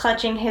Darkling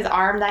clutching his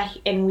arm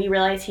and we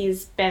realize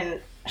he's been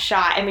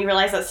shot, and we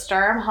realize that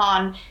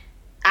Sturmhorn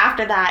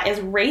after that is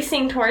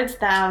racing towards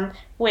them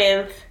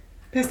with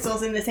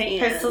Pistols in his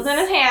hand. pistols in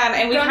his hand,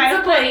 and we Guns kind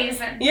of put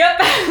a-blazing. yep.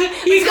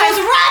 He goes,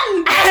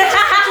 run!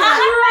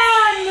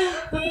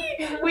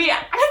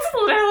 It's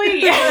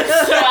literally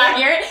so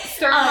accurate.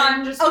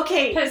 Stormhound just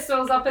Okay.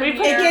 pistols up in We the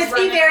put- air. It gives me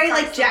running very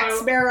across like the Jack road.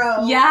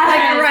 Sparrow. Yes.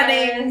 Like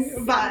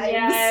running vibes.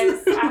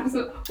 Yes,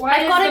 absolutely. Why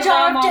I've is got a the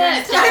job bomb to-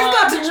 always I've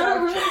got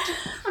gone?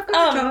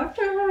 a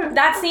job.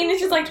 That scene is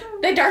just like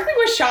the Darkling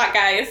was shot,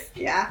 guys.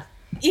 Yeah.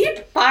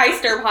 Eat by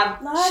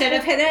Sturmhorn. Should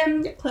have hit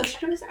him. Pushed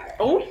to his arm.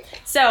 Oh.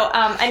 So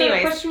Should've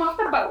anyways, pushed him off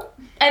the boat.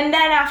 and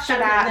then after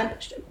Shot him and that, then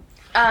pushed him.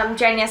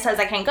 Jenya says,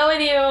 I can't go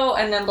with you,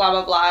 and then blah,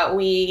 blah, blah.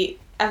 We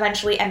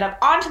eventually end up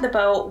onto the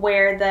boat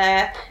where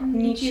the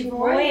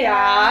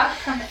Nichivoya,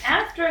 come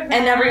after them.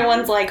 and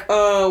everyone's like,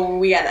 oh,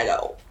 we gotta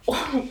go.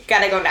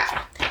 Gotta go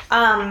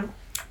now.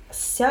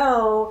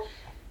 So,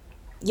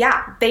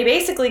 yeah, they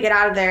basically get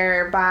out of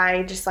there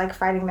by just, like,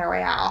 fighting their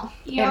way out.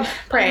 Yep. And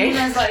pray.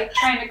 Alina's like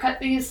trying to cut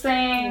these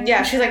things.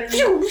 Yeah, she's like, and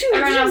phew, phew,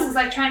 everyone else phew. is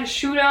like trying to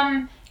shoot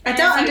them. I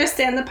don't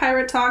understand the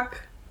pirate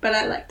talk, but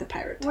I like the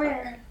pirate talk.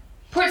 Where?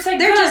 Portside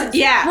They're guns. just-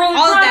 yeah, Rolling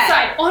all of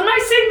that. broadside on my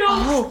signal.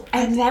 Oh,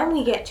 and then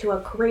we get to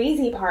a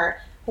crazy part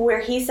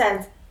where he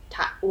says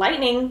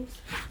lightning,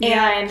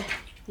 Yeah. and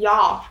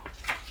y'all,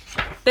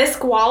 the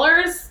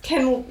squallers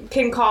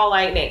can call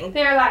lightning.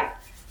 They're like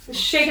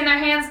shaking their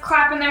hands,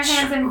 clapping their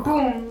hands, and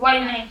boom,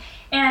 lightning.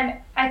 And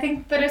I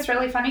think that it's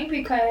really funny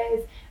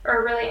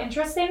or really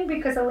interesting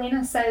because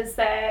Alina says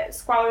that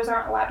squallers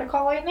aren't allowed to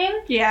call lightning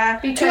Yeah.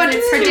 because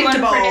it's too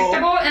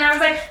unpredictable. And I was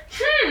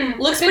like,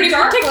 Looks the pretty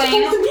Darkling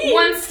predictable to me.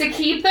 wants to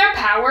keep their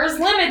powers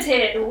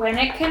limited when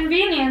it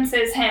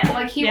conveniences him.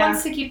 Like, he Yeah.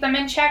 wants to keep them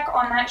in check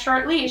on that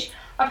short leash.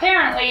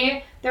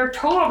 Apparently, they're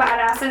total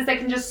badasses. They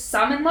can just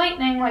summon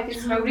lightning like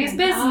it's nobody's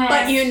business.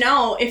 But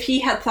if he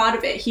had thought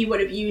of it, he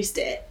would have used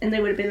it. And they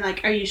would have been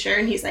like, are you sure?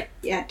 And he's like,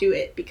 yeah, do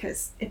it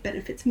because it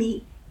benefits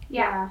me.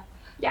 Yeah.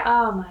 Yeah.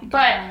 Oh my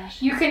But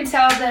gosh. you can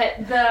tell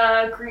that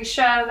the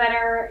Grisha that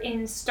are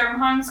in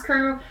Sturmhorn's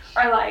crew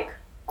are like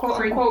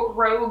quote unquote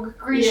rogue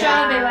Grisha.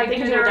 Yeah, they like they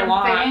do can do what their they own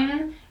want.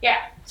 thing. Yeah.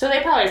 So they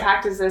probably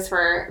practice this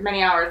for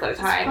many hours at a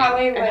time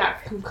probably and like-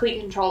 have complete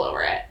control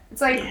over it.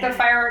 It's like Yeah. the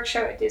fireworks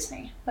show at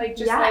Disney. Like,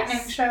 just Yes.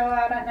 lightning show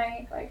out at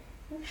night. Like,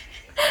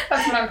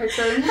 that's what I'm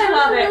picturing. I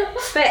love it.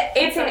 But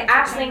it's So an absolutely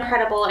entertaining.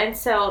 incredible, and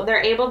so they're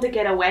able to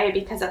get away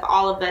because of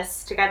all of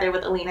this together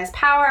with Alina's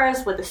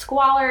powers, with the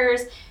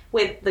squallers,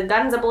 with the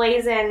guns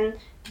ablazing.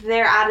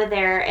 They're out of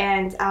there,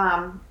 and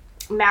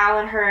Mal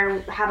and her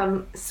have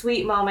a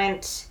sweet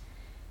moment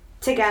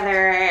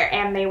together,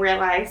 and they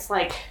realize,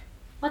 like,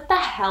 what the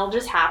hell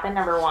just happened,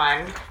 number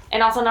one.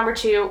 And also, number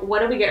two, what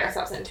did we get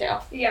ourselves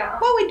into? Yeah.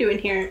 What are we doing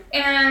here?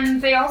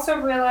 And they also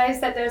realize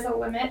that there's a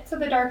limit to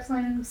the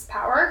Darkling's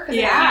power because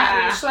they Yeah.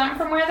 can't reach them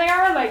from where they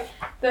are. Like,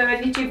 the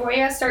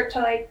Nichiboya start to,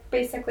 like,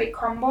 basically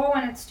crumble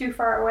when it's too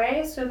far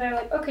away. So they're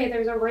like, okay,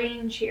 there's a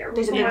range here.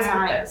 There's a We good can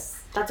work with sign.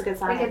 this. That's a good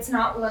sign. Like, it's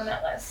not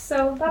limitless.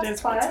 So That's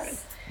that's good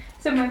plus.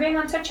 So moving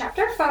on to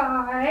chapter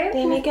 5.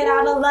 They make it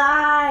out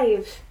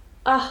alive.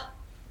 Ugh.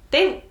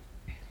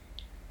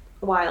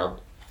 Wild.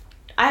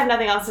 I have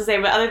nothing else to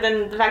say, but other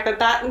than the fact that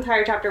that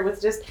entire chapter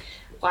was just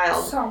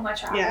wild. So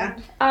much happened. Yeah.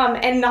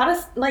 And not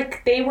as,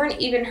 like, they weren't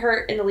even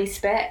hurt in the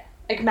least bit.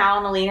 Like, Mal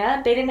and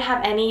Alina, they didn't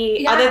have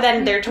any, Yeah. other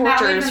than their Mal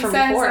tortures even from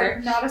says, before.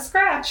 like, not a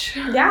scratch.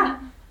 Yeah,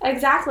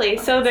 exactly.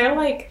 So they're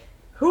like,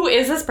 who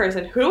is this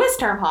person? Who is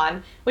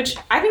Termhan? Which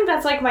I think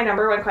that's, like, my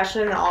number one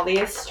question in all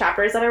these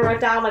chapters that I wrote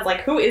down was,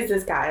 like, who is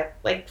this guy?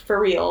 Like, for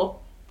real.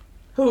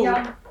 Who?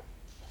 Yum.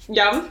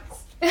 Yum?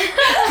 I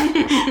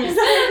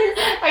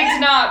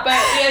did not, but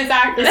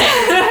exactly.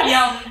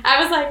 Yum. I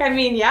was like, I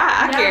mean, yeah,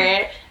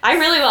 accurate. I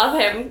really love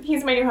him.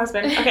 He's my new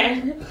husband.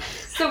 Okay.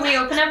 So we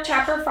open up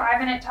chapter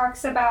 5 and it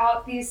talks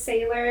about these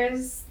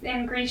sailors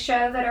in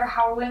Grisha that are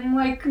howling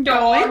like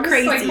dogs,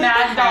 crazy. like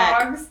mad What the heck?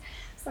 dogs.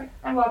 It's like,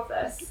 I love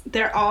this.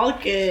 They're all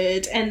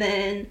good. And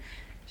then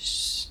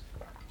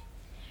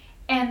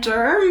And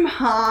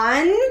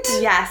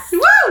Dermhand, Yes.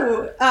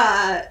 woo!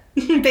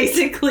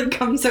 Basically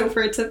comes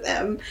over to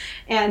them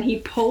and he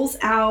pulls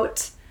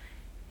out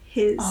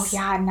his Oh,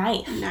 yeah,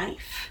 knife.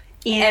 knife.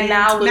 And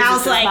Mal loses Mal's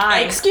his like,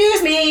 mind.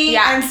 excuse me,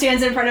 Yeah. and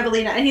stands in front of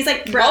Alina. And he's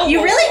like, bro, Whoa, you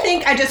whoa, really whoa.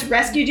 think I just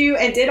rescued you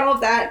and did all of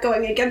that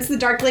going against the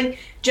Darkling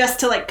just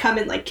to, like, come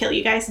and, like, kill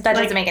you guys? That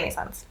like, doesn't make any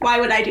sense. why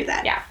would I do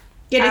that? Yeah.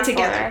 Get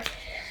Absolutely. it together.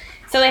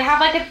 So they have,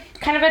 like, a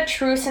kind of a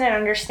truce and an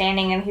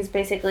understanding, and he's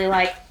basically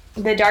like,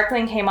 the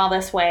Darkling came all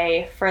this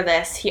way for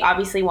this. He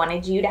obviously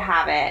wanted you to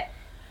have it.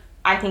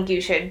 I think you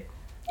should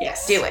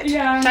Yes. do it.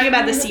 yeah, Talk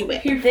about the sea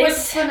whip. He This-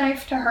 flips the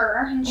knife to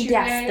her and she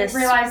Yes, this-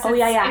 realizes oh,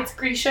 yeah. it's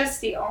Grisha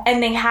steel.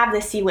 And they have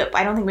the sea whip.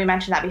 I don't think we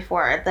mentioned that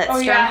before. That Oh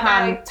yeah, Sturmhond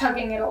they're like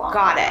tugging it along.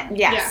 got it.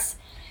 Yes.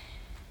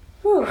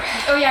 Whew.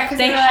 Oh yeah, because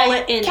They they're haul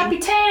like, it in.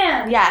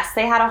 Capitan! Yes,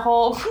 they had a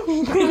whole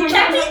Capitan!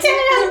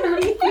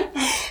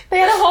 they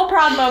had a whole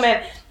proud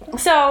moment.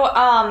 So,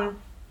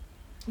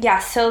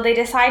 so they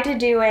decide to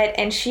do it,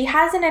 and she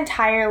has an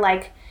entire,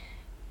 like,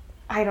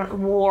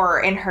 war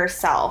in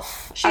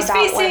herself She's about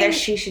whether facing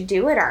she should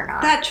do it or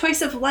not. That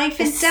choice of life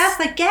and This- death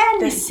again.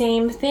 The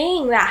same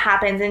thing that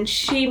happens, and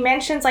she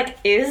mentions, like,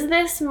 is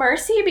this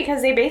mercy?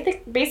 Because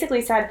they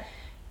basically said,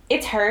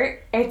 it's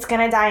hurt, it's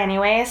gonna die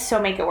anyways,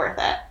 so make it worth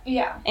it.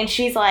 Yeah. And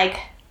she's like,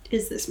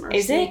 Is this mercy?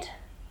 is it?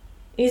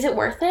 Is it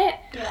worth it?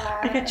 Yeah.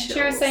 I got And she was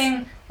chills.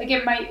 saying, like,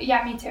 it might,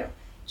 yeah, me too.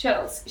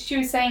 Chills. She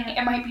was saying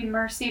it might be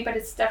mercy, but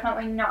it's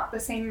definitely not the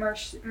same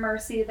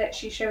mercy that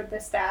she showed the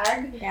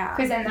stag. Yeah.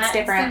 Because in it's that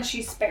different. instance,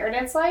 she spared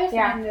its life,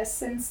 Yeah. and in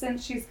this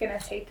instance, she's gonna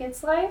take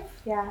its life.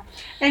 Yeah.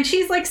 And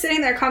she's like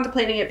sitting there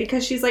contemplating it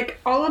because she's like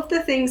all of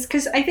the things,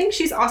 because I think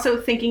she's also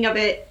thinking of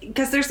it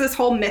because there's this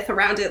whole myth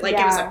around it, like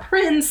it was a Yeah.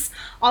 prince,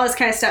 all this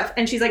kind of stuff.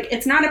 And she's like,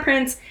 it's not a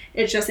prince,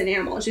 it's just an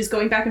animal. And she's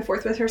going back and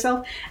forth with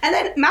herself. And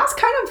then Mal's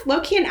kind of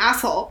low-key an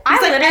asshole. He's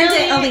I like, end it,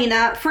 literally-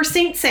 Alina, for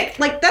Saint's sake.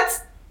 Like,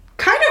 that's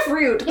kind of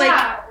rude.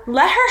 Yeah.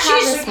 Let her have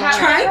Like, this she's moment.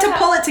 trying to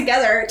pull it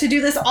together to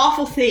do this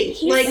awful thing.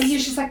 He's- And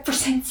he's just like, for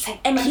saint's sake.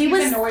 And Like, he he's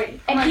was-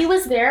 annoyed. And Like, he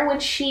was there when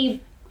she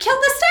killed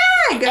the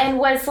stag! and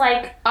was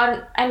like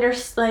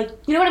like,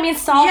 you know what I mean?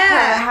 Saw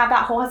Yeah. her have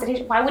that whole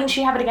hesitation. Why wouldn't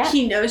she have it again?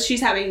 He knows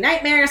she's having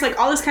nightmares, like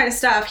all this kind of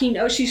stuff. He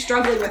knows she's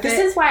struggling with This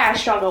it. is why I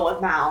struggle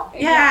with Mal.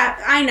 Yeah,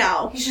 I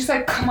know. he's just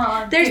like, come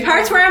on. There's dude.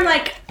 parts where I'm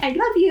like, I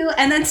love you.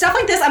 And then stuff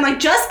like this, I'm like,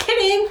 just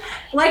kidding.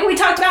 Like we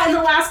talked about in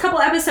the last couple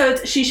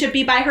episodes, she should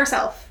be by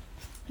herself.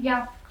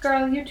 Yeah,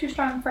 girl, you're too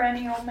strong for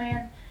any old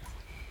man.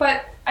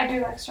 But I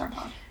do like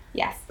Stormhawk.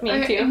 Yes,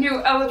 me too.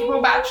 New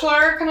eligible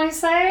bachelor, can I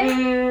say?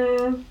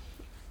 Mm,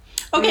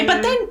 Okay,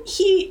 but then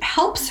he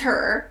helps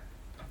her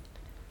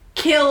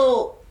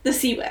kill the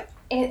sea whip.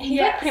 he like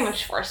Yes. pretty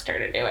much forced her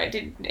to do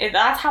it.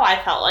 That's how I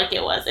felt like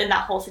it was in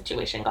that whole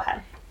situation. Go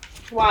ahead.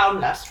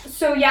 Wildness.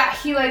 So yeah,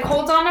 he like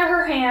holds onto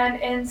her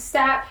hand and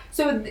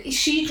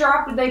she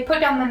dropped, they put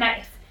down the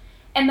knife.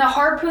 And the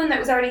harpoon that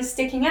was already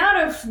sticking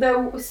out of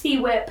the sea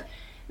whip,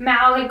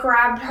 Mal like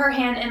grabbed her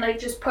hand and like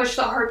just pushed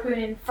the harpoon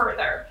in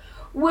further.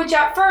 Which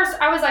at first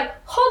I was like,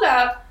 hold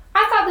up,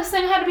 I thought this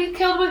thing had to be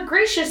killed with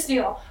Grisha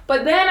steel.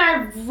 But then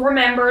I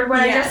remembered what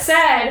I just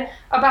said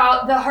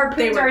about the They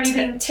harpoons were already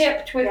being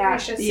tipped with Yeah.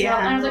 Grisha steel. Yeah.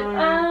 And I was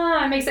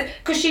like, it makes sense.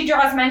 Because she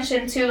draws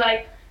mention to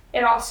like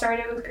it all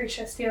started with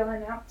Grisha Steele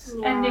and now it's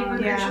Yeah. ending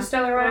with Yeah. Grisha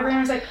Steele or whatever. And I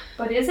was like,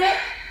 but is it?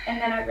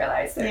 And then I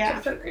realized that Yeah.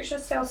 it's with Grisha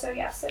Steele, so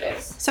yes, it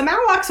is. So Mal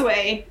walks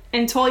away,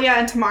 and Tolia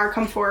and Tamar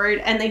come forward,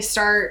 and they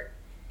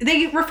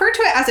refer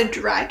to it as a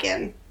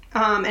dragon,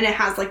 and it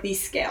has like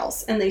these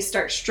scales, and they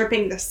start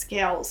stripping the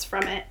scales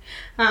from it.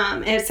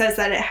 And it says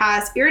that it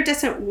has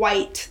iridescent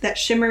white that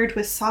shimmered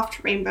with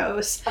soft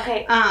rainbows.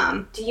 Okay.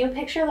 Do you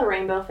picture the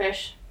rainbow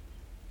fish?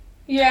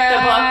 Yeah.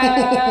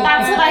 The book.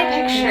 That's what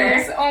I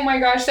picture. Oh my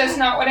gosh, that's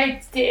not what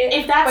I did.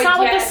 If that's But not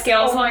what the yes,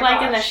 scales oh my look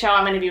like in the gosh. show,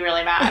 I'm going to be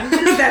really mad.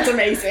 That's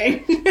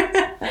amazing.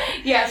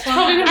 Yes,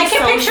 Totally gonna I be can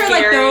so picture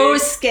like scary.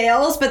 those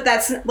scales, but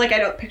that's like I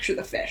don't picture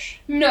the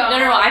fish. No,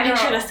 I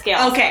picture the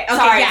scales. Okay,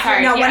 Sorry, yeah,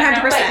 sorry. no, Yeah,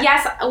 100%. But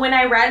yes, when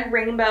I read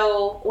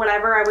rainbow,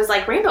 whatever, I was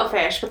like rainbow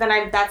fish. But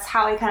then that's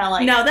how I kind of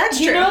like. No, that's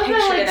You true. know the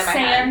pictured it like in my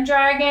sand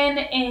dragon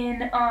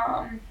in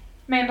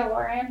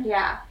Mandalorian?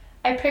 Yeah.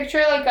 I picture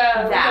like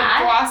a That?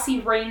 glossy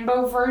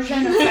rainbow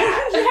version of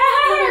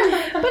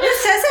that. But it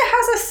says it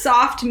has a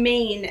soft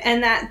mane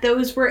and that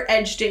those were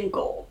edged in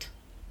gold.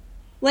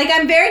 Like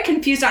I'm very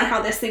confused on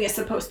how this thing is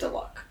supposed to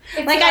look.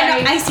 It's Like I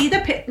know I see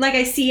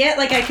I see it,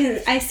 like I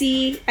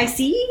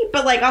see,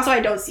 but like also I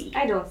don't see.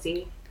 I don't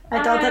see.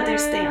 I don't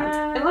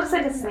understand. It looks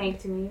like a snake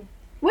to me.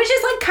 Which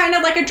is like kind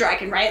of like a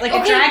dragon, right? Like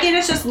a Okay. dragon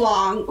is just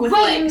long with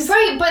Right, legs.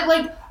 right, but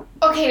like,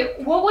 okay,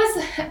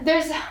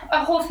 there's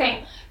a whole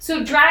thing.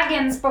 So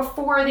dragons,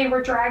 before they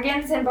were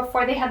dragons and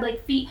before they had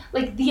like feet,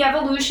 like the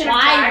evolution of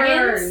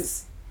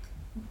dragons.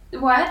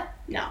 What?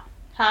 No.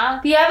 Huh?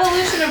 The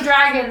evolution of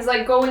dragons,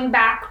 like going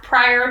back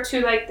prior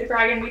to like the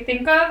dragon we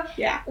think of,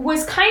 Yeah.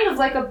 was kind of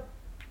like a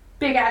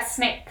big ass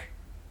snake.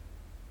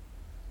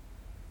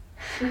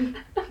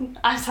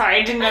 I'm sorry,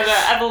 I didn't know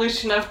the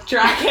evolution of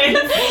dragons.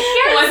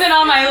 It wasn't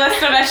on my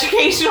list of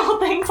educational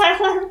things I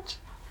learned.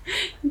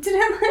 You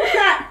didn't learn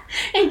that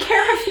in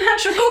Care of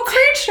Magical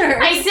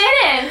Creatures. I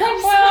didn't.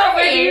 I'm Well,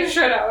 but sorry. you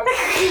should have.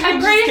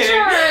 I'm just pretty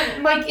kidding.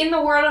 sure, like in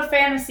the world of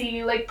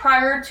fantasy, like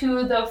prior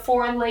to the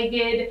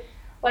four-legged,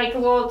 like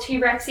little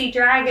T-Rexy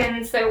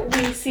dragons that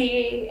we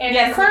see in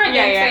Yes, current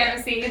yeah, day yeah.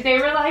 fantasy, they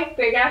were like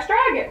big ass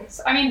dragons.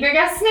 I mean, big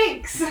ass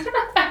snakes.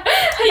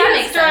 That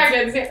Yes, makes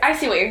dragons. sense. I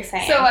see what you're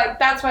saying. So like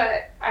that's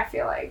what I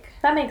feel like.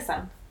 that makes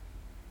sense.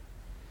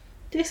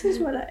 This is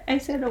what I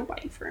said, a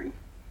wyvern,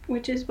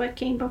 which is what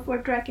came before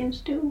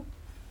dragons do.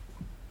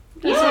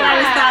 That's what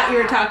I Yeah. thought you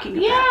were talking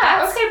about. Yeah.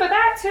 That's- Okay, but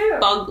that too.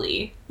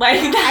 Bugly. Like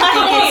I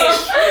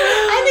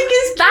that. think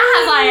it's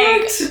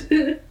That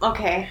cute.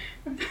 Okay.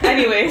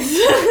 Anyways.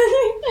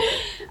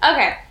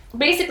 Okay.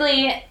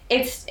 Basically,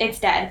 it's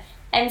dead.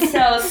 And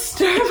so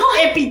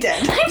It be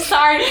dead. I'm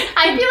sorry.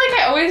 I feel like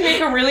I always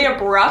make a really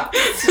abrupt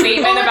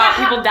statement Well, like about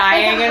a people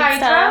dying like a and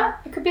stuff. hydra?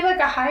 It could be like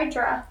a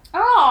hydra.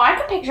 Oh, I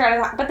could picture it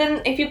as that. But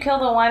then if you kill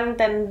the one,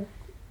 then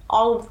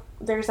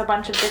there's a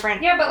bunch of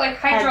different. Yeah, but like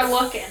hydra Heads.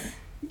 looking.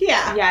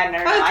 Yeah. Yeah, no,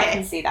 I Okay.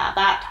 can see that.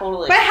 That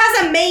totally. But it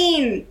has a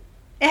mane.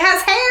 It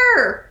has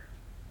hair.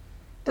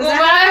 Does Well,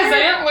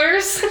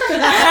 that that has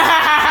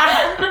antlers.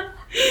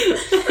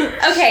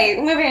 Okay,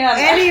 moving on.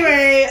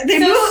 Anyway, they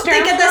So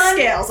get the Sturmhond-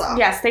 scales off.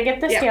 Yes, they get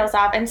the Yeah. scales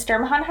off, and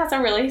Sturmhond has a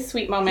really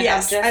sweet moment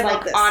Yes, of I just love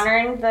like this.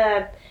 honoring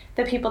the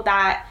people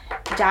that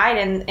died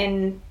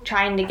in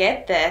trying to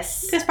get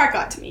this. This part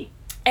got to me.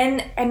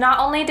 And not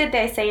only did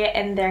they say it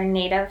in their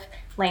native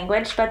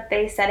language, but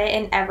they said it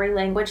in every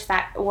language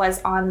that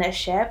was on this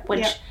ship,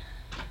 which Yep.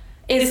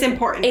 is It's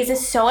important.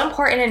 is so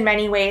important in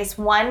many ways.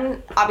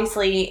 One,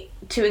 obviously,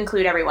 to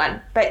include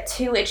everyone, but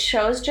two, it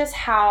shows just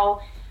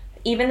how,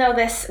 even though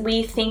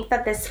we think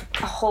that this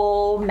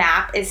whole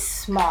map is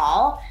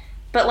small,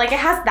 but like it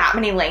has that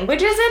many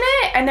languages in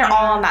it, and they're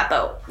all on that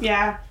boat.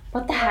 Yeah.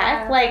 What the Yeah,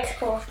 heck? Like,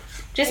 cool.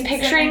 just It's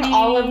picturing gonna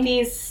all of be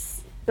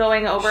these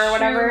going over or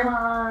whatever.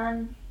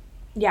 Schumann.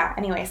 Yeah.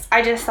 Anyways,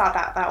 I just thought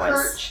that was.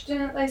 Kirch,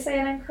 didn't they say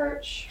it in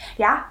Kirch?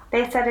 Yeah,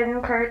 they said it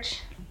in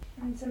Kirch.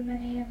 And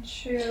Zemini and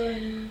Shu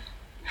and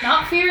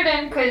not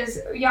Fearden, because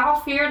y'all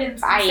Fearden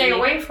stay Aye.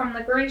 away from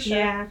the Grisha.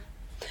 Yeah.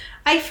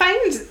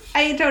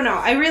 I don't know.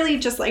 I really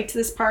just liked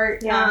this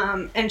part.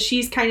 Yeah. And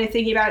she's kind of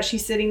thinking about it.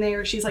 She's sitting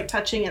there. She's like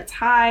touching its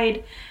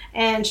hide.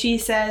 And she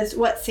says,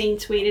 what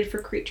saints waited for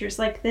creatures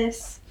like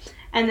this?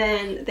 And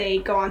then they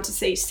go on to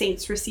say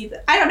saints received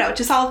it. I don't know.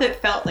 Just all of it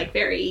felt like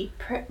very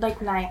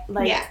Like night,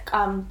 like Yeah.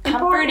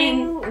 comforting.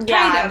 important,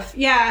 Yeah. kind of.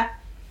 Yeah.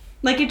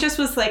 Like it just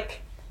was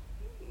like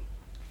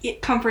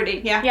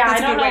comforting. Yeah. Yeah,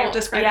 That's I a don't good way know. of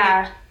describing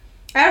Yeah, it.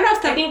 I don't know if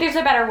I that. think there's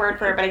a better word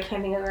for it, but I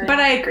can't think of it right But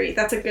now. I agree.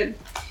 That's a good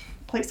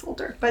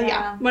placeholder. But yeah,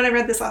 Yeah. when I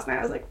read this last night,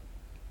 I was like,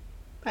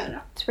 I don't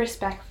know. It's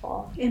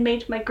respectful. It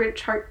made my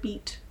Grinch heart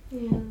beat.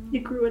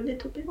 It grew a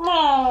little bit.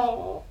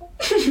 Oh.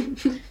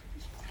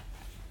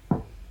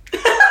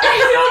 Are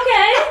you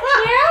okay?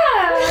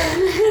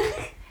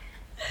 Yeah.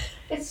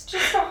 It's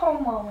just a whole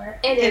moment.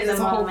 It It is is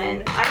a a whole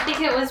moment. I think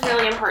it was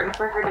really important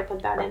for her to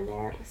put that in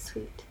there. It was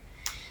sweet.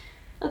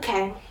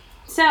 Okay,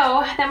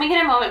 so then we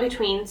get a moment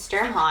between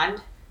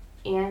Sturmhond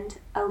and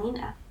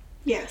Alina.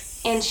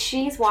 Yes. And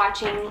she's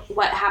watching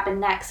what happened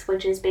next,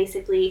 which is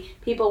basically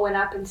people went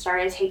up and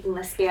started taking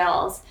the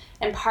scales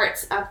and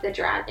parts of the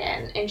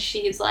dragon. And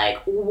she's like,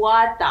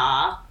 what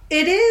the?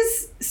 It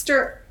is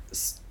Sturmhond.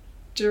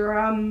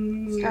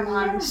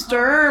 Yeah,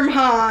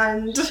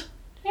 Sturmhond.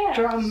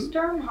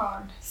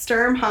 Sturmhond.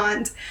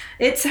 Sturmhond.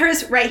 It's her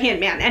right-hand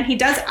man, and he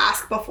does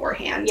ask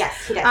beforehand.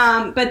 Yes, he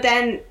does. But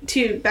then,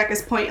 to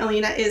Becca's point,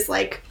 Alina is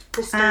like,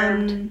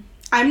 Disturbed.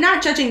 I'm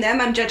not judging them,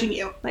 I'm judging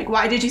you. Like,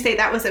 why did you say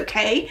that was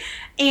okay?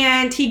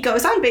 And he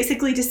goes on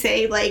basically to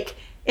say, like,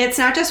 it's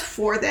not just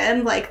for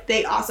them, like,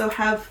 they also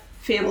have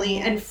family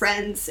and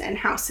friends and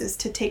houses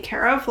to take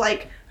care of.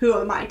 Like, who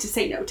am I to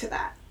say no to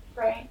that?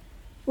 Right.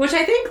 Which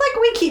I think, like,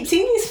 we keep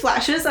seeing these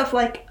flashes of,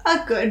 like,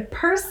 a good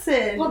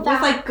person with,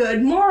 like,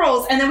 good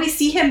morals. And then we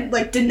see him,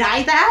 like,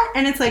 deny that.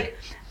 And it's like,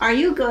 are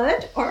you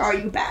good or are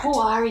you bad? Who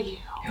are you?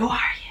 Who are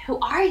you? Who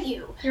are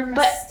you? You're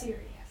But- mysterious.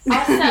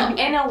 Also,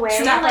 in a way,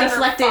 Stop like,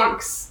 deflecting.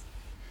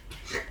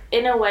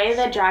 in a way,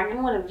 the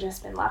dragon would have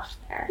just been left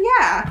there.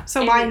 Yeah,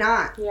 so why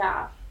not?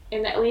 Yeah.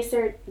 And at least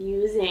they're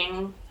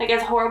using, like,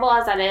 as horrible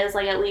as that is,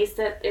 like, at least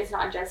it's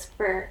not just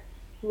for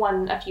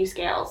a few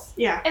scales.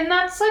 Yeah, And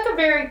that's like a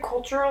very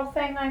cultural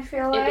thing, I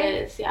feel like.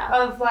 It is, yeah.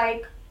 Of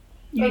like,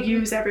 you Like,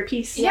 use every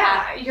piece.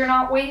 yeah, you're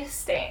not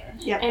wasting.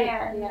 Yeah.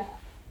 And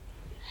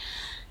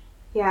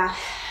Yeah.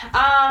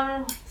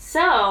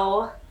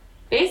 So,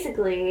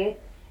 basically,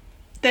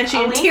 Then she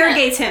Alina-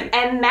 interrogates him.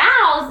 and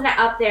Mal's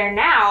up there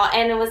now,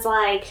 and it was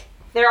like,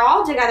 they're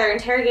all together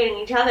interrogating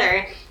each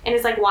other, and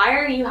it's like, why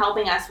are you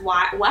helping us?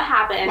 What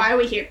happened? Why are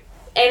we here?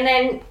 And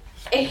then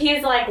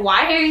he's like,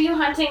 why are you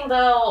hunting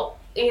the,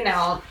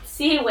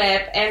 sea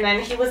whip? And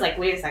then he was like,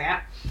 wait a second.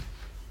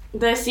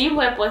 The sea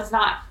whip was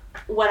not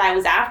what I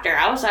was after.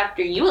 I was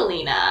after you,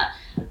 Alina.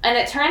 And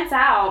it turns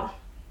out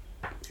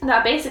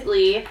that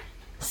basically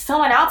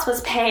someone else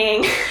was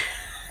paying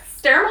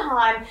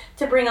Sturmhond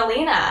to bring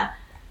Alina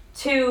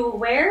to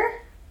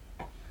where?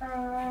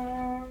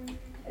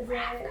 is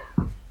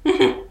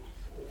it?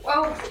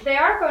 Well, they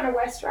are going to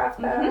West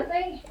Ravka, aren't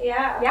they?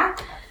 Yeah.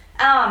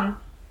 Yeah.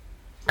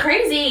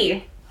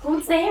 Crazy.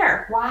 Who's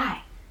there?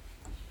 Why?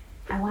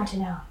 I want to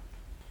know.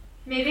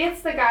 Maybe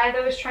it's the guy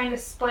that was trying to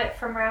split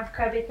from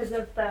Ravka because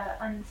of the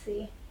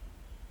Unsea.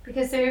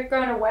 Because they're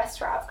going to West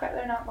Ravka,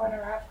 they're not going to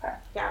Ravka.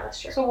 Yeah,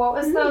 that's true. So what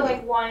was the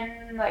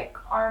one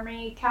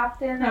army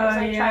captain that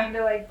was trying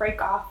to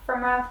break off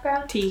from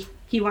Ravka?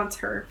 He wants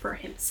her for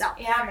himself.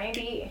 Yeah,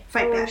 maybe.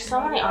 Fight back. There's so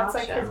many That's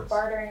like his options.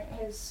 bartering,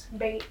 his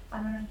bait. I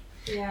don't know.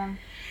 Yeah.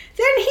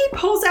 Then he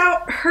pulls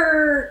out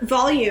her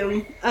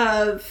volume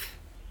of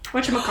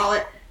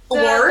whatchamacallit? The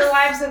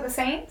Lives of the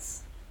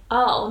Saints?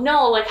 Oh,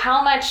 no, like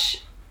how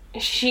much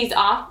she's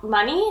off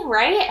money,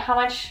 right? How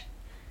much?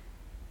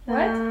 What?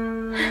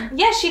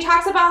 Yeah, she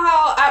talks about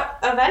how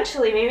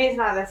eventually, maybe it's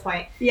not at this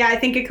point. Yeah, I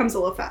think it comes a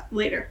little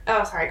later.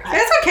 Oh, sorry, go ahead.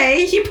 That's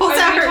okay. He pulls Are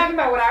out you her. talking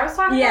about what I was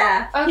talking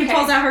Yeah, about? he Okay.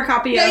 pulls out her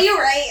copy of you're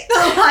right.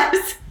 The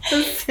Lives of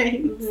the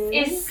Saints.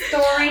 Is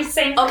story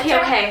Saint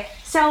Okay.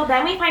 So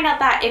then we find out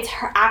that it's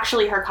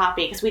actually her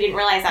copy, because we didn't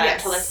realize that Yes.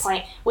 until this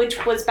point,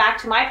 which was back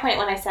to my point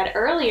when I said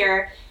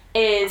earlier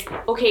is,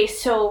 okay,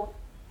 so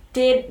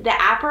did the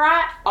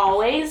Apparat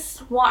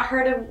always want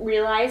her to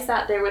realize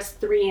that there was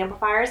 3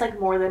 amplifiers, like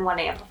more than one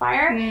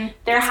amplifier?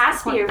 There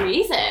has to be a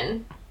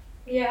reason.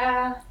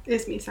 Yeah.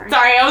 It's me, sorry.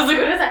 Sorry, I was like,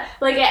 what is that?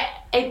 Like,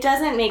 it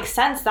doesn't make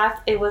sense.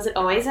 It was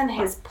always in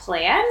his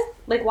plan.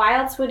 Like, why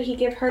else would he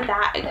give her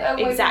that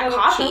exact like a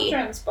copy?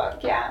 children's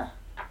book, yeah.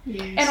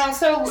 Yes. And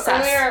also Sus.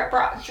 earlier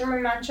Drew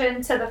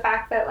mentioned to the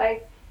fact that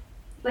like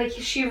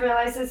she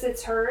realizes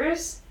it's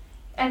hers,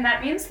 and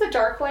that means the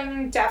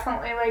Darkling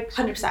definitely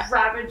 100%.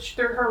 ravaged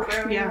through her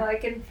room Yeah.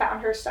 and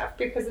found her stuff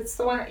because it's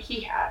the one that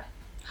he had.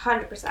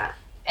 100%.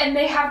 And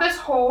they have this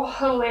whole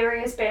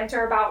hilarious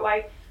banter about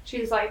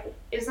she's like,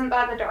 isn't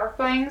that the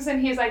Darklings? And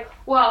he's like,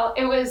 well,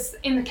 it was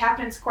in the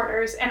captain's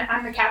quarters and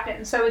I'm the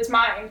captain, so it's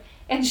mine.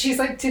 And she's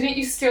like, didn't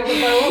you steal the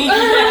boat?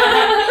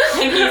 Yeah.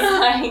 And he's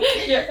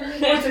like,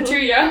 yeah, was it too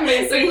young,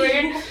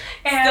 basically?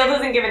 And still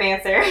doesn't give an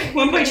answer. At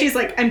one point she's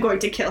like, I'm going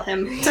to kill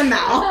him to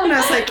Mal. And I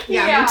was like,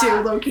 yeah. Me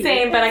too, Loki.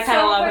 Same, but I kind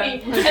of love funny.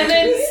 it. And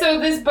then,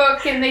 so this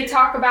book, and they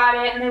talk about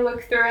it, and they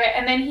look through it,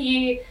 and then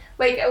he,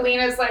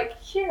 Alina's like,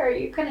 here,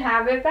 you can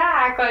have it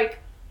back,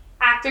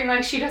 acting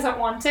like she doesn't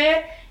want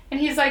it. And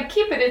he's like,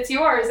 keep it, it's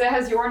yours, it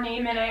has your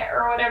name in it,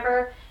 or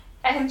whatever.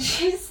 And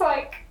he's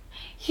like,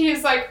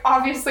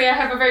 obviously I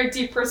have a very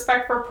deep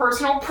respect for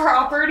personal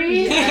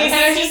property. Yes. And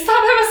I just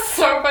thought that was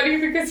so funny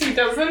because he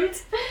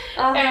doesn't.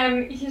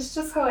 And he's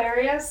just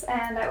hilarious,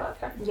 and I love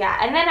him. Yeah,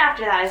 and then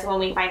after that is when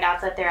we find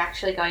out that they're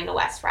actually going to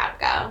West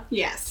Ravka.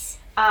 Yes.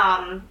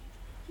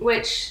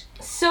 Which,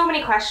 so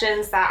many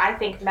questions that I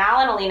think Mal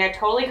and Alina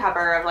totally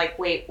cover of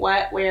wait,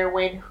 what, where,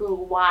 when, who,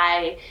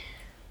 why,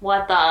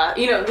 what the,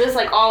 just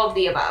all of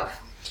the above.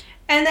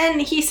 And then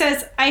he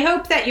says, I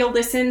hope that you'll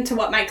listen to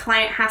what my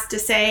client has to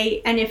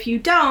say, and if you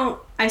don't,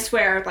 I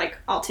swear,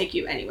 I'll take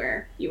you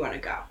anywhere you want to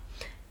go.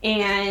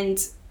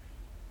 And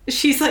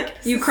she's like,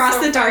 you crossed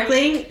so the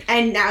Darkling,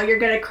 and now you're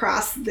going to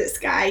cross this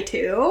guy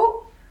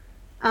too?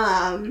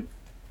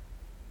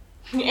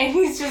 And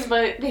he's just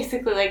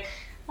basically like,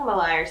 I'm a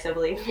liar, so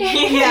believe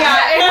me.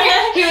 Yeah,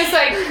 and he was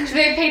like,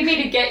 they paid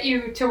me to get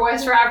you to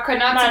West Ravka,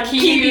 not to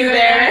keep you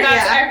there.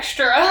 That's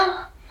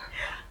extra.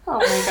 Oh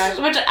my gosh.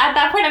 Which at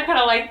that point I'm kind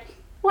of like,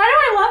 why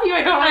do I love you?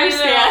 I don't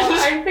understand.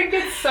 I think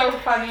it's so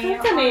funny.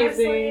 That's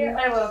amazing. Honestly,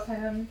 I love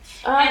him.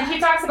 And he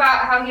talks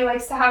about how he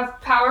likes to have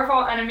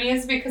powerful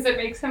enemies because it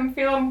makes him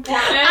feel important.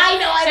 I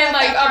know, and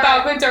like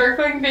about the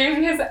Darkling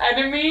being his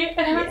enemy.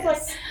 And I was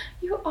like,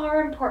 you are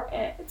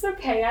important. It's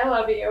okay. I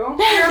love you.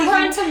 You're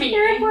important to me.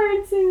 You're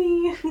important to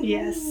me.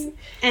 Yes.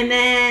 And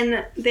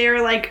then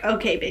they're like,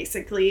 okay,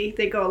 basically.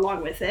 They go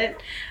along with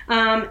it.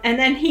 And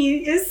then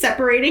he is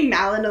separating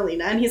Mal and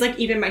Alina. And he's like,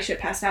 even my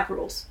ship has to have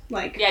rules.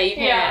 Like, Yeah, you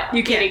can't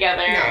You get can't.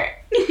 together.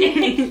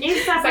 No.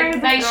 He's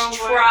like, nice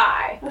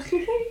try.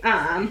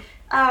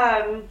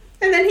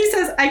 And then he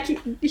says,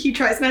 he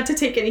tries not to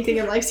take anything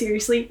in life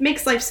seriously.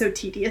 Makes life so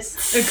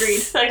tedious.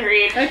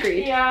 Agreed.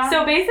 Agreed. Yeah.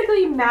 So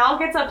basically, Mal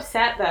gets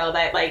upset though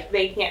that like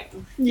they can't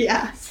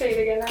stay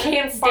together.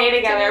 stay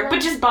together,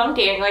 but just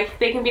bunking. Like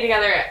they can be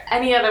together at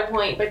any other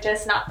point, but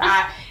just not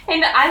that.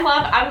 And I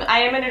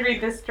am gonna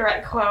read this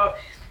direct quote.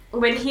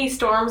 When he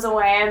storms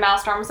away and Mal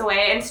storms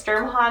away, and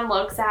Sturmhond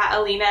looks at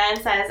Alina and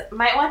says,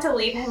 "Might want to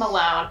leave him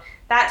alone.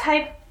 That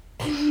type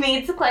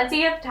needs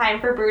plenty of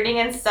time for brooding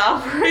and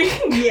suffering."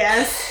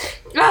 Yes.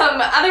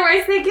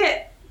 Otherwise they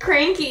get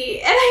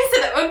cranky. And I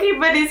said, okay,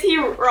 but is he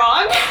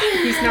wrong?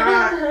 He's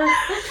not.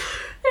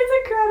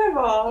 It's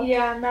incredible.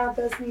 Yeah, Mal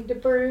does need to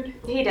brood.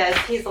 He does.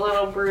 He's a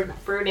little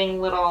brooding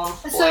little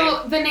boy.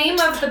 So the name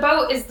of the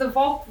boat is the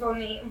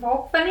Volkvani.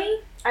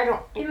 Volkvani? I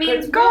don't. It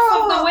means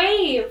Gulf of the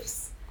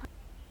Waves.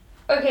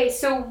 Okay,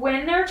 so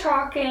when they're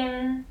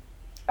talking,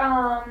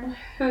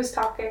 who's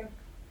talking?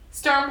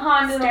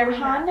 Sturmhond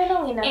and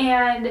Alina.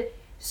 And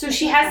so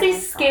she has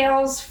these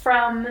scales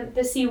from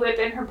the Sea Whip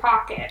in her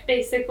pocket,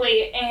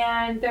 basically,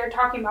 and they're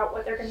talking about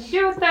what they're going to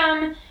do with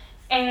them.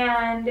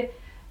 And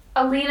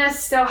Alina's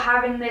still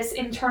having this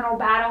internal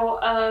battle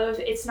of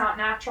it's not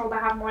natural to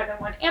have more than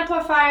one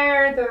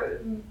amplifier. The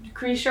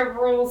Grisha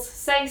rules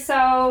say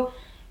so.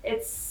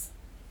 It's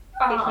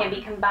they can't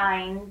be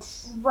combined.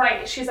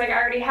 Right. She's like,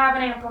 I already have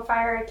an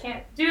amplifier. I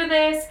can't do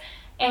this.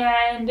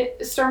 And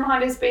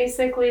Sturmhond is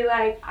basically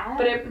like,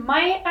 but it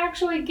might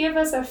actually give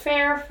us a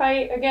fair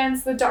fight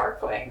against the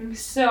Darkling.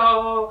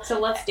 So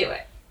let's do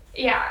it.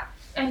 Yeah.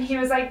 And he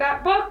was like,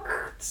 that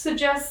book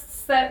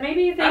suggests that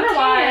maybe they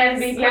can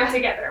be put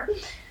together.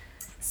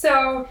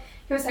 So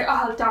he was like,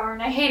 oh,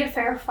 darn, I hate a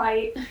fair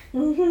fight.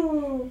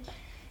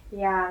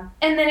 Yeah.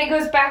 And then it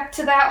goes back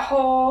to that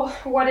whole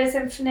what is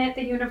infinite,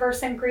 the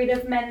universe and greed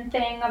of men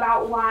thing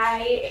about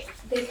why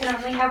they can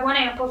only have one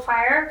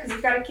amplifier because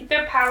you've got to keep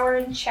their power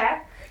in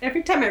check.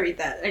 Every time I read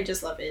that, I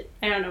just love it.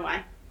 I don't know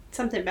why.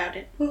 Something about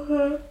it.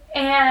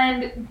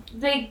 And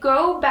they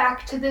go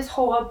back to this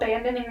whole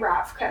abandoning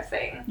Ravka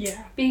thing.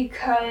 Yeah.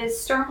 Because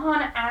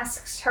Sturmhond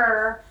asks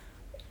her,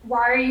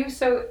 why are you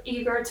so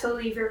eager to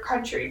leave your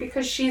country?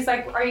 Because she's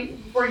like,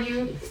 were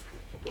you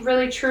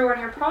really true on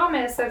your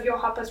promise of you'll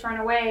help us run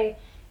away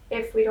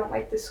if we don't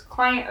like this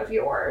client of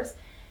yours?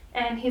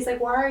 And he's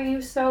like, why are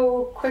you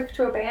so quick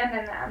to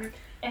abandon them?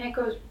 And it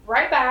goes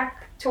right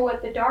back to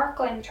what the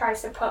Darkling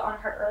tries to put on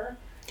her.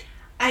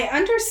 I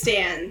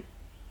understand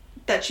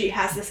that she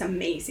has this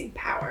amazing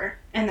power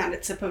and that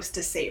it's supposed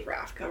to save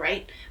Ravka,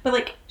 right? But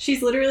like,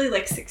 she's literally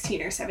like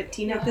 16 or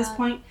 17 at this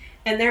point,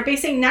 and they're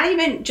basing not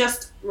even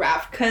just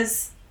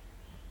Ravka's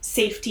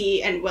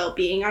safety and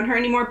well-being on her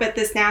anymore, but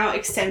this now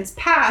extends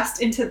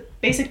past into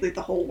basically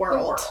the whole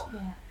world.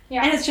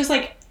 Yeah. And it's just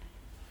like,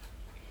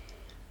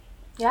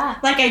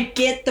 like I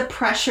get the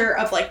pressure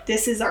of like,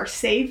 this is our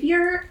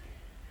savior,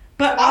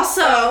 but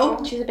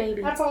also she's a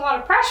baby. That's a lot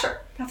of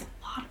pressure. That's a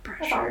lot of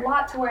pressure. That's a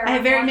lot to wear. I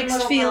have very on mixed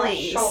little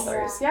feelings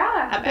shoulders.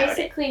 Yeah. about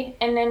basically it.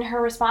 And then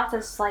her response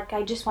is like,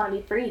 I just want to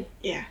be free.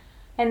 Yeah.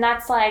 And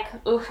that's like,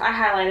 oof, I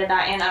highlighted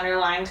that and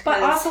underlined.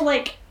 But also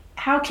like,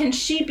 how can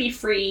she be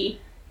free?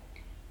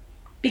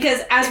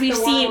 Because as we've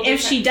seen, if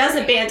she does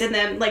abandon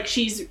them, like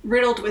she's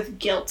riddled with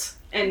guilt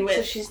and with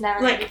so she's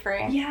never like gonna be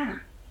free. Yeah.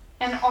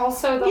 And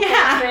also the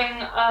whole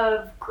thing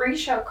of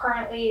Grisha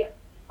currently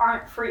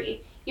aren't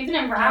free. Even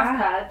in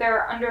Ravka,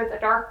 they're under the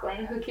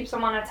Darkling who keeps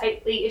them on a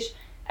tight leash.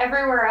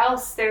 Everywhere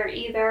else, they're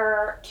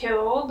either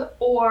killed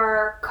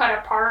or cut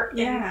apart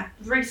and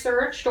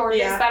researched or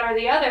this, that, or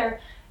the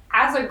other.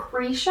 As a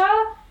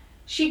Grisha,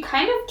 she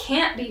kind of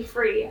can't be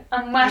free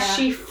unless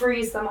she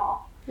frees them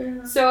all.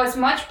 Yeah. So as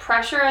much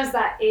pressure as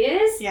that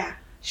is,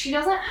 she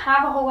doesn't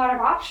have a whole lot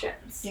of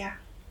options. Yeah.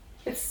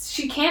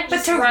 She can't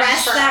just But to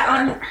rest that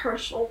forever. on her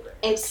shoulders.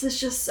 It's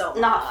just so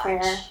not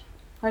fair.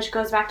 Which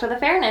goes back to the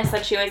fairness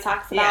that she always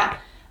talks about.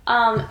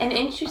 An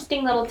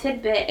interesting little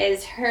tidbit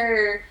is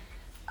her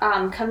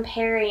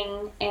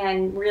comparing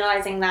and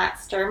realizing that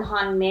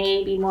Sturmhond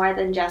may be more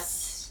than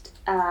just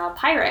a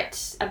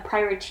pirate, a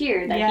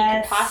privateer, that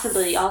he could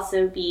possibly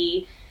also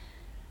be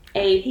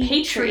a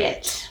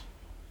patriot.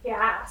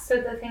 Yeah,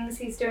 so the things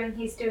he's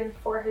doing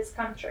for his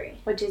country.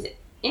 Which is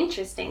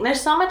interesting.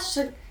 There's so much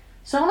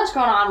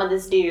going on with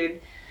this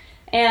dude.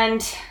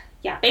 And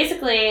yeah,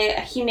 basically,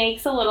 he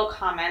makes a little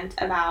comment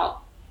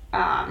about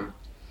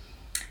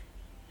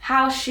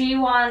how she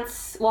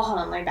wants. Well, hold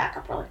on, let me back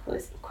up really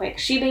quick.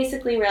 She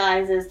basically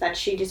realizes that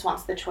she just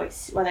wants the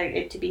choice whether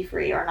it to be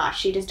free or not.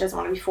 She just doesn't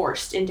want to be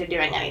forced into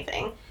doing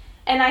anything,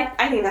 and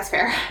I think that's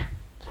fair.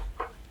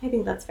 I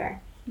think that's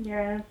fair.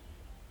 Yeah.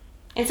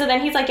 And so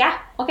then he's like, "Yeah,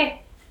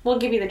 okay, we'll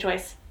give you the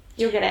choice.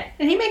 You'll get it."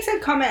 And he makes a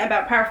comment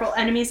about powerful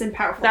enemies and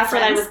powerful That's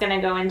friends. what I was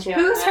gonna go into.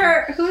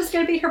 Who's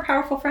gonna be her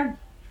powerful friend?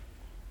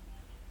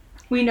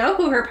 We know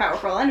who her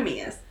powerful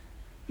enemy is,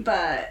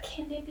 but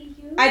Can it be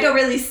you? I don't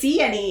really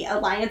see any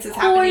alliances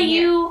Who happening are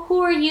here. you?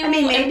 Who are you? I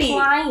mean,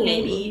 implying?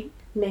 maybe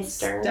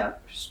Mister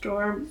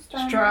Storm.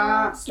 Storm.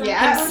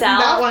 Yeah, himself.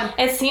 that one.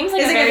 It seems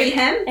like Is a it gonna very. be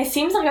him? It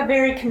seems like a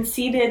very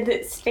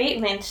conceited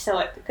statement, so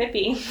it could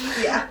be.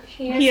 Yeah,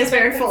 He he is a bit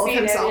very full of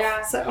conceited, himself.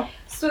 yeah. So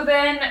So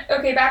then,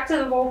 okay, back to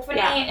the Wolfany,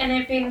 Yeah. and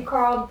it being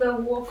called the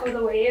Wolf of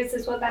the Waves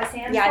is what that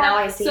stands Yeah, for. now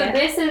I see so it.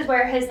 this is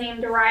where his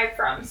name derived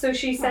from. So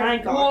she I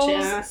said gotcha.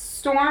 wolves,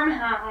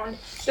 stormhound,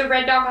 the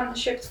red dog on the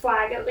ship's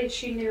flag. At least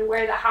she knew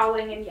where the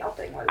howling and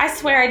yelping was. I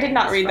swear I did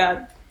not read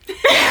that.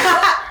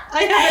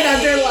 I have it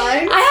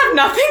underlined. I have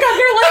nothing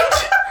underlined.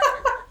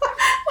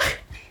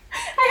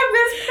 I have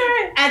this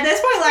part. At this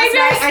point last Maybe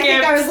I night, I think I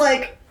skipped. was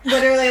like,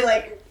 literally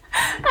like,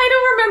 I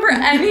don't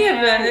remember any of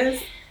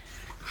this.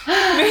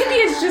 Maybe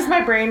it's just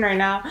my brain right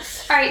now.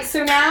 All right,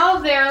 so now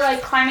they're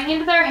like climbing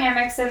into their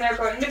hammocks and they're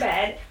going to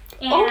bed.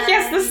 And Oh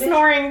yes, the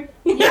snoring.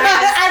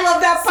 Yes. I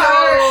love that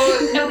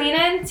part. So Alina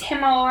and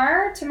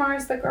Timur.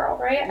 Timur's the girl,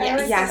 right? I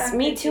always get Yes, them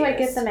me too. I get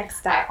confused. them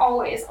mixed I up.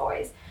 always.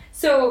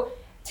 So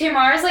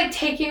Tamar's like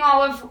taking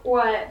all of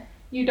what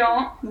you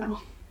don't. No.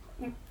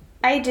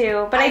 I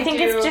do, but I think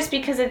do. it's just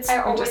because it's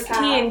I always just have.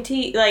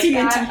 TNT. Like,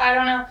 TNT. I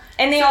don't know.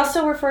 and they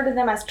also refer to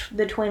them as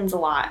the twins a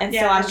lot, and so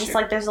Yeah, I'm that's just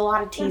true. like, there's a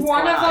lot of T's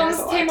One going of on. them's There's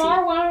a lot of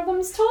Tamar, one of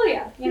them's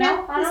Tulia. You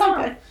know, I it's don't all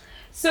know. good.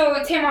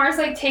 So Tamar's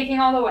like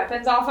taking all the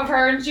weapons off of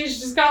her, and she's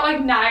just got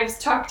like knives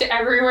tucked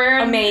everywhere.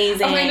 And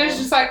Amazing. Alina's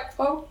just like,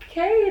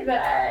 okay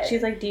then.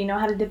 She's like, do you know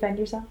how to defend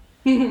yourself?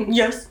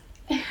 Yes.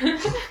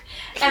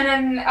 And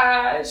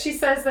then she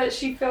says that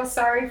she feels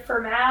sorry for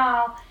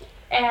Mal,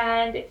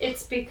 and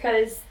it's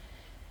because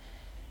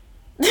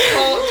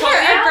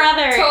Her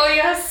brother.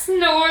 Tolia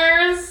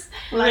snores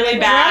Really like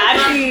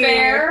bad. a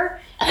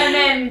bear, and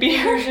then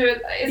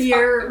Bear.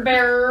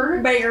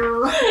 Bear.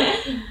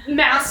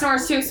 Mal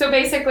snores too. So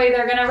basically,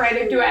 they're gonna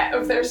write a duet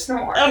of their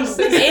snores.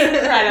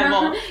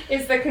 Incredible.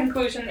 Is the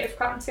conclusion they've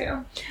come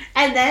to.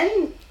 And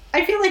then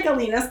I feel like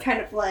Alina's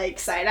kind of like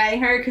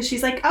side-eyeing her because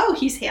she's like, oh,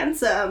 he's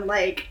handsome.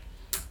 Like,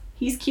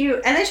 he's cute.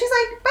 And then she's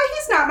like, but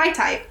he's not my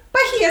type.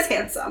 But he is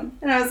handsome.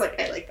 And I was like,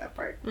 I like that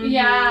part.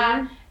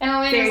 Yeah, and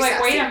Alina's Very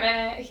like, wait sassy. a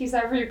minute, he's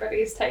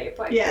everybody's type.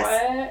 Like,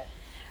 Yes.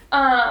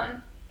 what?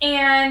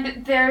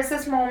 And there's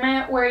this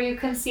moment where you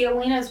can see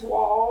Alina's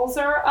walls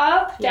are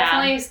up, Yeah.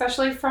 definitely,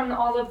 especially from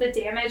all of the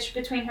damage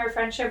between her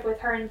friendship with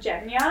her and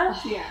Genya.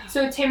 Yeah.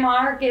 So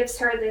Tamar gives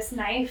her this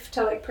knife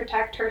to like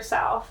protect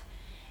herself,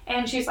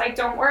 and she's like,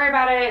 "Don't worry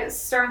about it.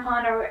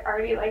 Stormhound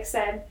already like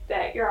said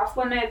that you're off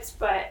limits,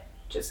 but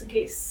just in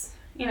case,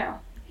 you know,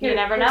 You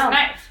never here's know. a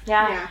knife."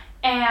 Yeah.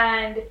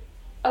 And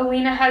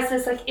Alina has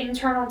this like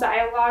internal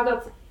dialogue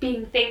of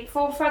being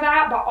thankful for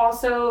that, but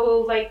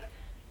also like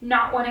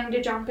not wanting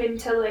to jump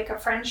into like a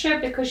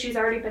friendship because she's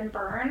already been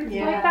burned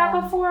Yeah. like that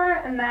before,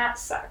 and that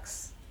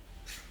sucks.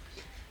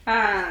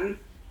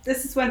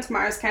 This is when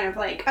Tamara's kind of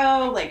like,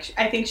 oh, like,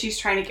 I think she's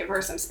trying to give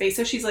her some space.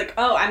 So she's like,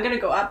 oh, I'm going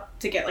to go up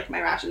to get, like,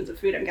 my rations of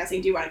food. I'm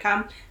guessing, do you want to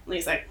come? And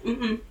Lee's like,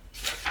 I'm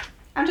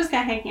just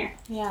going to hang here.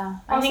 Yeah.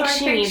 Also, I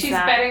think needs she's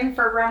that. betting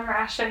for rum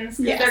rations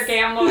because Yes. they're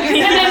gambling.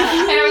 And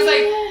I was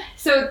like,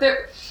 so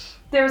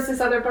there was this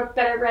other book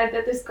that I read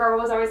that this girl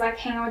was always like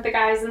hanging with the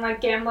guys and like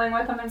gambling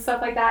with them and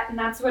stuff like that, and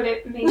that's what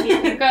it made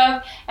me think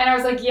of. And I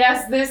was like,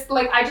 yes, this,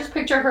 like, I just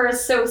picture her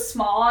as so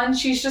small, and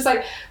she's just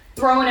like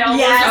throwing elbows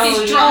Yes. at Oh,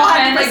 these yeah. drunk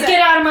men, like, 100%.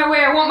 get out of my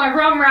way, I want my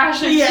rum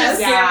rations. Yes.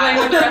 Just Yeah.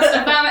 gambling with the rest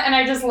of them, and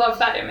I just love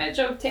that image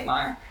of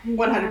Tamar.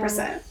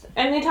 100%.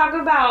 And they talk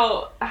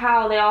about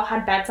how they all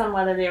had bets on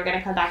whether they were going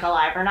to come back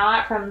alive or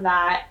not from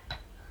that.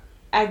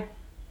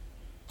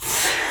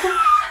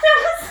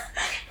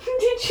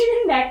 Did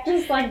your neck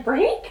just like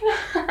break?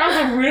 That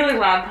was a really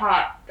loud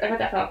pop. I bet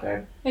that felt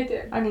good. It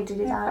did. I need to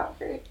do It that. felt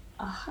great.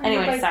 Ugh. I need,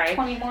 Anyway, like, sorry.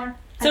 20 more.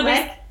 So I bas-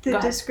 like the go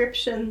ahead.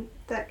 description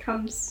that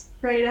comes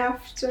right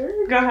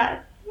after. Go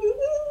ahead.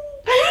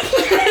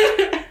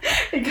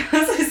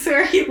 Because I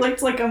swear he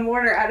looked like a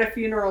mourner at a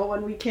funeral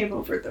when we came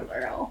over the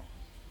barrel.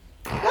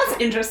 That's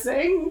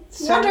interesting.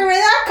 So- Wonder where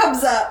that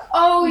comes up.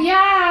 Oh,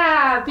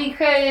 yeah,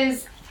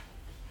 because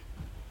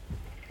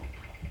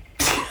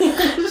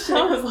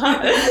That was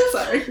loud.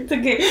 Sorry. It's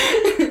okay.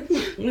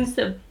 It's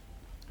the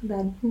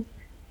bed.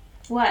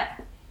 What?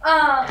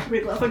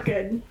 We love a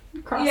good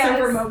crossover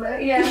yes,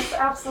 moment. Yes,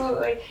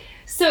 absolutely.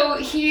 So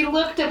he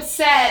looked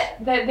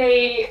upset that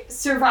they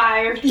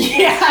survived. Because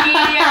Yeah. He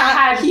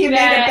had He made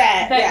a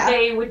bet, that yeah.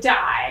 they would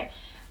die.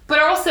 But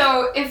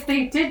also, if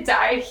they did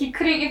die, he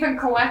couldn't even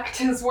collect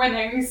his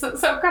winnings. So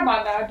come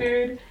on now,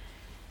 dude.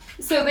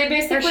 So they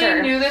basically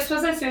sure. knew this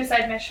was a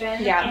suicide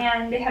mission, Yeah.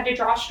 and they had to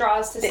draw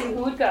straws to see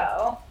who would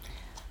go.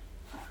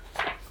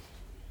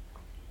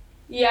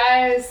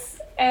 Yes,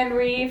 and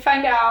we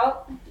find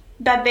out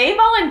that they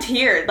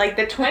volunteered. Like,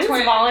 the twins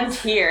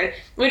volunteered,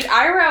 which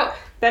I wrote,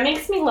 that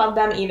makes me love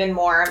them even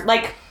more.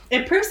 Like,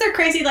 It proves they're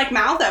crazy like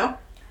Mal, though.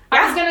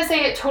 I was gonna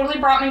say it totally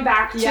brought me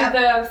back to Yep.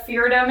 the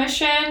Fjerda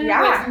mission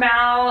with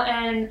Mal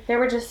and they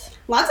were just...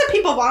 Lots of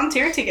people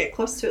volunteered to get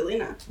close to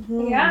Alina.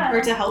 yeah.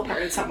 Or to help her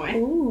in some way.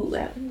 Ooh.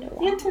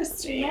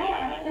 Interesting.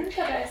 Yeah,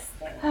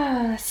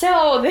 interesting.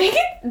 So,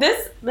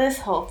 this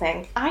whole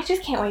thing, I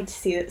just can't wait to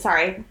see it.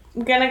 Sorry,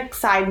 I'm gonna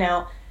side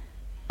note.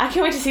 I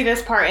can't wait to see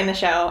this part in the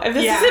show. If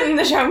this isn't in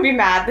the show, I'm gonna be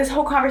mad. This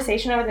whole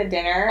conversation over the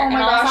dinner. Oh my and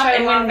all gosh, that stuff, I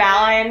and love when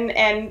Mal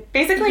and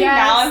basically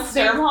Mal and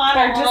Sturmhond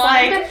are just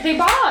like... They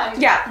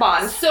bond. Yeah,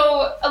 bond.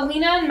 So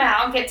Alina and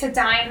Mal get to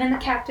dine in the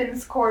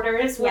captain's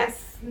quarters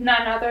with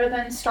none other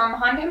than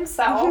Stormhond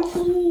himself.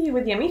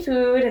 With yummy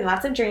food and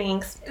lots of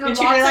drinks. And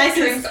she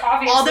realizes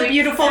all the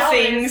beautiful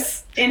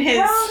things in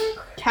his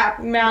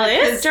Mal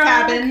is his drunk.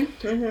 cabin.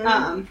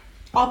 Mm-hmm.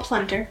 All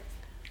plunder.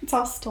 It's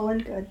all stolen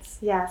goods.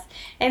 Yes.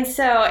 And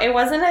so it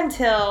wasn't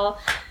until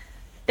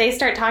they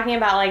start talking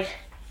about, like,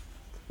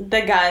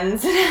 the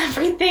guns and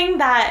everything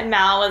that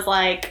Mal was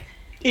like,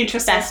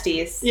 Interesting.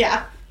 besties.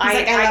 Yeah. I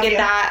love get you.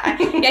 that.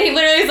 Yeah, he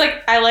literally is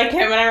like, I like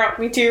him, and I wrote,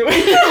 me too.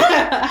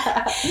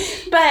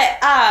 But,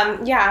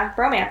 yeah,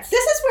 bromance.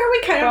 This is where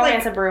we kind of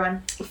Bromance of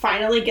Bruin.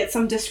 finally get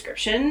some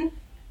description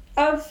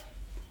of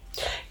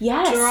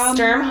Yes,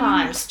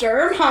 Sturmhond.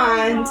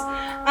 Sturmhond.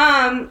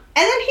 And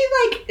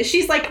then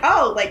she's like,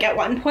 oh, like at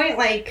one point,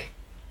 like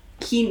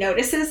he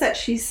notices that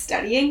she's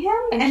studying him,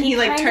 and he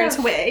like kind turns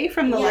of- away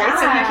from the light so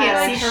he Yeah,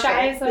 can't like see her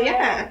shies face. away.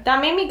 Yeah.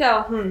 That made me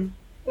go,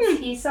 Is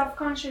he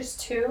self-conscious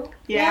too?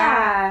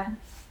 Yeah.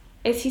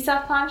 Is he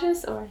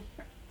self-conscious, or?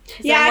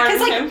 Yeah,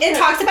 because like it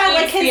talks about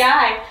like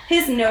ACI.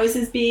 his nose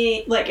is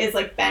being like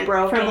bent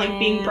from like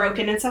being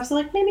broken and stuff. So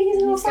like maybe he's a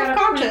little He's got a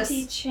self-conscious.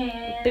 pointy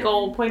chin. Big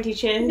old pointy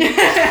chin. Sorry,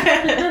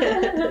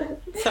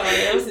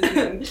 that was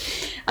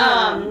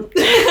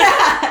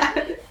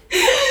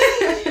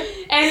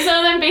And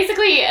so then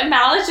basically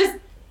Mal is just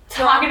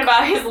talking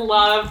about his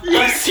love of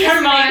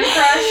Sturmhond.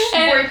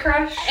 Boy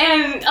crush.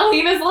 And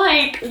Alina's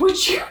like,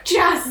 would you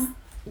just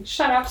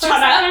Shut up. shut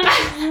up?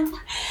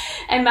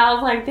 And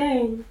Mal's like,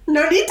 dang,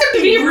 No need to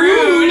be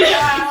rude.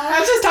 I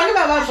was just talking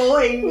about my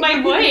boy.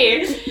 My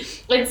boy.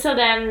 And so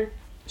then,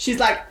 She's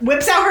like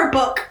whips out her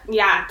book.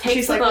 yeah, takes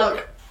She's the like, book.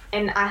 look.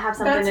 And I have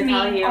something That's to me,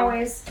 tell you.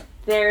 always.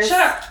 There's Shut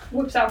up.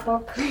 Whips out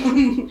book.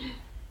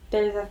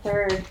 There's a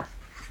third.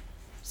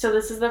 So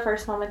this is the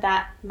first moment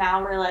that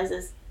Mal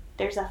realizes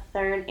there's a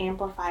third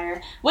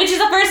amplifier, which is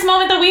the first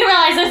moment that we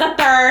realize there's a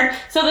third.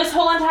 So this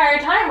whole entire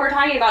time we're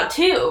talking about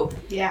two.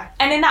 Yeah.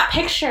 And in that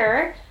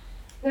picture,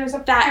 There's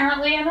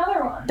apparently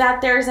another one. that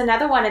there's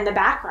another one in the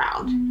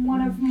background.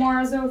 One of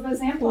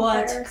Morozovan's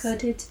amplifiers. What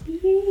could it be?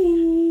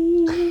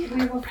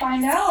 We will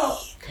find out.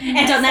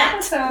 And on that,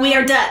 episode. we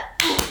are done.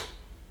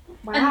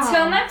 Wow.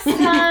 Until next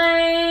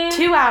time.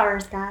 2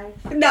 hours, guys.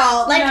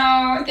 No, like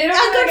no, it'll a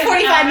be good like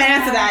 45 an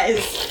minutes hour of that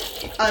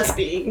is us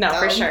being No,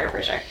 for dumb.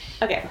 sure.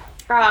 Okay.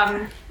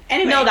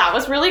 Anyway, No, that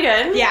was really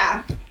good.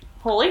 yeah.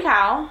 Holy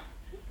cow.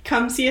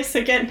 Come see us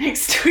again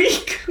next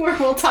week where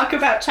we'll talk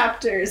about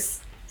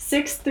chapters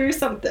 6 through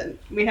something.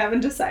 We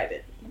haven't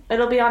decided.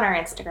 It'll be on our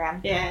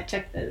Instagram. Yeah,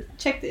 check the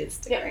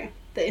Instagram.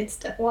 The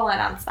Insta. We'll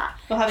announce that.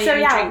 We'll have a So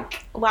yummy yeah,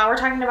 drink. while we're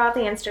talking about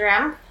the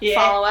Instagram, Yeah.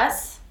 follow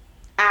us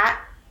at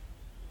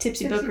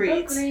Tipsy Book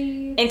Reads.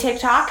 in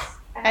TikTok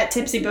At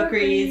Tipsy Book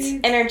Reads.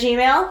 and our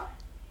Gmail.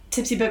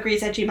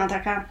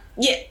 tipsybookreads@gmail.com.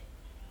 Yeah.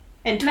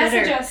 And Twitter.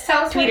 Message us.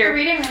 Tell us what Tweeter. you're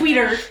reading.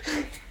 Twitter.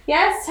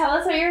 Yes, tell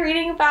us what you're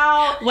reading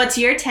about. What's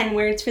your 10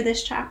 words for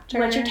this chapter?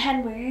 What's your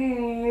 10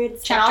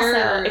 words? Chapters.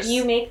 And also, if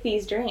you make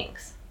these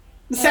drinks.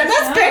 Send Let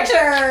us us know.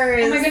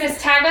 pictures. Oh my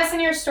goodness, tag us in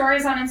your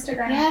stories on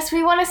Instagram. Yes,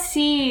 we want to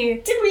see.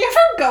 Did we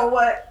ever go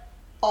what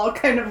all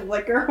kind of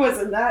liquor was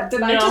in that?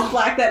 Did I No. just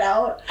black that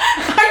out?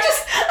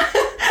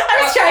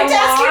 I was trying to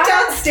ask you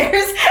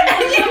downstairs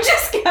and you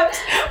just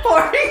kept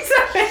pouring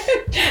some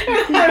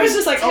in. And I was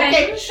just like, 10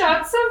 okay.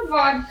 shots of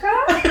vodka.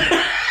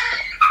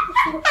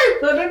 I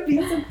love a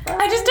piece of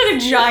I just took a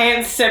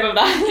giant sip of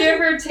that. Give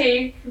or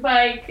take,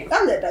 like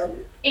a little.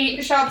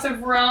 8 shots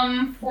of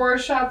rum, 4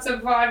 shots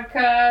of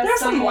vodka, There's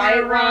some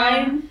white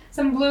wine.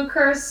 some blue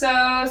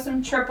curacao,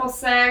 some triple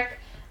sec,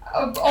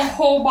 a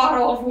whole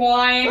bottle of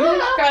wine.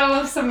 Gotta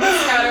love some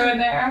Moscato in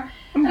there.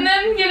 And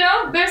then,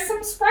 there's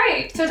some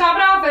Sprite to top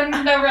it off and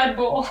the Red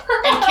Bull.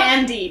 And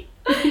candy.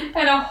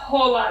 And a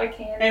whole lot of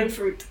candy. And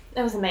fruit.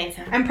 That was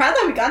amazing. I'm proud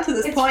that we got to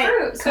this It's point.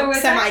 fruit, so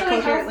it's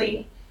actually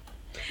healthy.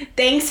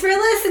 Thanks for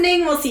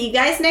listening. We'll see you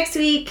guys next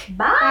week.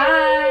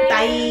 Bye.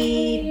 Bye.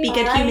 Be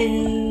good Bye.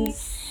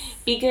 humans.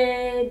 Be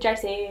good. Drive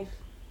safe.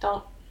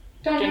 Don't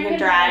Don't drink drink and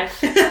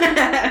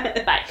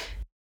drive. Bye.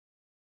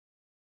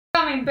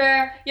 Gummy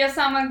bear, yes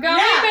I'm a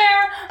gummy Yeah.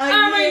 bear. A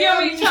I'm a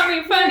yummy, yummy-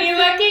 chummy, funny,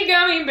 lucky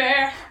gummy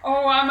bear.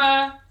 Oh, I'm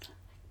a...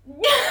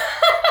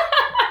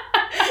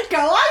 Go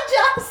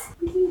on, Joss.